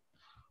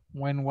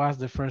 When was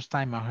the first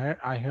time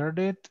I heard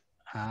it?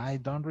 I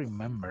don't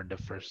remember the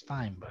first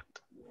time, but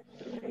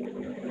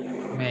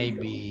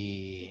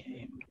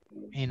maybe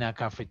in a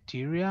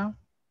cafeteria.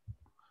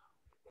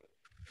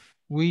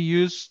 We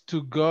used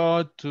to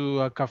go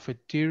to a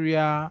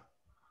cafeteria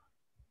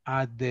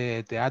at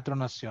the Teatro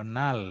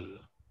Nacional.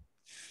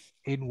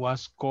 It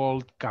was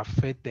called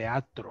Café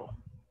Teatro.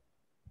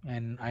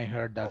 And I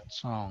heard that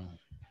song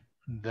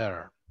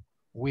there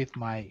with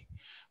my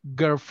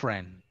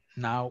girlfriend,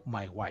 now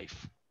my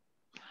wife.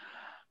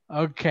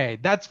 Okay,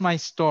 that's my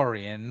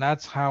story, and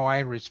that's how I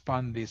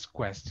respond these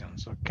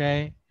questions,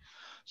 okay?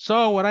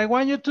 So what I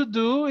want you to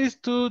do is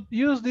to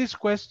use these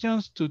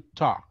questions to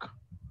talk,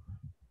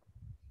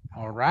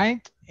 all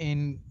right,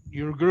 in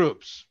your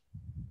groups,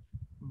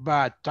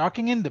 but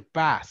talking in the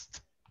past.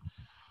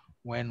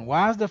 When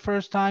was the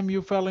first time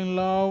you fell in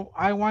love?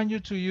 I want you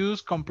to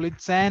use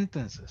complete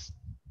sentences,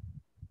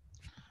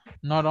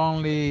 not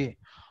only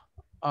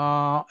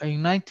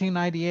in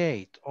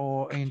 1998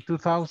 or in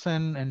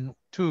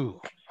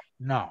 2002.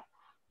 No,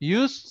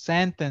 use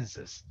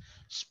sentences.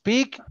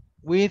 Speak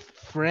with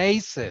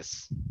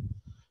phrases.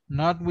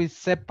 Not with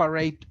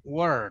separate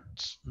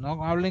words.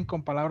 No hablen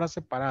con palabras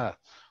separadas.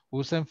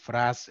 Usen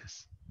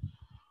frases.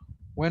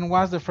 When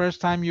was the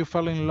first time you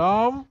fell in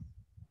love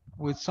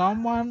with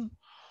someone?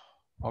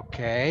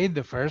 Okay,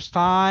 the first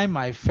time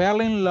I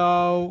fell in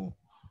love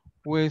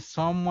with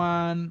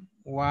someone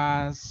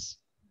was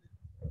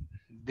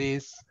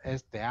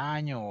este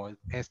año o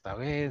esta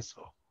vez.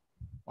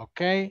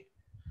 Ok,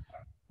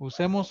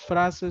 usemos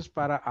frases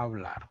para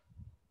hablar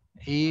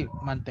y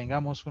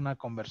mantengamos una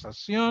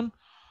conversación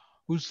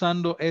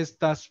usando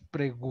estas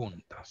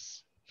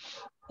preguntas.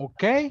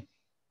 Ok,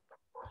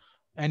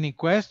 any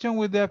question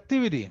with the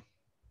activity?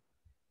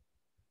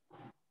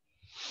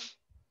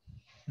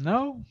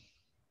 No?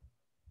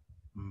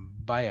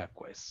 Vaya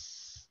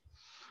pues.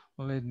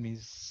 Let me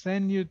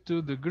send you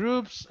to the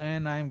groups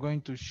and I'm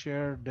going to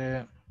share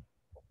the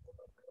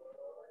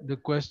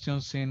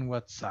questions in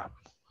WhatsApp.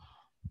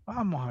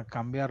 Vamos a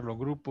cambiar los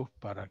grupos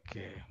para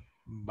que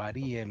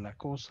varíe la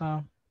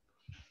cosa.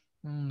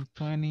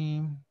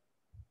 20.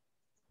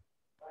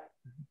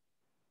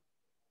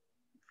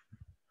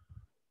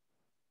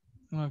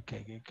 Ok,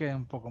 que queden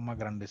un poco más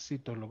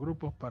grandecitos los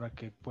grupos para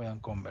que puedan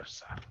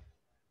conversar.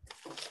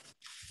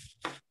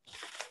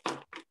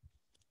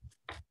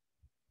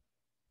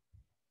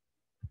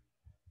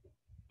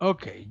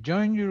 Ok,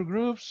 join your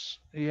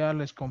groups y ya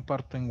les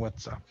comparto en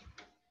WhatsApp.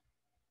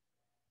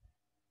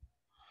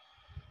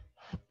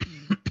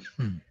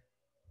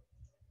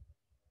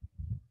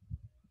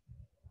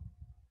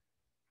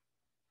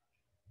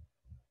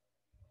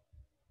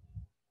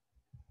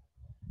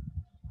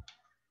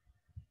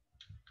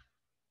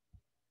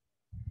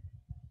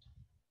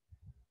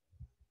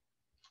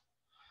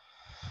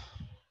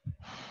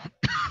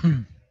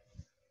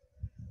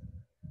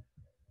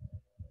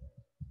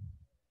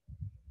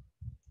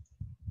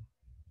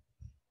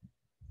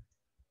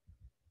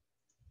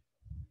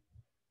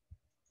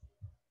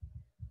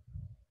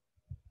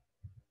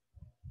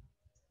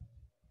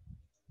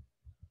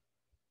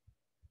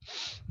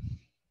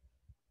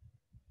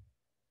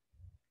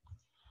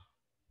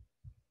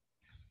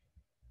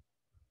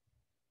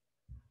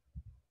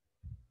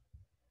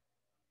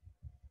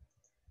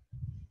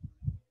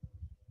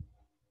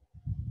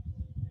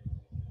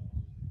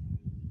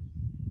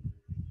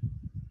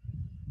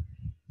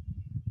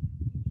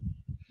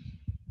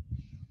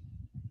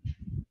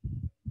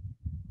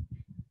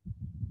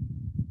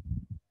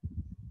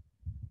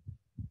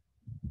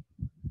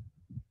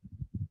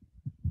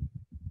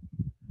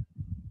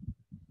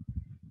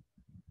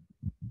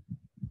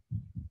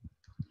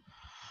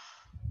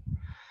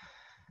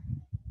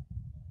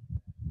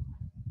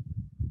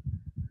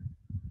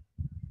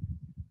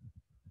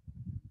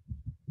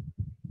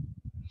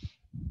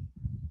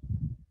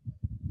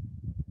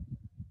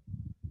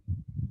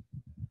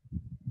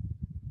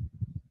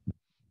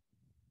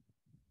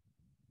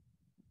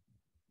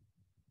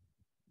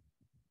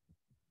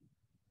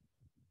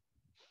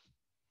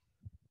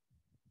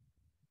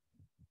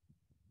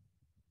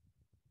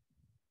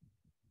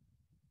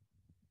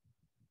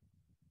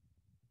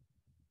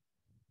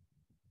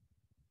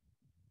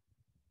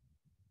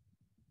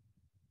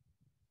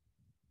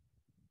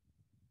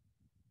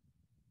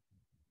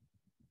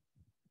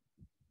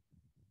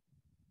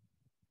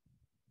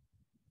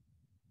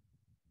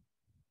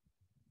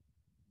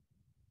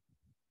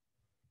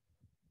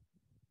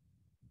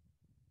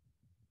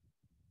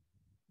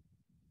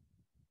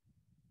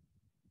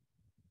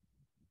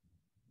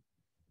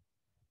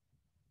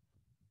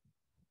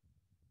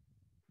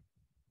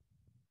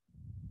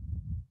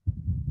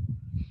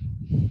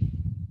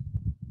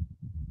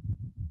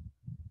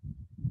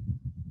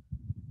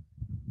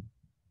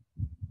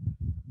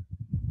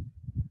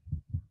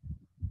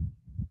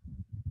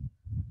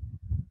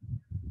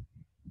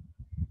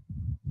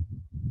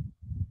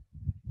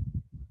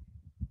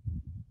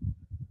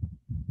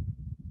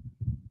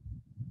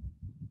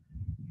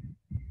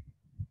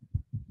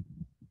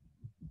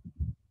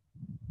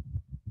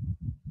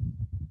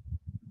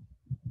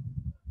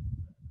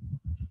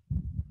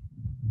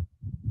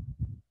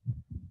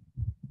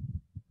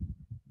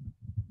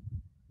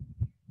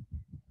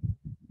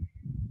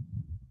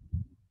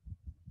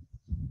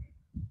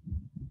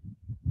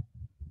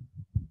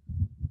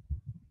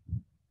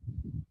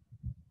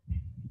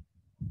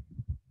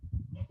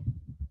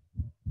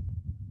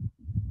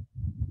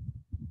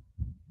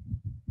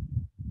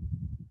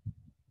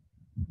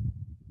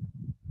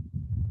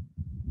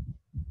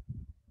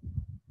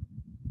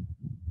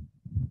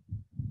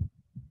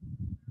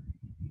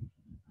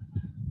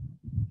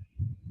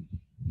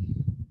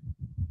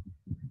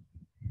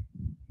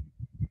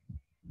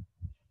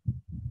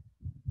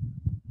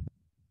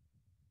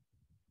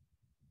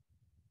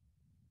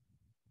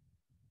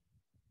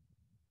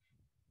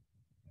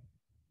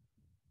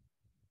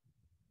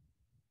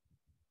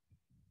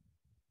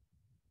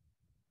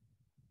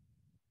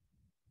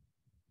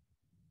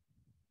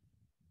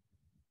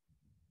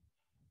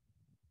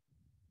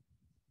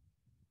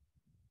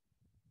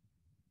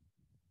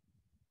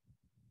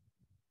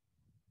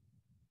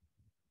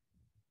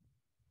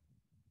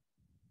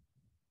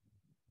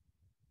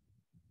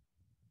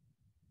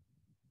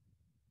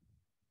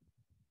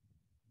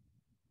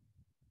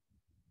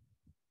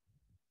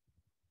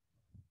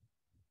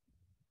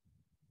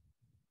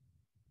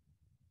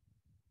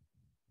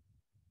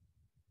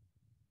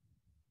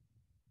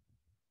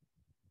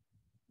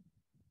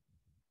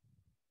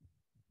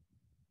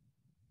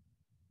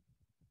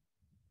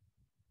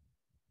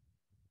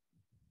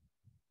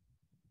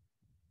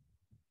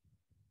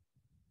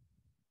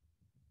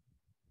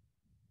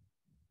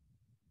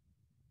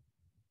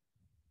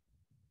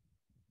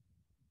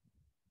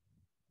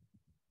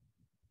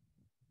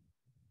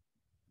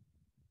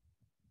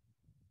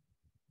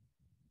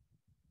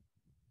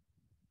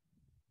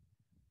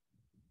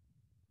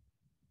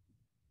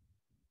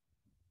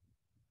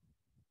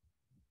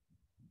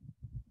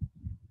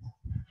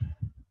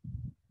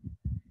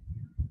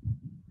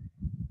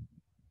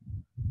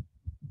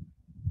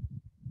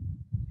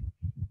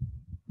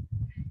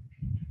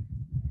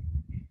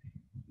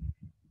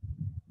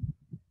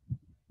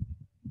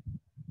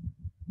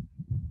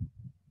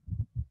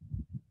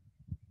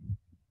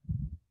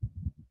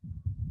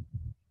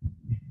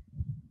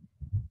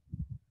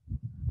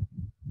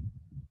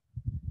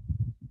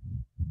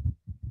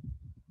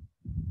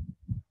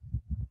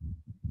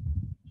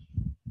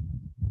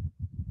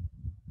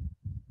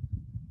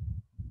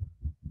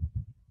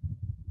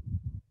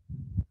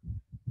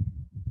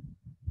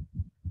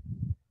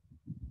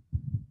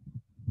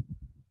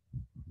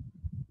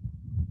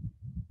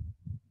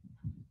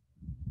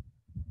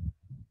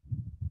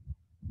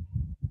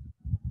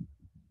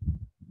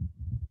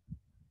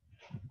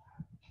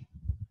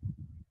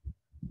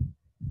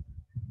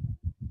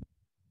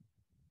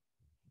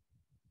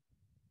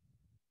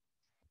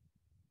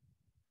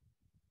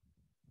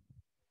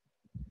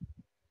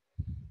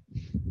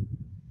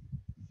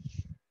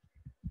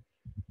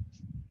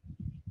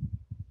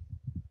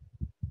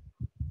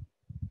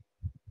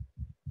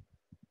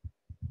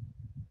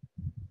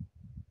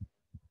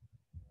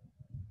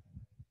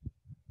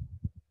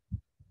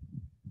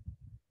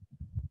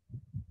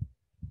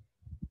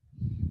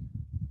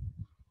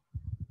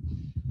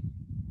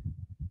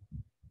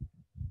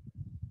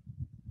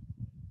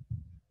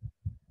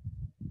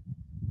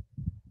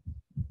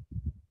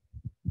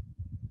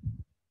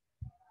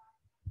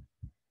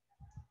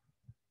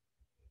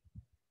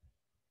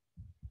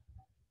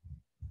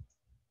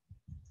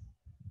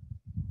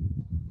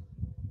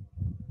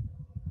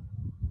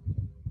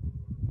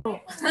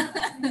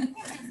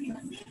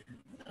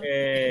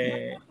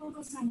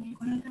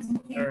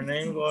 Her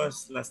name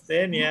was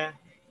Lastenia.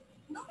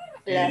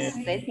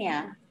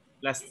 Lastenia.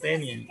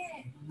 Lastenia.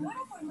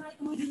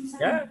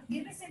 Yeah.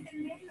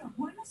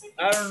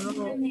 I don't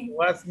know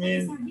what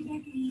means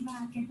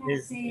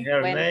is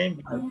her Bueno,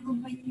 name.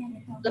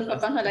 los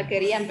papás no la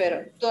querían,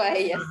 pero tú a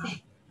ella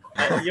sí.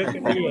 Yo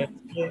quería,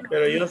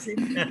 pero yo sí.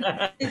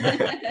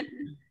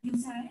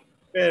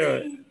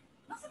 Pero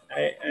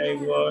I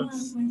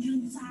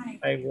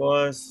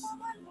was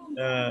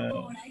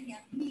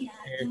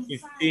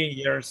 15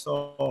 years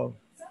old.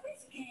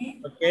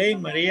 Okay,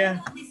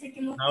 Maria,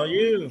 how are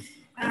you?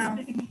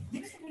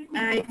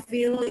 I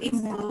feel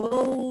in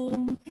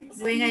love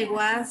when I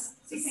was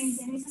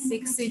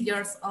 60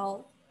 years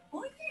old.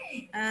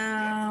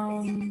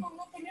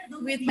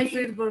 With my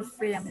first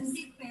boyfriend.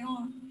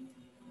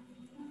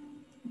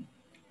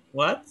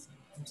 What?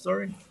 I'm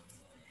sorry.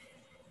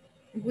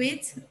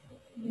 With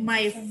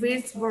my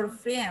first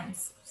boyfriend,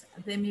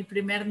 de mi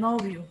primer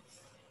novio.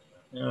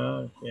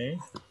 Okay.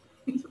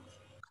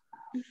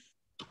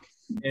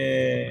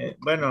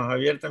 Bueno,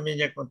 Javier también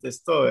ya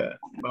contestó.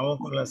 Vamos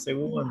con la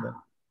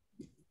segunda.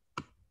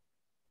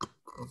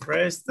 The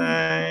first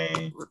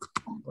time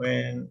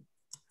when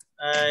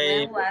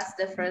was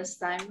the first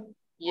time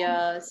you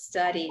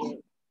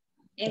studied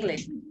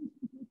English?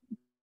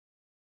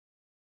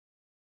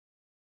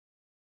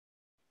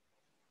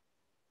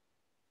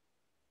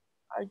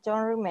 I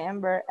don't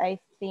remember. I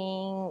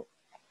think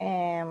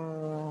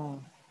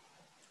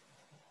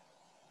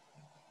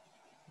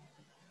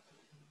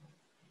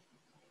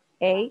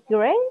 8th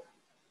grade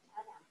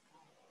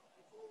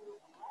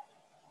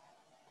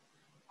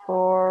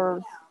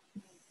or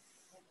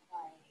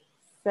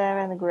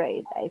 7th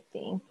grade, I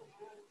think.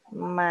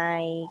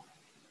 My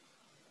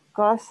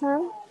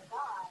cousin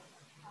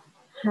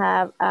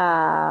have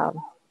a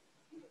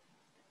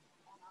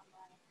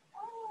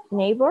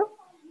neighbor.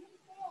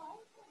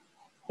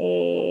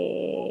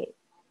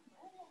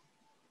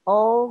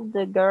 All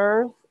the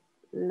girls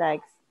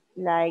likes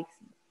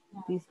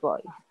this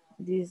boy,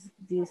 this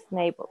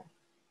neighbor.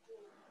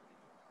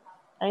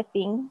 I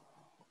think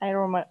I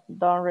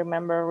don't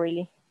remember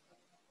really.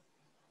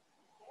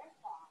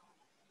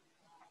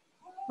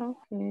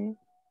 Okay.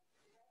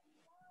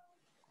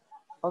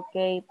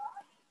 Okay.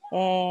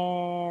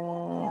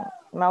 And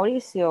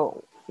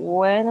Mauricio,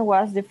 when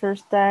was the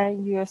first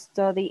time you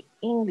studied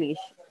English?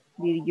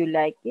 Did you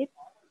like it?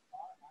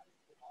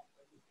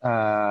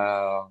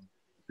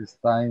 This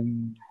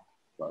time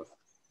was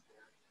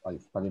I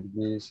studied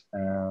English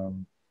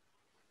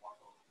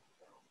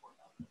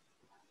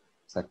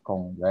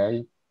second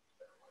grade,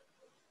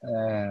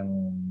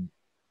 and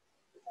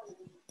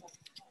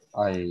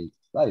I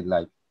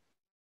like.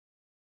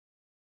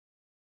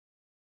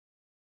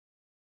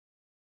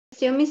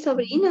 Mi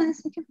sobrina,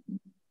 así que...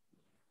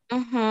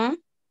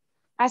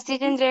 Así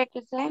tendría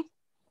que ser.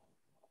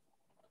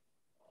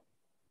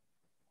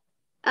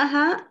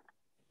 Ajá.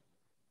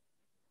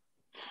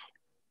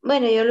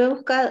 Bueno, yo lo he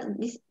buscado.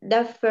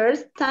 The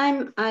first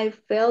time I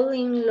fell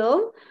in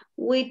love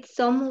with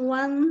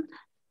someone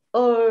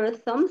or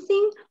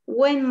something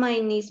when my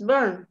knees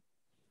burn.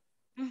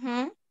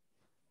 Okay.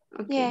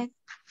 Yes.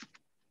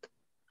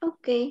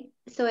 Ok,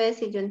 eso voy a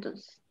decir yo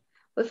entonces.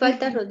 Hoy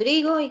falta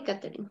Rodrigo y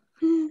Catherine.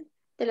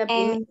 De la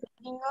primera.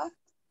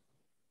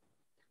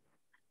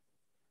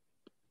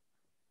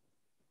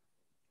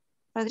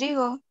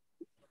 Rodrigo.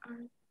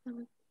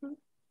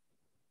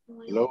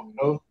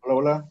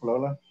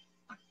 Hola.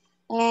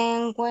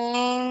 And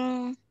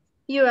when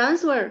your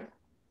answer.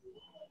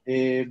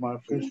 My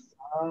first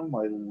time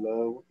I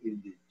love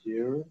in the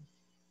year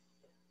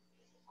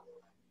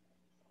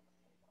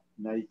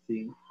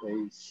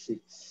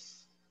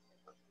 1986.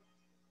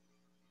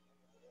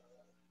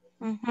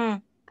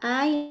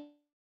 I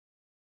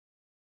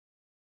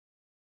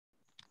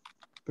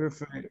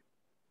Perfect.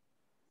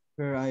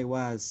 Where I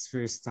was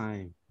first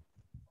time.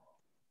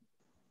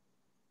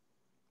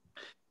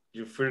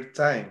 Your first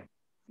time.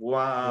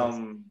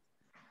 Was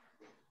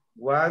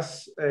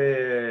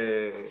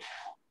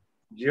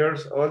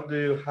years old do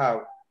you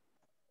have?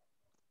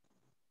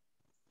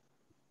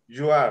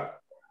 You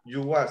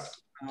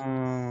was.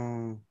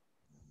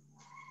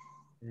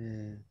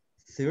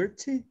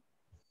 30?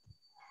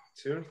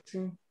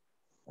 30?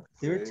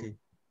 30,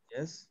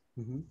 yes.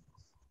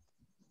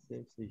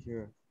 30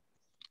 here.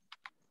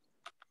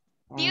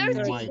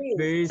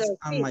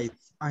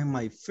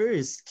 My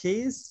first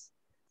kiss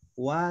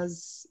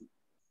was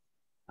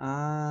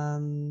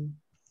 50.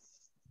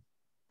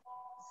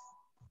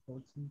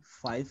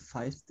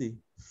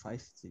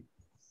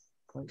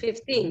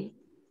 15.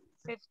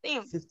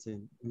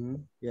 15.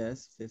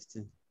 Yes,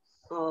 15.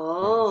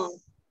 Oh.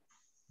 Yes.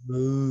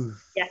 Ooh.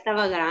 Ya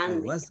estaba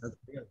grande.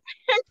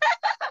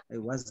 I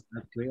was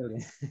not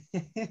really.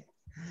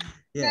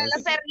 Yes.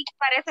 No sé,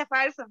 parece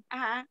falso.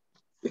 Ajá.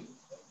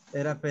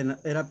 Era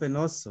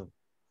penoso.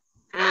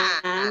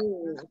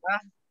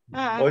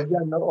 Hoy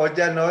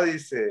ya no,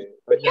 dice.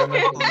 Hoy ya no.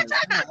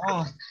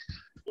 No.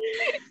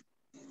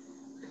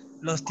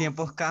 Los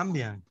tiempos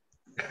cambian.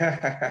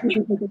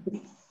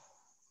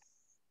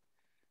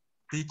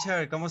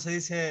 Teacher, ¿cómo se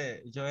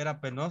dice? Yo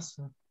era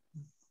penoso.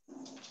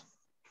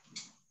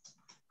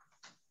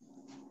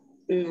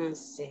 No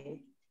sé.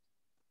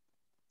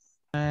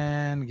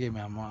 And give me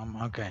a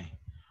moment. Okay.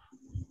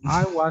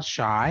 I was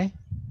shy.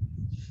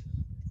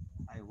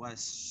 I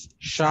was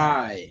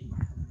Shy.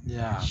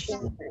 Yeah.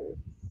 Podría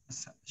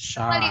Shy.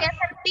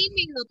 ser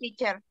tímido,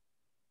 teacher.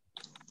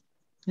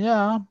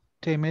 Yeah.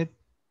 Timid.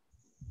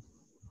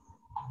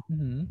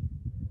 Mhm.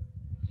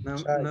 No,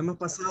 no hemos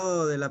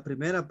pasado de la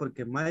primera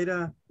porque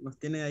Mayra nos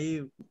tiene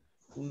ahí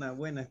una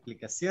buena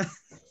explicación.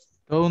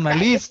 Toda una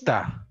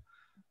lista.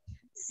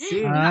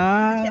 Sí.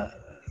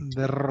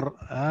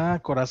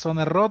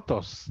 Corazones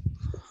rotos.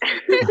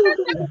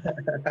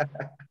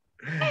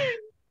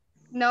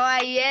 No,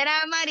 ahí era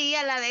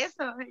María la de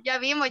eso. Ya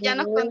vimos, ya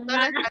nos contó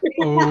la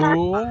estrategia.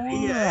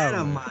 María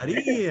era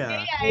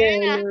María.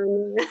 Ella era.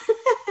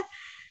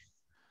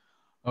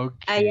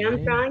 I am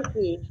Okay.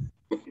 Frankie.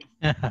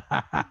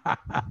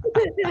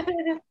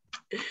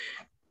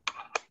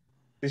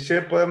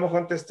 Teacher, podemos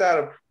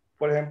contestar,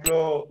 por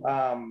ejemplo,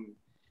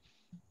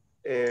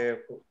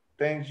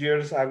 10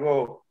 years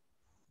ago.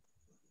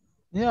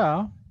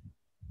 Yeah.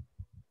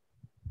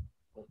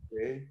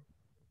 Okay.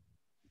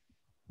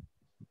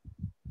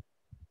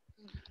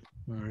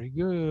 Very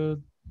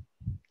good.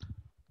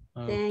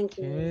 Thank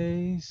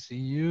Okay.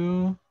 See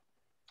you.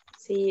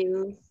 See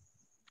you.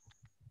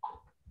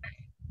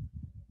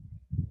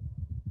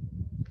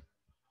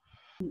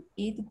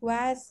 It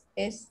was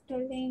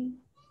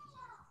stolen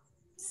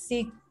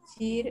 6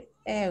 years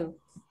ago.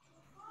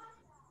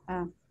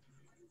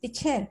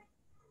 Teacher.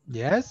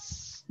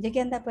 Yes. Ya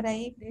que anda por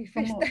ahí,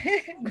 como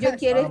yo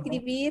quiero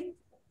escribir.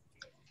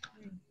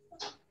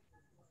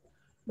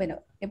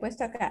 Bueno, he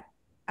puesto acá.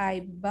 I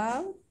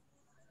bought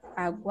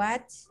a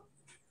watch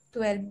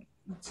 12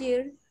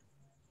 years.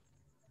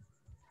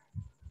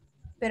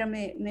 Pero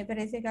me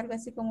parece que algo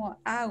así como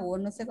ago,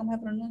 no sé cómo se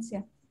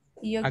pronuncia.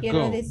 Y yo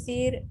quiero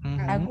decir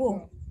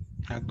ago.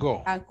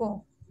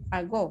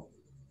 Ago.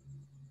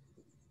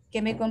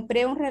 Que me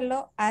compré un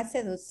reloj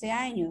hace 12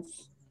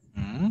 años.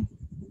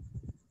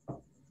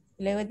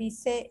 Luego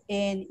dice,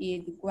 and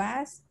it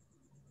was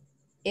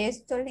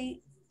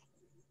stolen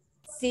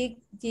 6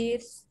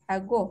 years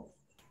ago.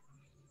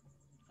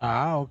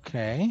 Ok.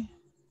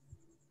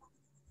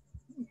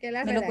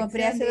 Me lo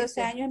compré hace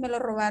 12 años y me lo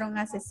robaron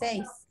hace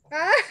 6.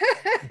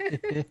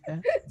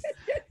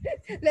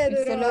 Le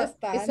duró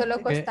bastante. Y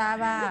solo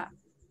costaba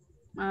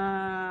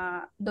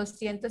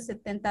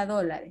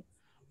 $270.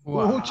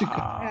 Wow.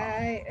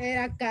 Ay,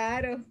 era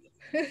caro.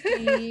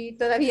 Y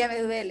todavía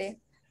me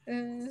duele.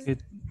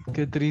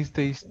 Qué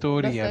triste Lo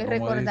historia, estoy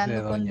como dice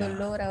recordando con doña.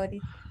 dolor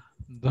ahorita.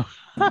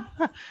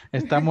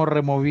 Estamos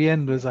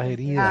removiendo esas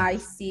heridas. Ay,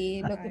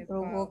 sí, lo que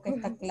provoca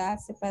esta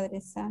clase,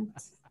 Padre Santo.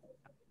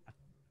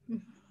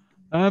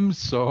 I'm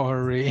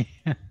sorry.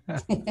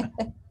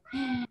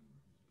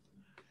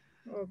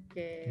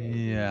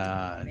 Okay.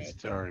 Yeah, it's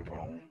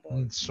terrible.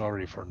 I'm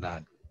sorry for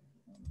that.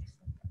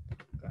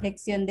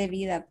 Lección de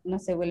vida, no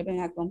se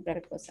vuelven a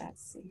comprar cosas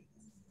así.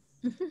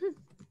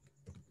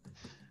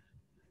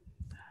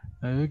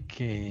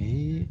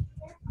 Okay.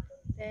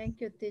 Thank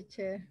you,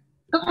 teacher.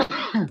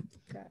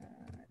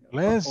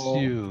 Bless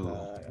you.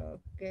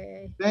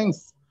 Okay.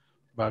 Thanks.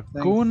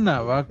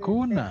 Vacuna,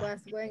 vacuna.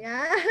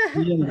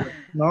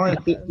 No, es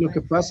que lo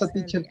que pasa,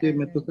 teacher, que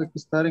me toca que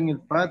estar en el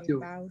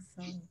patio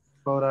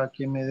para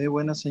que me dé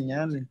buena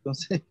señal.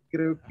 Entonces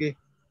creo que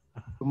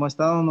como ha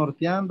estado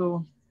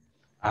norteando.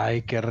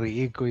 Ay, qué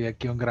rico. Y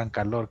aquí un gran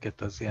calor que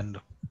está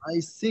haciendo.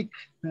 Ay, sí.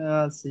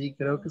 Sí,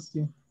 creo que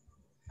sí.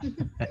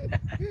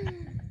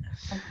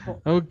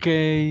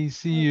 Okay,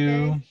 see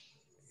you.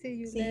 See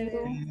you See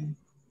later. you.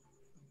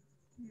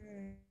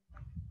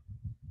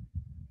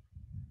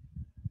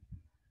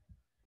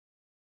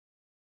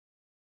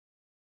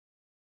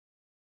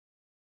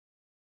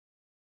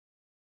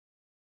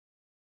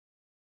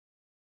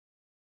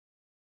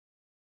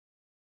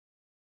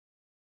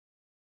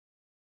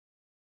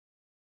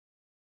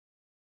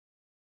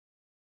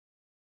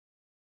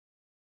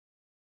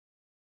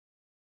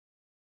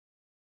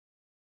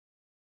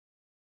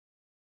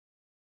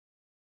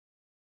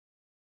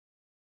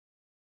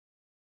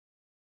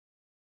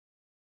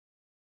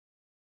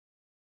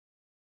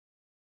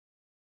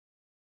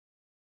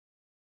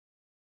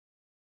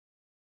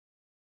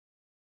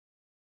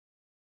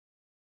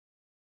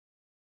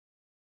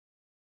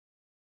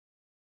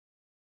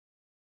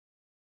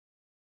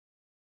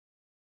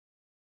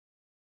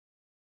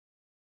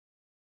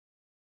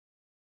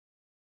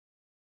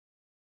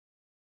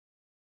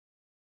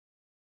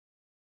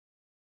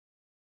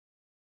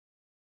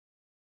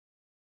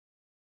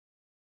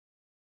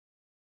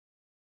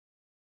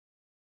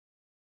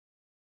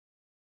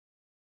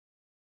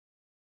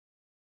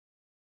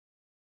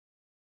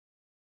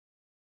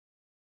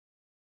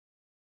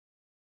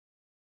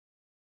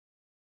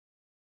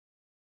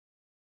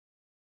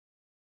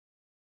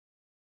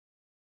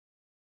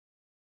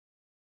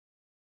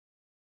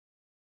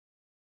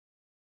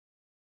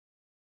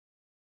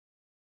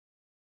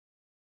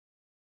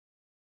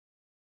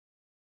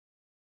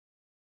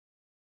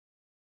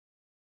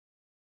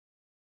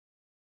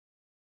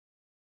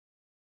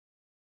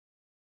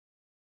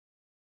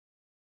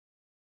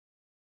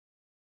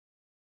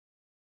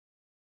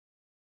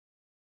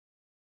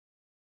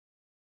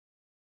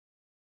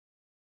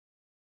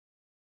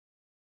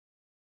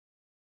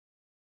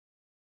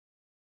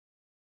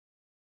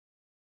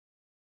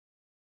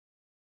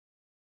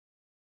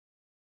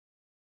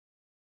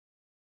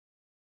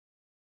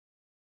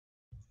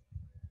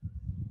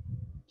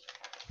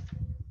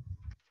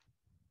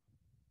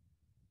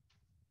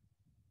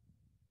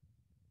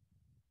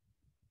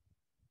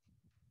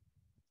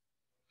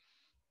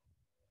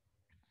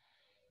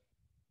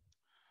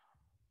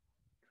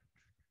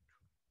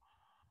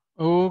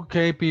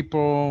 Okay,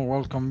 people,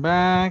 welcome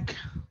back.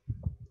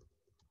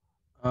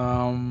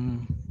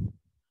 Okay,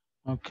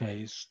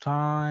 it's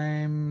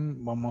time.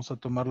 Vamos a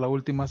tomar la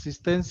última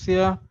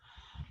asistencia.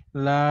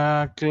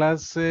 La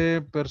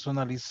clase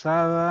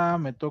personalizada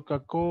me toca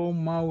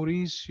con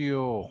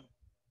Mauricio.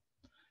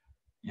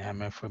 Ya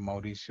me fue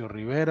Mauricio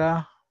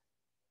Rivera.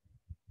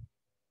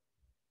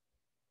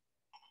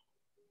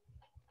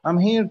 I'm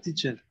here,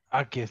 teacher.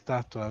 Aquí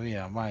estás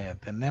todavía. Vaya,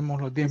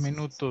 tenemos los 10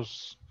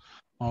 minutos,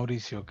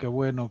 Mauricio. Qué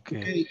bueno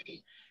que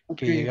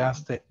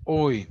llegaste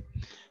hoy.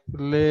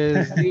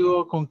 Les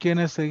digo con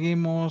quiénes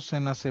seguimos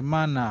en la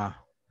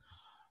semana.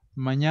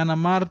 Mañana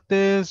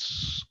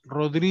martes,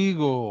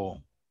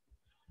 Rodrigo.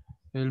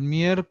 El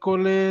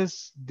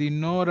miércoles,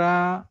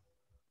 Dinora.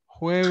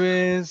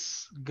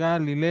 Jueves,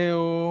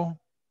 Galileo.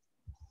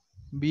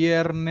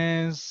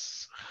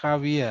 Viernes,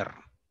 Javier.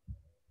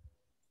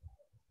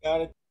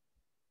 Got it.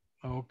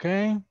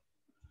 Okay.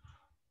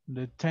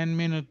 The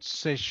 10-minute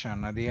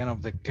session at the end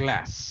of the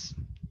class.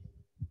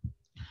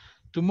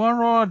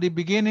 Tomorrow, at the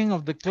beginning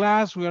of the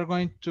class, we are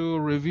going to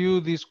review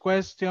these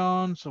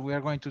questions. We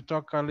are going to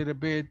talk a little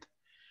bit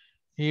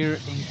here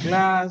in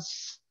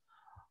class.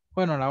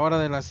 Bueno, a la hora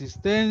de la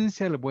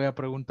asistencia, les voy a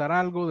preguntar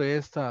algo de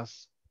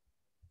estas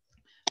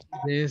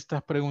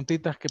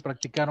preguntitas que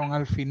practicaron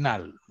al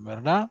final,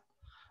 ¿verdad?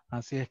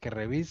 Así es que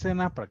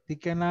revísenlas,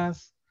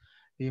 practíquenlas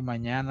y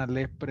mañana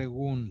les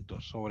pregunto,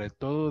 sobre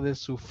todo de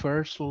su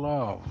first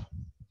love.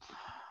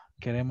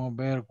 Queremos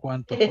ver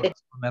cuántos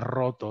corazones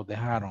rotos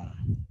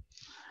dejaron.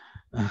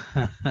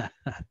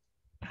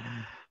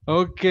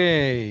 Ok.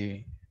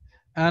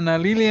 Ana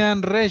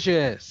Lilian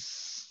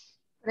Reyes.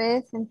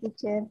 Present,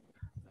 teacher.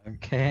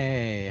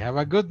 Okay. Have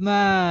a good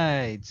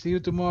night. See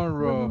you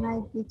tomorrow. Good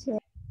night, teacher.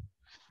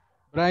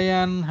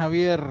 Brian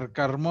Javier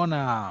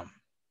Carmona.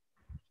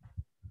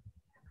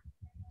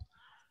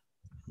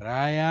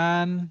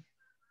 Brian.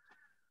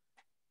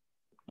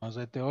 No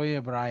se te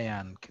oye,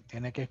 Brian, que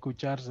tiene que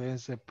escucharse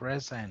ese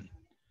present.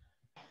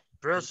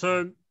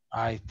 Present.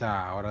 Ahí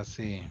está, ahora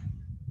sí.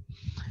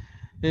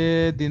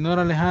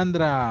 Dinora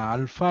Alejandra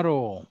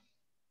Alfaro.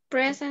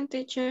 Present,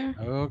 teacher.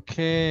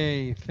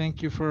 Okay,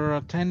 thank you for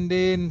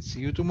attending. See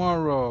you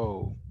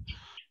tomorrow.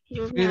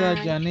 Good Frida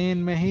night.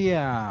 Janine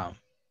Mejia.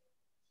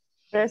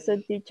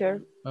 Present,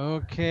 teacher.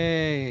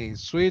 Okay,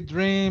 sweet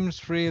dreams,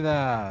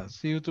 Frida.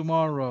 See you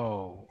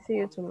tomorrow. See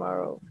you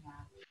tomorrow.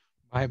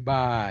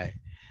 Bye-bye.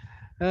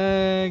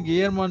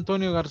 Guillermo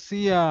Antonio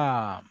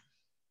García.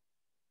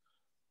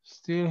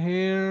 Still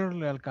here.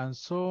 ¿Le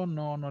alcanzó?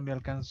 No, no le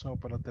alcanzó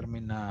para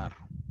terminar.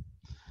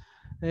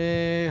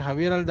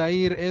 Javier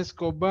Aldair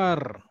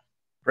Escobar.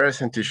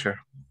 Present, teacher.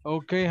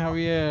 Okay,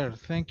 Javier.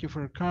 Thank you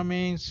for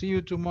coming. See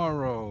you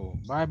tomorrow.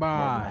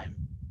 Bye-bye.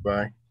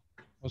 Bye.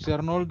 José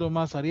Arnoldo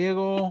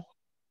Mazariego.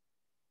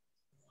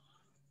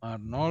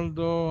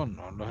 Arnoldo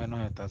se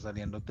nos está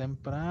saliendo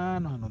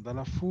temprano, se nos da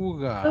la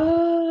fuga.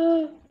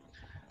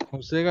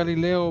 José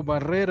Galileo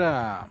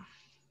Barrera.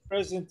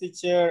 Present,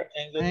 teacher,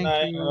 and good Thank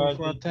night. you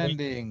for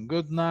attending.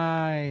 Good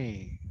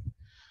night.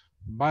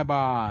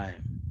 Bye-bye.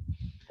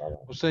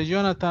 José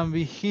Jonathan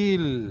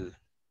Vigil.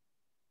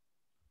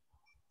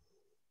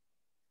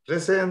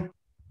 Present.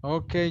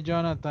 Okay,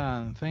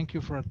 Jonathan. Thank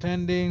you for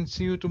attending.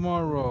 See you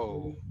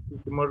tomorrow. See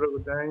you tomorrow.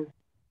 Good night.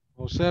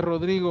 José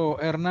Rodrigo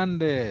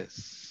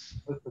Hernández.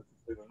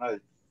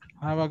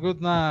 Have a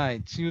good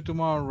night. See you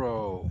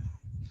tomorrow.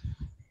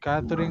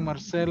 Catherine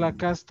Marcela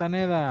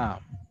Castaneda.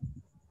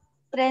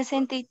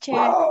 Present, teacher.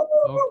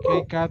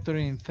 Okay,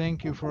 Catherine.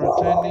 Thank you for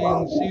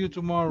attending. See you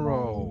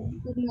tomorrow.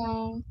 Good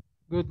night.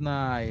 Good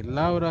night.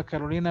 Laura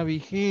Carolina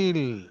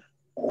Vigil.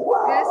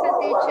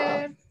 Present,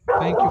 teacher.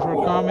 Thank you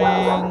for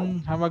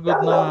coming. Have a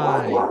good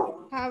night.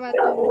 Have a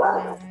good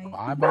night.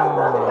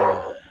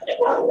 Bye-bye.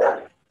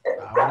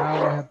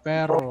 Bravo ese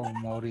perro,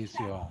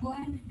 Mauricio.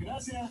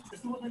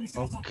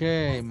 Ok,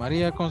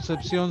 María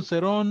Concepción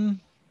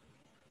Cerón.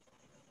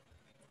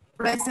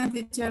 Present,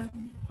 teacher.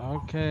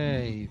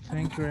 Okay,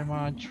 thank you very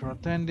much for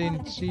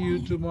attending. See you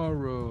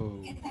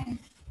tomorrow.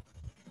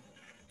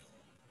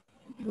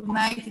 Good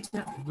night,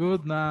 teacher.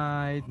 Good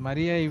night,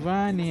 María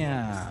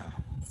Ivania.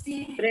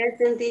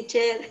 Present,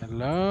 teacher.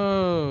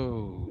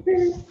 Hello.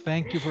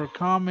 Thank you for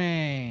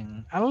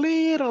coming. A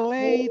little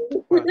late.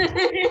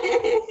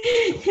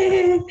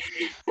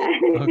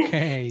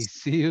 Okay,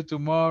 see you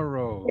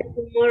tomorrow.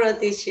 Tomorrow,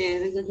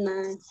 teacher. Good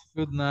night.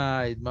 Good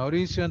night.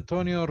 Mauricio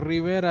Antonio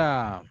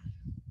Rivera.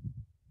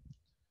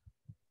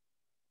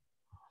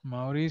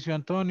 Mauricio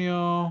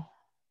Antonio.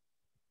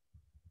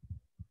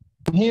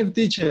 I'm here,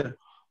 teacher.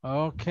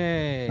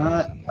 Okay.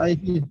 I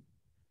hear.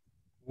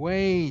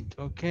 Wait,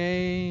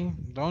 okay.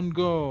 Don't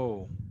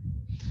go.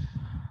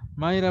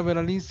 Mayra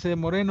Beralice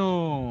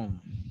Moreno.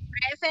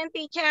 Present,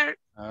 teacher.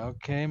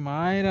 Okay,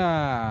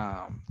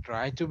 Mayra.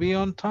 Try to be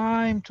on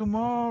time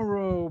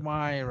tomorrow,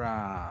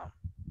 Mayra.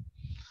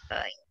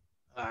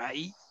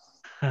 Bye.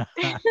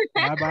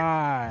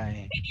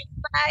 Bye-bye.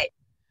 Bye.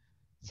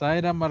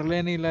 Zaira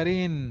Marlene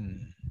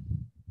Larín.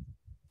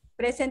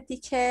 Present,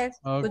 teacher.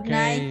 Okay, Good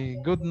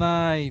night. good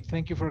night.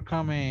 Thank you for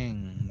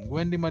coming.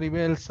 Wendy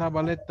Maribel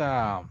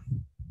Zabaleta.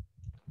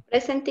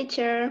 Present,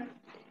 teacher.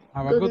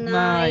 Have a good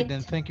night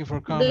and thank you for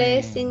coming.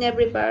 Blessing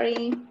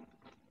everybody.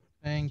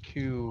 Thank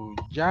you.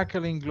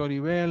 Jacqueline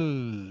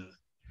Gloribel.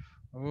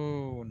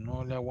 Oh,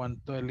 no le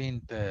aguantó el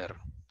Inter.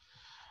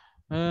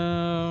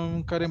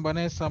 Karen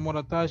Vanessa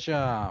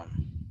Moratasha.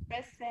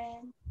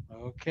 Present.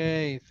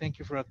 Okay, thank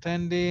you for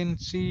attending.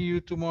 See you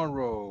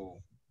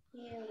tomorrow.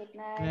 Good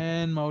night.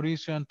 And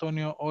Mauricio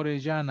Antonio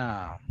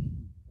Orellana.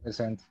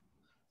 Present.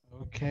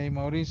 Okay,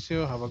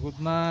 Mauricio, have a good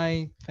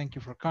night. Thank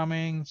you for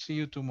coming. See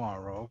you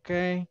tomorrow,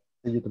 okay?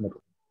 See you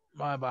tomorrow.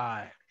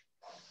 Bye-bye.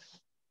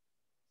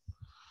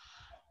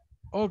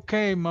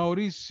 Okay,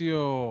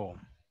 Mauricio.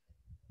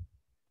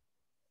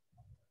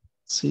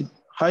 Sí.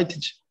 Hi,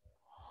 teacher.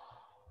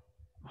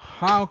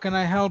 How can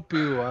I help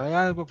you? ¿Hay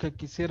algo que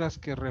quisieras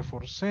que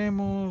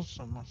reforcemos?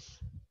 Vamos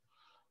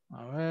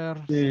a ver.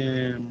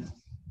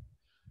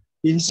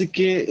 Fíjense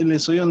que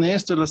les soy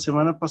honesto, la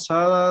semana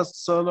pasada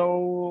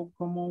solo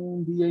como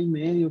un día y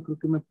medio creo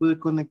que me pude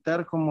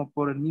conectar como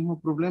por el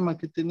mismo problema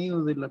que he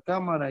tenido de la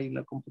cámara y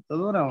la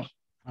computadora.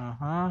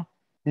 Ajá.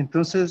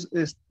 Entonces,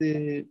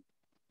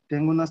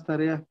 tengo unas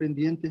tareas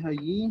pendientes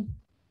allí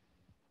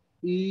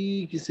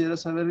y quisiera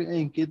saber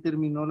en qué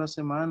terminó la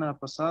semana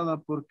pasada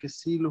porque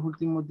sí, los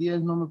últimos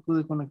días no me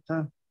pude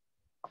conectar.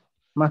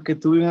 Más que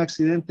tuve un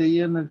accidente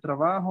ahí en el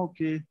trabajo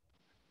que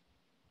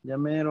ya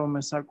mero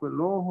me saco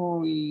el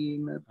ojo y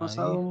me he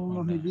pasado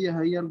unos días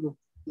ahí algo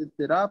de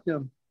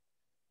terapia.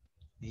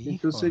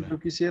 Entonces yo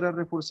quisiera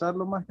reforzar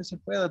lo más que se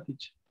pueda,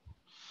 teacher.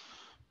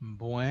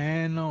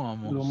 Bueno,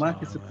 vamos lo más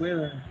que se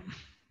pueda.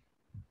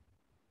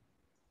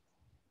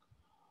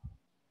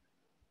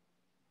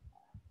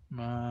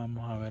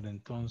 Vamos a ver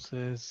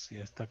entonces si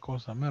esta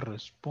cosa me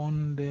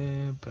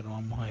responde, pero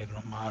vamos a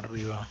irnos más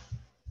arriba.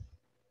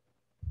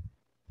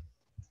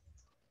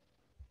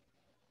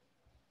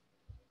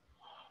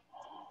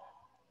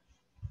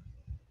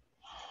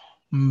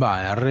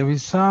 Vaya,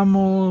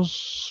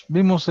 revisamos,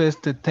 vimos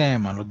este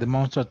tema, los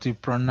demonstrative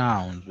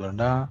pronouns,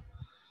 ¿verdad?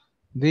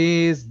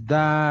 This,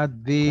 that,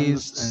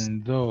 this,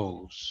 and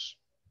those.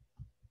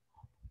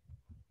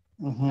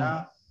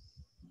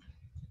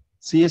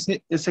 Sí,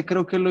 ese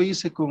creo que lo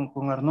hice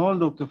con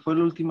Arnoldo, que fue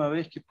la última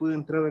vez que pude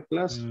entrar a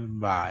clase.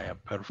 Vaya,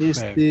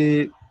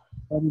 perfecto.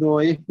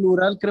 Cuando es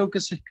plural creo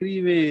que se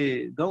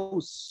escribe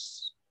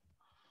those.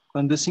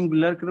 Cuando es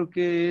singular creo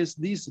que es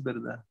this,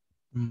 ¿verdad?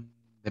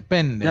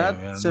 Depende, That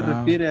 ¿verdad? se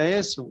refiere a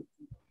eso.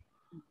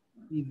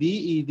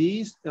 Y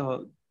this.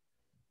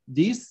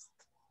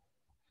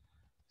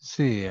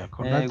 Sí,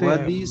 acordate,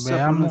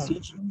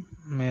 veamos,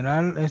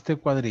 mirar este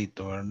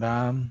cuadrito,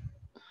 ¿verdad?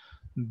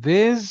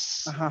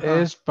 This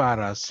es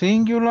para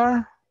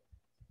singular,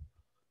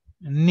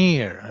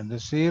 near, es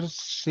decir,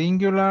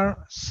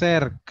 singular,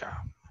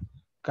 cerca.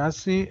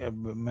 Casi,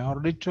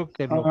 mejor dicho,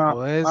 que lo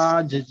podés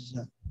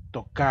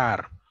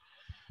tocar.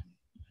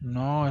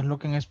 No, es lo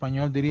que en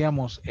español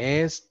diríamos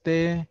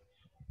esta,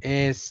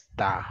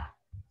 esto.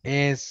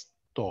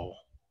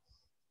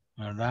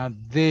 ¿Verdad?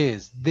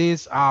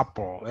 This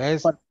apple,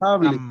 esta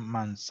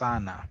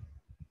manzana.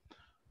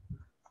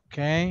 Ok.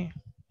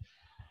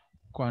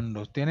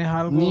 Cuando tienes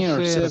algo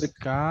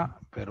cerca,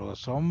 pero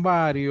son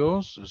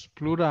varios, es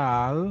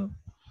plural,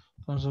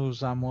 entonces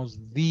usamos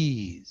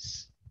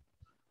these.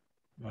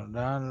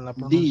 ¿Verdad? La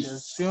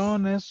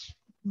pronunciación es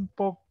un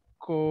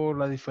poco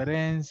la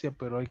diferencia,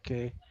 pero hay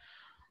que,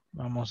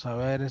 vamos a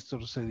ver,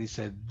 esto se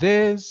dice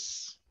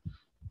this,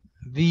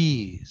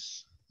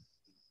 these,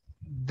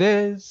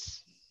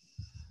 this,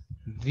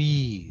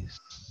 these.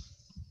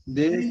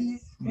 Y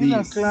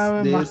la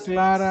clave más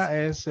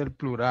clara es el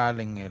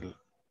plural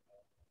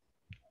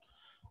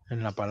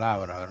en la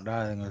palabra,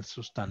 ¿verdad? En el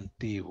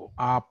sustantivo.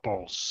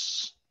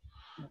 Apples.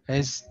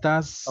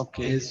 Estas,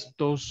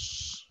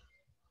 estos,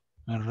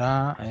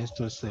 ¿verdad?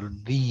 Esto es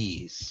el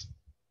these.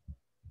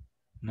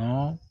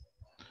 ¿No?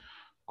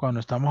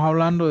 Cuando estamos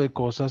hablando de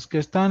cosas que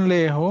están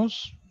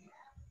lejos,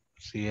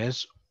 si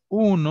es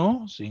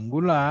uno,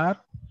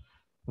 singular,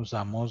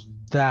 usamos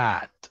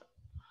that.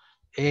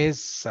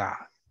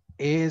 Esa,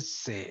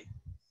 ese,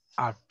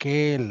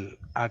 aquel,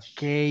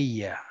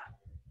 aquella.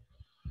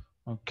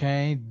 Ok,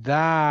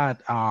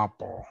 that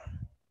apple.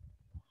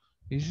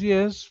 Y si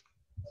es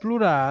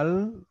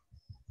plural,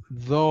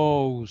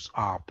 those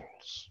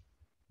apples.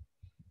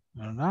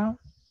 ¿Verdad?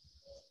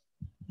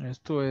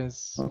 Esto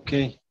es... Ok.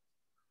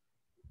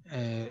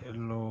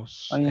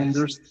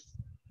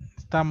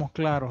 Estamos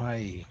claros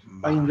ahí.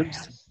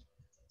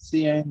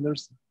 Sí, I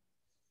understand.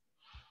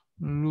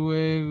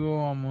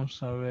 Luego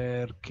vamos a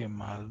ver qué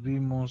más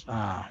vimos.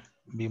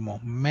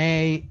 Vimos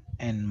may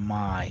and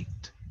might.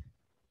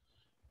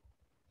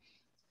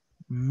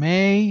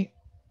 May,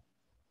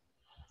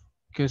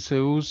 que se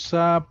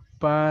usa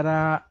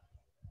para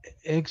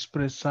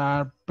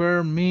expresar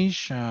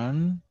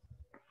permission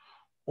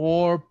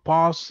or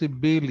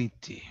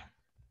possibility.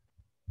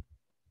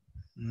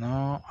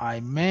 No,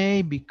 I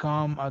may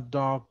become a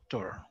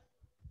doctor.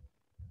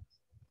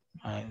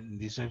 In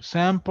this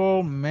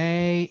example,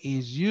 may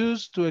is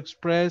used to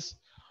express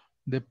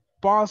the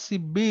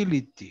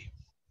possibility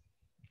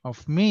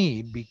of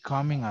me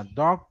becoming a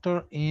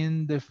doctor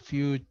in the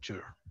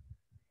future.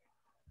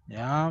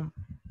 Yeah,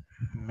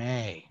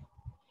 may.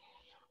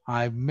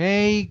 I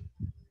may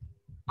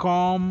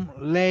come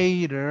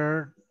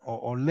later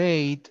or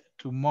late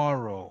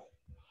tomorrow.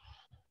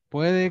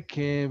 Puede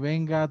que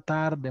venga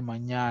tarde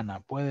mañana.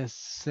 Puede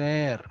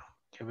ser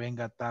que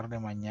venga tarde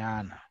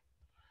mañana.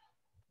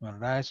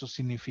 ¿Verdad? Eso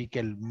significa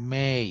el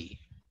may.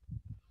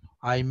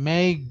 I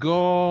may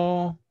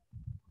go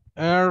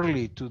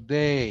early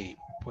today.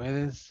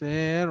 Puede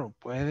ser o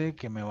puede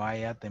que me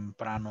vaya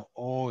temprano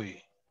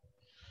hoy.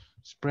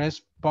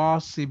 Express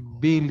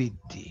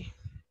possibility.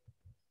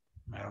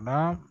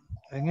 ¿Verdad?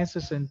 En ese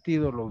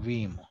sentido lo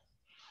vimos.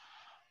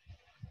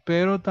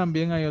 Pero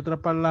también hay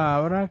otra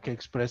palabra que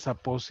expresa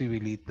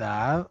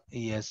posibilidad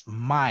y es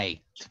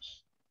might.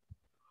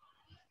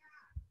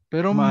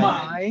 Pero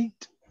might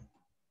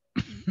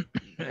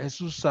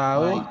es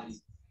usado,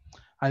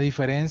 a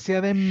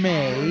diferencia de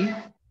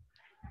may,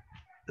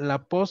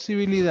 la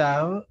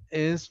posibilidad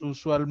es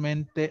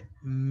usualmente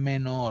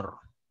menor.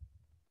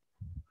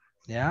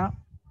 ¿Ya?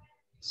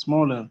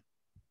 Smaller.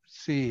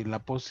 Sí,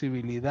 la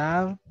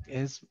posibilidad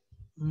es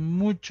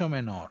mucho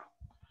menor.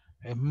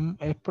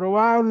 Es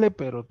probable,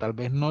 pero tal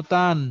vez no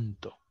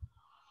tanto.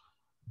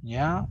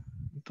 ¿Ya?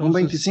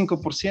 Entonces, un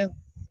 25%.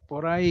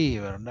 Por ahí,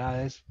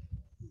 ¿verdad? Es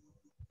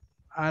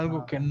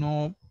algo que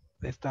no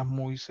estás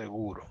muy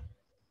seguro.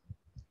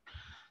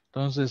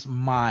 Entonces,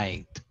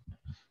 might.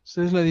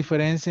 Esa es la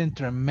diferencia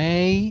entre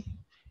may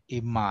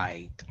y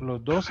might.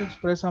 Los dos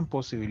expresan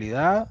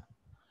posibilidad,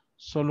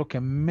 solo que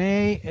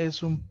may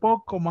es un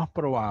poco más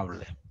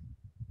probable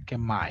que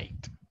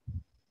might.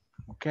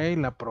 ¿Ok?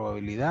 La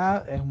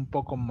probabilidad es un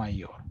poco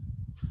mayor.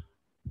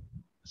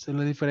 Esa es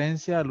la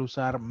diferencia al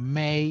usar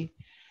may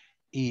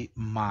y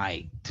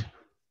might.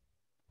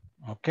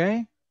 ¿Ok?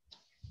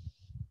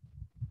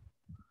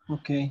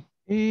 Ok.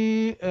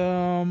 Y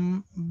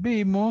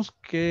vimos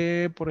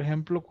que, por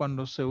ejemplo,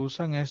 cuando se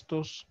usan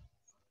estos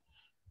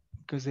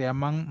que se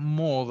llaman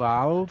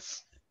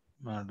modals,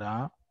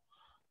 ¿verdad?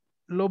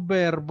 Los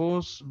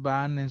verbos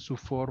van en su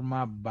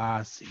forma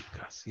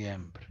básica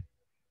siempre.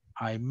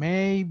 I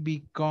may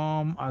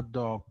become a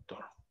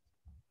doctor.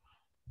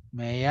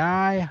 May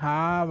I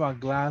have a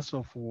glass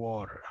of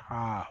water?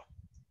 How?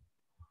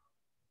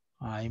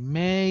 I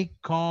may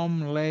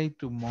come late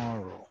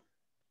tomorrow.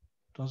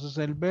 Entonces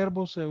el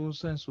verbo se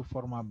usa en su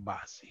forma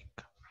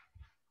básica.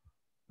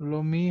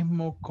 Lo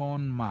mismo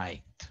con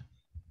might.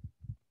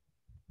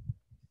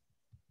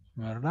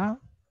 ¿Verdad?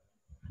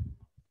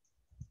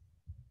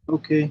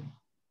 Ok.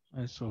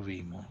 Eso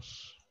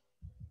vimos.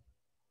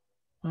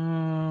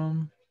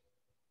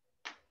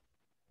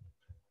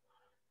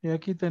 Y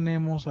aquí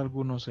tenemos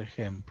algunos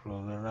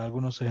ejemplos, ¿verdad?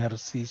 Algunos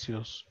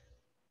ejercicios.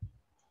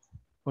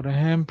 Por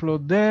ejemplo,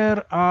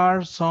 there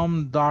are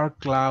some dark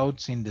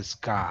clouds in the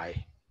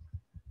sky.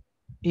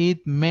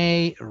 It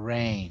may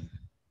rain.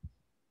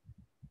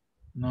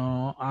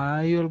 No,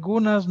 hay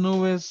algunas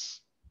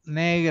nubes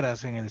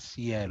negras en el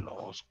cielo,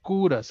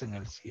 oscuras en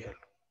el cielo.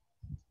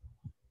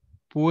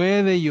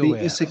 Puede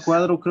llover. Sí, ese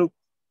cuadro creo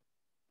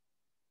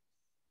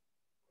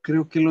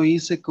que lo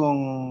hice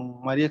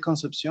con María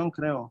Concepción,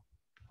 creo.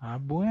 Ah,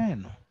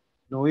 bueno.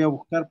 Lo voy a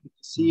buscar porque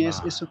sí,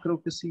 eso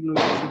creo que sí lo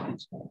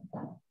hice.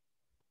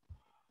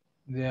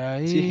 De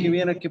ahí. Si es que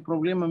viera qué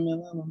problema me ha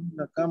dado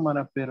la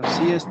cámara, pero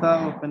sí he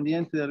estado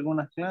pendiente de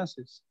algunas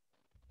clases.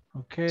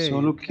 Okay,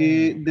 Solo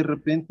que de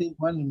repente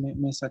igual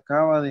me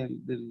sacaba de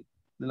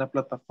la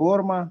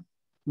plataforma,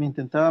 me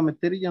intentaba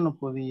meter y ya no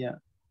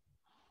podía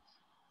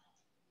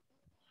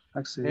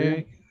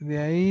acceder. De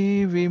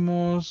ahí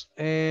vimos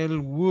el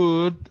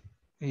would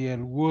y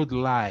el would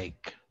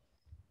like.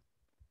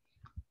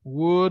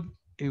 Would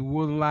y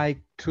would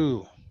like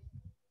to.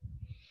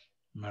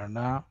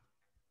 ¿Verdad?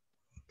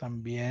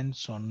 También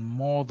son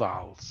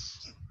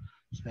modals.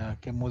 O sea,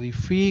 que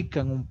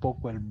modifican un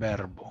poco el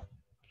verbo.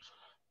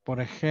 Por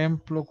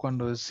ejemplo,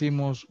 cuando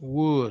decimos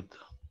would.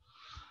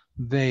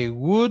 They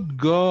would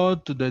go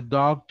to the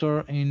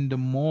doctor in the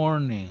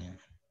morning.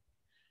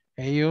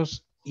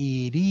 Ellos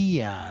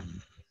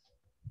irían.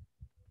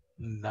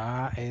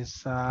 Da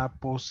esa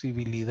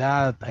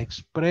posibilidad,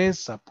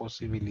 expresa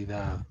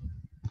posibilidad.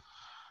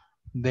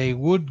 They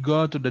would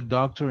go to the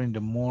doctor in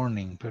the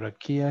morning. Pero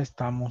aquí ya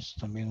estamos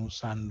también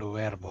usando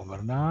verbo,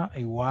 ¿verdad?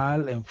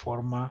 Igual en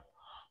forma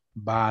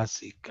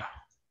básica.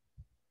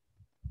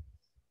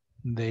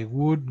 They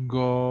would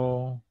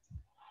go.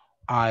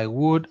 I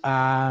would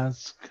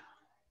ask.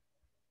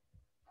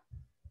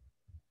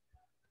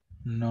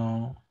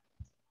 No.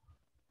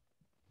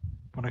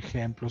 Por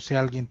ejemplo, si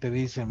alguien te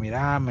dice,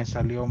 mira, me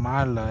salió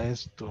mal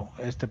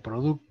este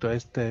producto,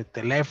 este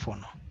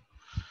teléfono.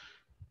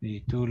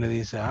 Y tú le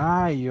dices,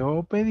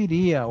 yo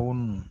pediría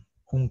un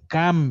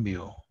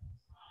cambio.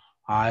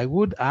 I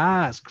would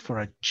ask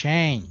for a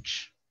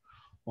change.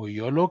 O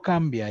yo lo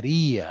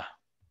cambiaría.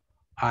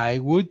 I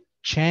would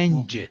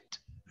change it.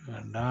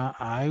 ¿Verdad?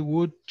 I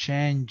would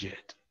change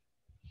it.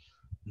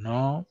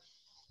 ¿No?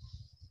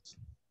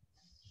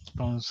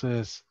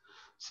 Entonces,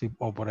 Si,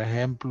 o por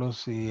ejemplo,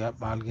 si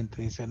alguien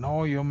te dice,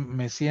 no, yo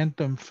me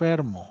siento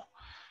enfermo.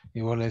 Y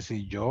vos le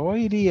decís, yo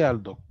iría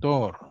al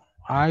doctor.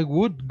 I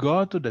would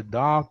go to the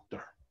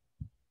doctor.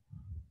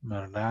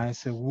 ¿Verdad?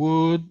 Ese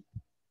would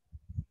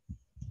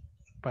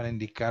para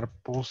indicar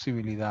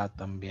posibilidad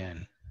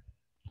también.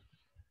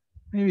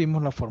 Y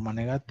vimos la forma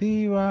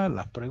negativa,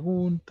 la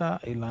pregunta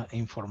y la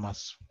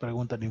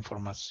pregunta de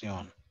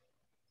información.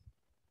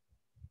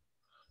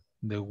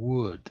 The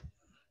would.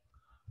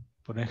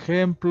 Por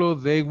ejemplo,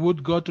 they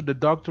would go to the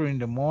doctor in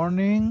the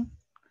morning.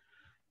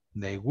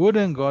 They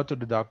wouldn't go to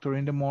the doctor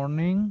in the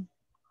morning.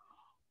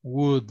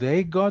 Would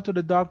they go to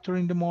the doctor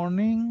in the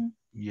morning?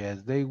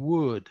 Yes, they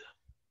would.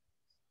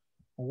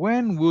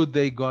 When would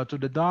they go to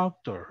the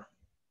doctor?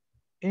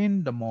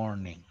 In the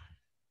morning.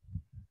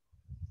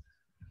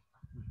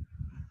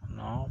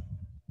 No.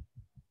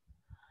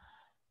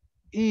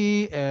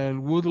 Y el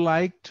would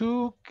like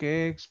to,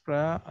 que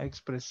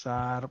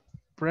expresar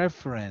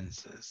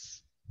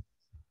preferences.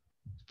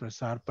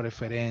 Expresar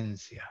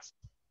preferencias.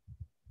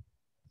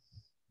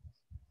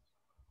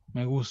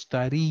 Me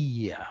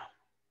gustaría.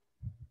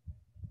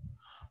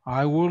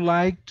 I would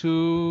like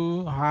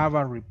to have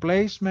a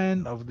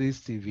replacement of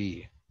this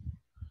TV.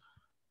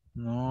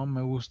 No,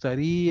 me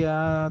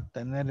gustaría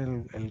tener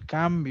el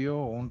cambio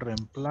o un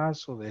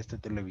reemplazo de este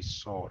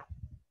televisor.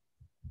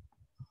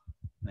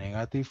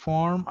 Negative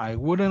form, I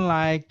wouldn't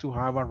like to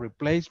have a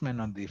replacement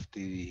on this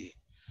TV.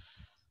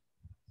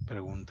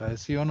 Pregunta de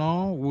sí o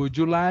no. Would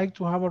you like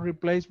to have a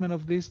replacement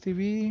of this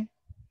TV?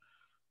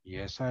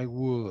 Yes, I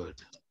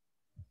would.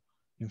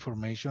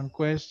 Information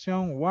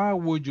question, what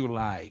would you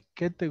like?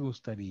 ¿Qué te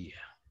gustaría?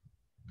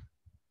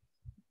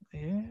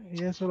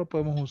 Y eso lo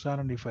podemos usar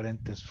en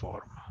diferentes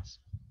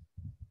formas.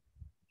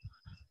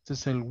 Este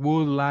es el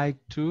would like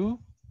to.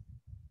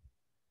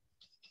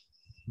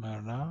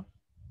 ¿Verdad?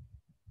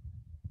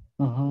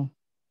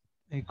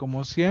 Y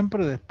como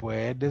siempre,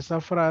 después de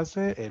esa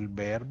frase, el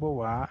verbo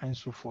va en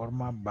su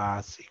forma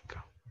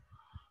básica.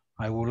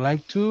 I would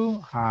like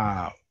to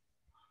have.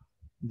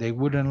 They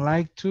wouldn't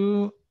like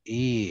to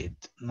eat.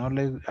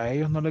 A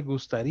ellos no les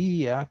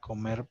gustaría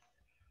comer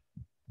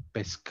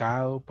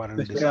pescado para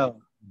el desayuno.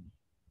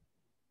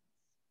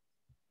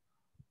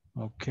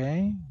 Ok.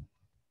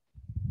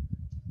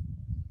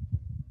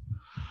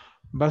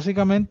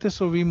 Básicamente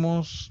eso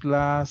vimos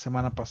la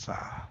semana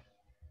pasada.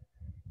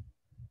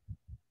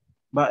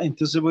 Va,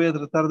 entonces voy a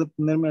tratar de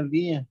ponerme al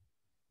día.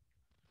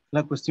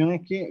 La cuestión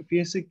es que,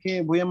 fíjese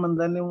que voy a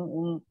mandarle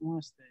un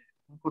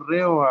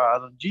correo a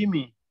don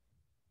Jimmy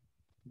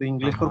de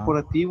Inglés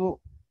Corporativo,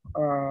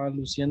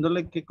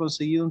 luciéndole que he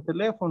conseguido un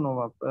teléfono,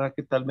 ¿va? Para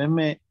que tal vez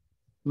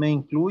me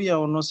incluya,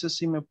 o no sé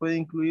si me puede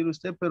incluir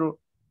usted, pero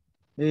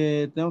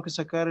tengo que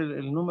sacar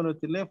el número de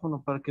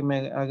teléfono para que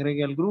me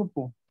agregue al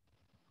grupo,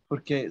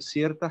 porque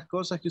ciertas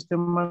cosas que usted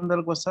manda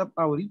al WhatsApp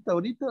ahorita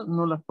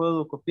no las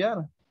puedo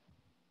copiar.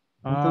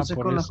 Entonces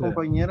con las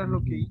compañeras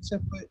lo que hice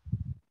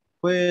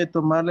fue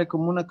tomarle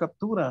como una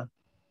captura,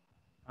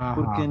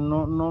 porque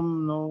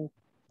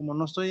como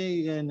no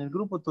estoy en el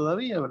grupo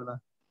todavía,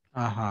 ¿verdad?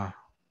 Ajá.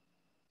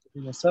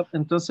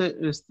 Entonces,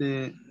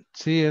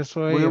 sí, eso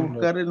voy a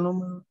buscar el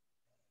número.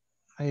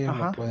 Ellos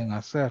lo pueden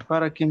hacer.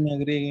 Para que me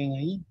agreguen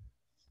ahí.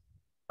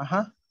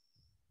 Ajá.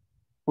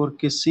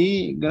 Porque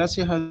sí,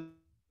 gracias a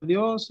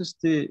Dios,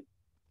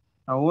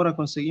 ahora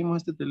conseguimos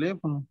este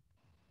teléfono.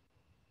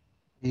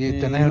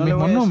 ¿Y tenés el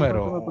mismo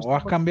número o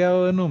has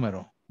cambiado de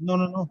número?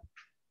 No.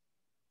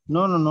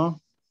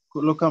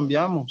 Lo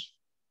cambiamos.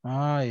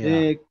 Ah,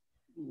 ya.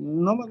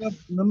 No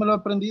me lo he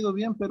aprendido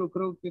bien, pero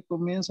creo que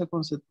comienza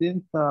con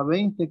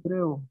 70-20,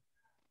 creo.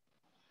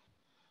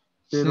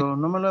 Pero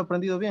no me lo he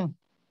aprendido bien.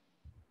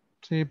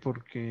 Sí,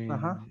 porque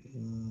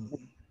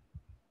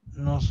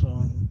no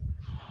son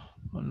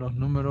los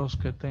números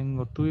que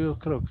tengo tuyos,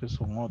 creo que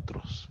son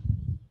otros.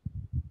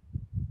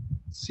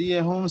 Sí,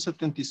 es un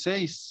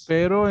 76.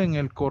 Pero en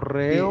el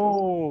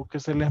correo que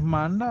se les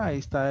manda, ahí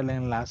está el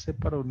enlace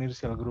para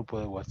unirse al grupo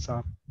de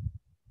WhatsApp.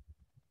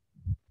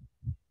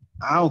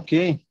 Ah, ok.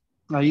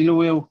 Ahí lo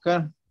voy a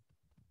buscar.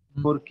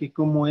 Porque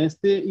como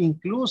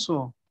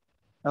incluso,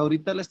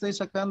 ahorita le estoy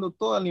sacando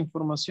toda la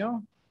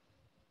información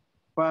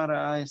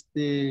para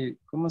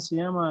 ¿cómo se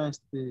llama?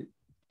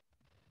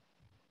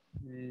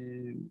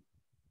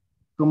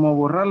 Como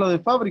borrarlo de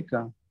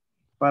fábrica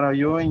para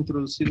yo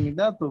introducir mis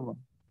datos.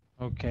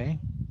 Ok.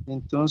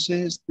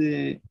 Entonces,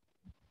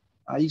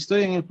 ahí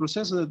estoy en el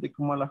proceso desde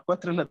como a las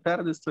 4 de la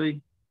tarde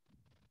estoy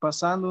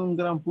pasando un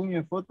gran puño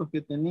de fotos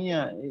que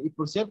tenía. Y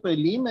por cierto,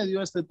 Eli me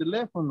dio este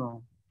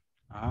teléfono.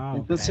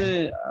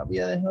 Entonces,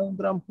 había dejado un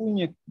gran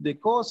puño de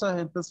cosas,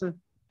 entonces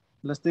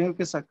las tengo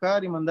que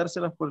sacar y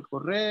mandárselas por el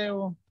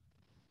correo.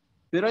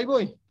 Pero ahí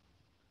voy.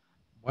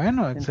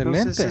 Bueno, excelente.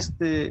 Entonces,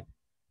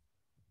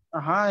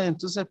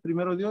 entonces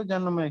primero Dios, ya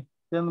no me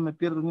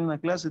pierdo ni una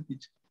clase,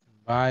 teacher.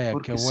 Vaya,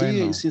 porque qué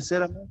bueno. Sí,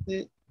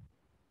 sinceramente,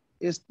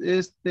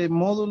 este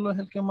módulo es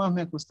el que más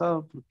me ha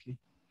costado porque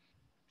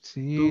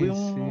tuve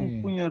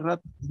un puño de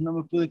rato y no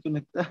me pude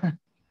conectar.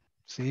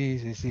 Sí.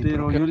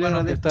 Pero yo le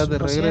agradezco que estás su de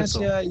regreso.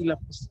 paciencia y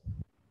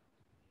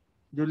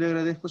yo le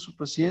agradezco su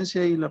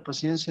paciencia y la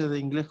paciencia de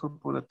Inglés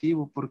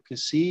Corporativo, porque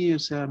sí, o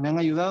sea, me han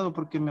ayudado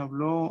porque me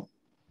habló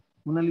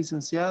una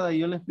licenciada y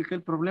yo le expliqué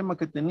el problema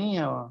que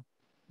tenía, ¿va?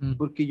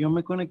 Porque yo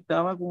me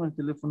conectaba con el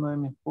teléfono de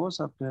mi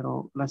esposa,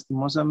 pero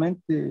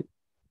lastimosamente,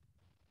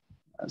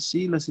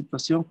 así la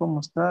situación como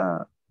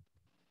está,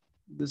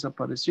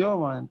 desapareció,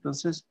 ¿va?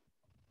 Entonces,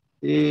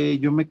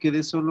 yo me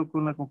quedé solo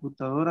con la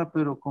computadora,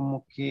 pero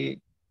como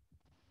que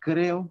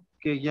creo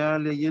que ya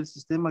leí el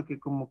sistema que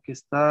como que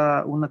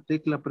está una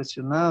tecla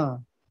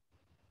presionada,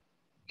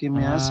 que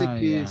me hace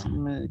que,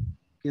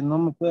 que no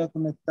me pueda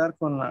conectar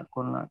con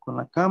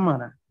la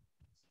cámara.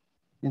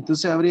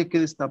 Entonces habría que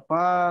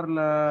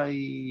destaparla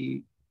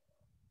y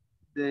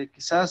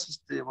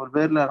quizás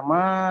volverla a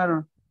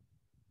armar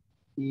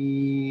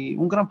y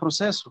un gran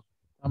proceso.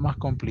 Está más Pero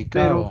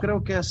complicado.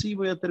 creo que así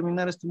voy a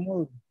terminar este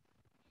módulo.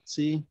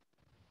 Sí,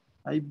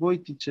 ahí voy,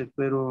 teacher,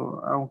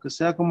 pero aunque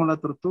sea como la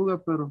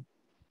tortuga, pero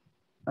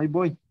ahí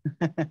voy.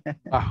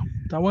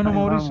 Está bueno, Ahí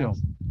Mauricio.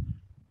 vamos.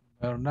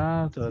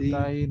 ¿Verdad? Sí.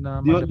 Está ahí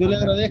nada más. Yo le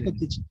agradezco,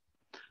 teacher.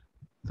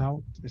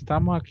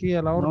 Estamos aquí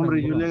a la orden. No,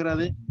 hombre, yo bro. le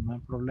agradezco. No hay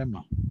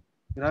problema.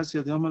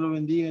 Gracias, Dios me lo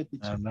bendiga,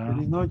 teacher. ¿Verdad?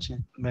 Feliz noche.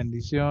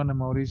 Bendiciones,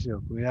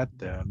 Mauricio.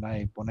 Cuídate, ¿verdad?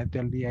 Y ponete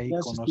al día ahí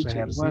Gracias, con los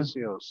teacher, igual.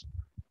 ejercicios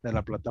de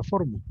la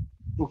plataforma.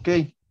 Ok.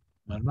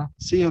 ¿Verdad?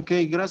 Sí, ok.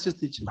 Gracias,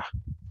 teacher.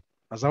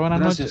 Pasa buenas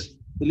Gracias. noches.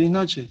 Feliz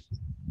noche.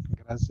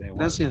 Gracias. Igual.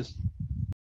 Gracias.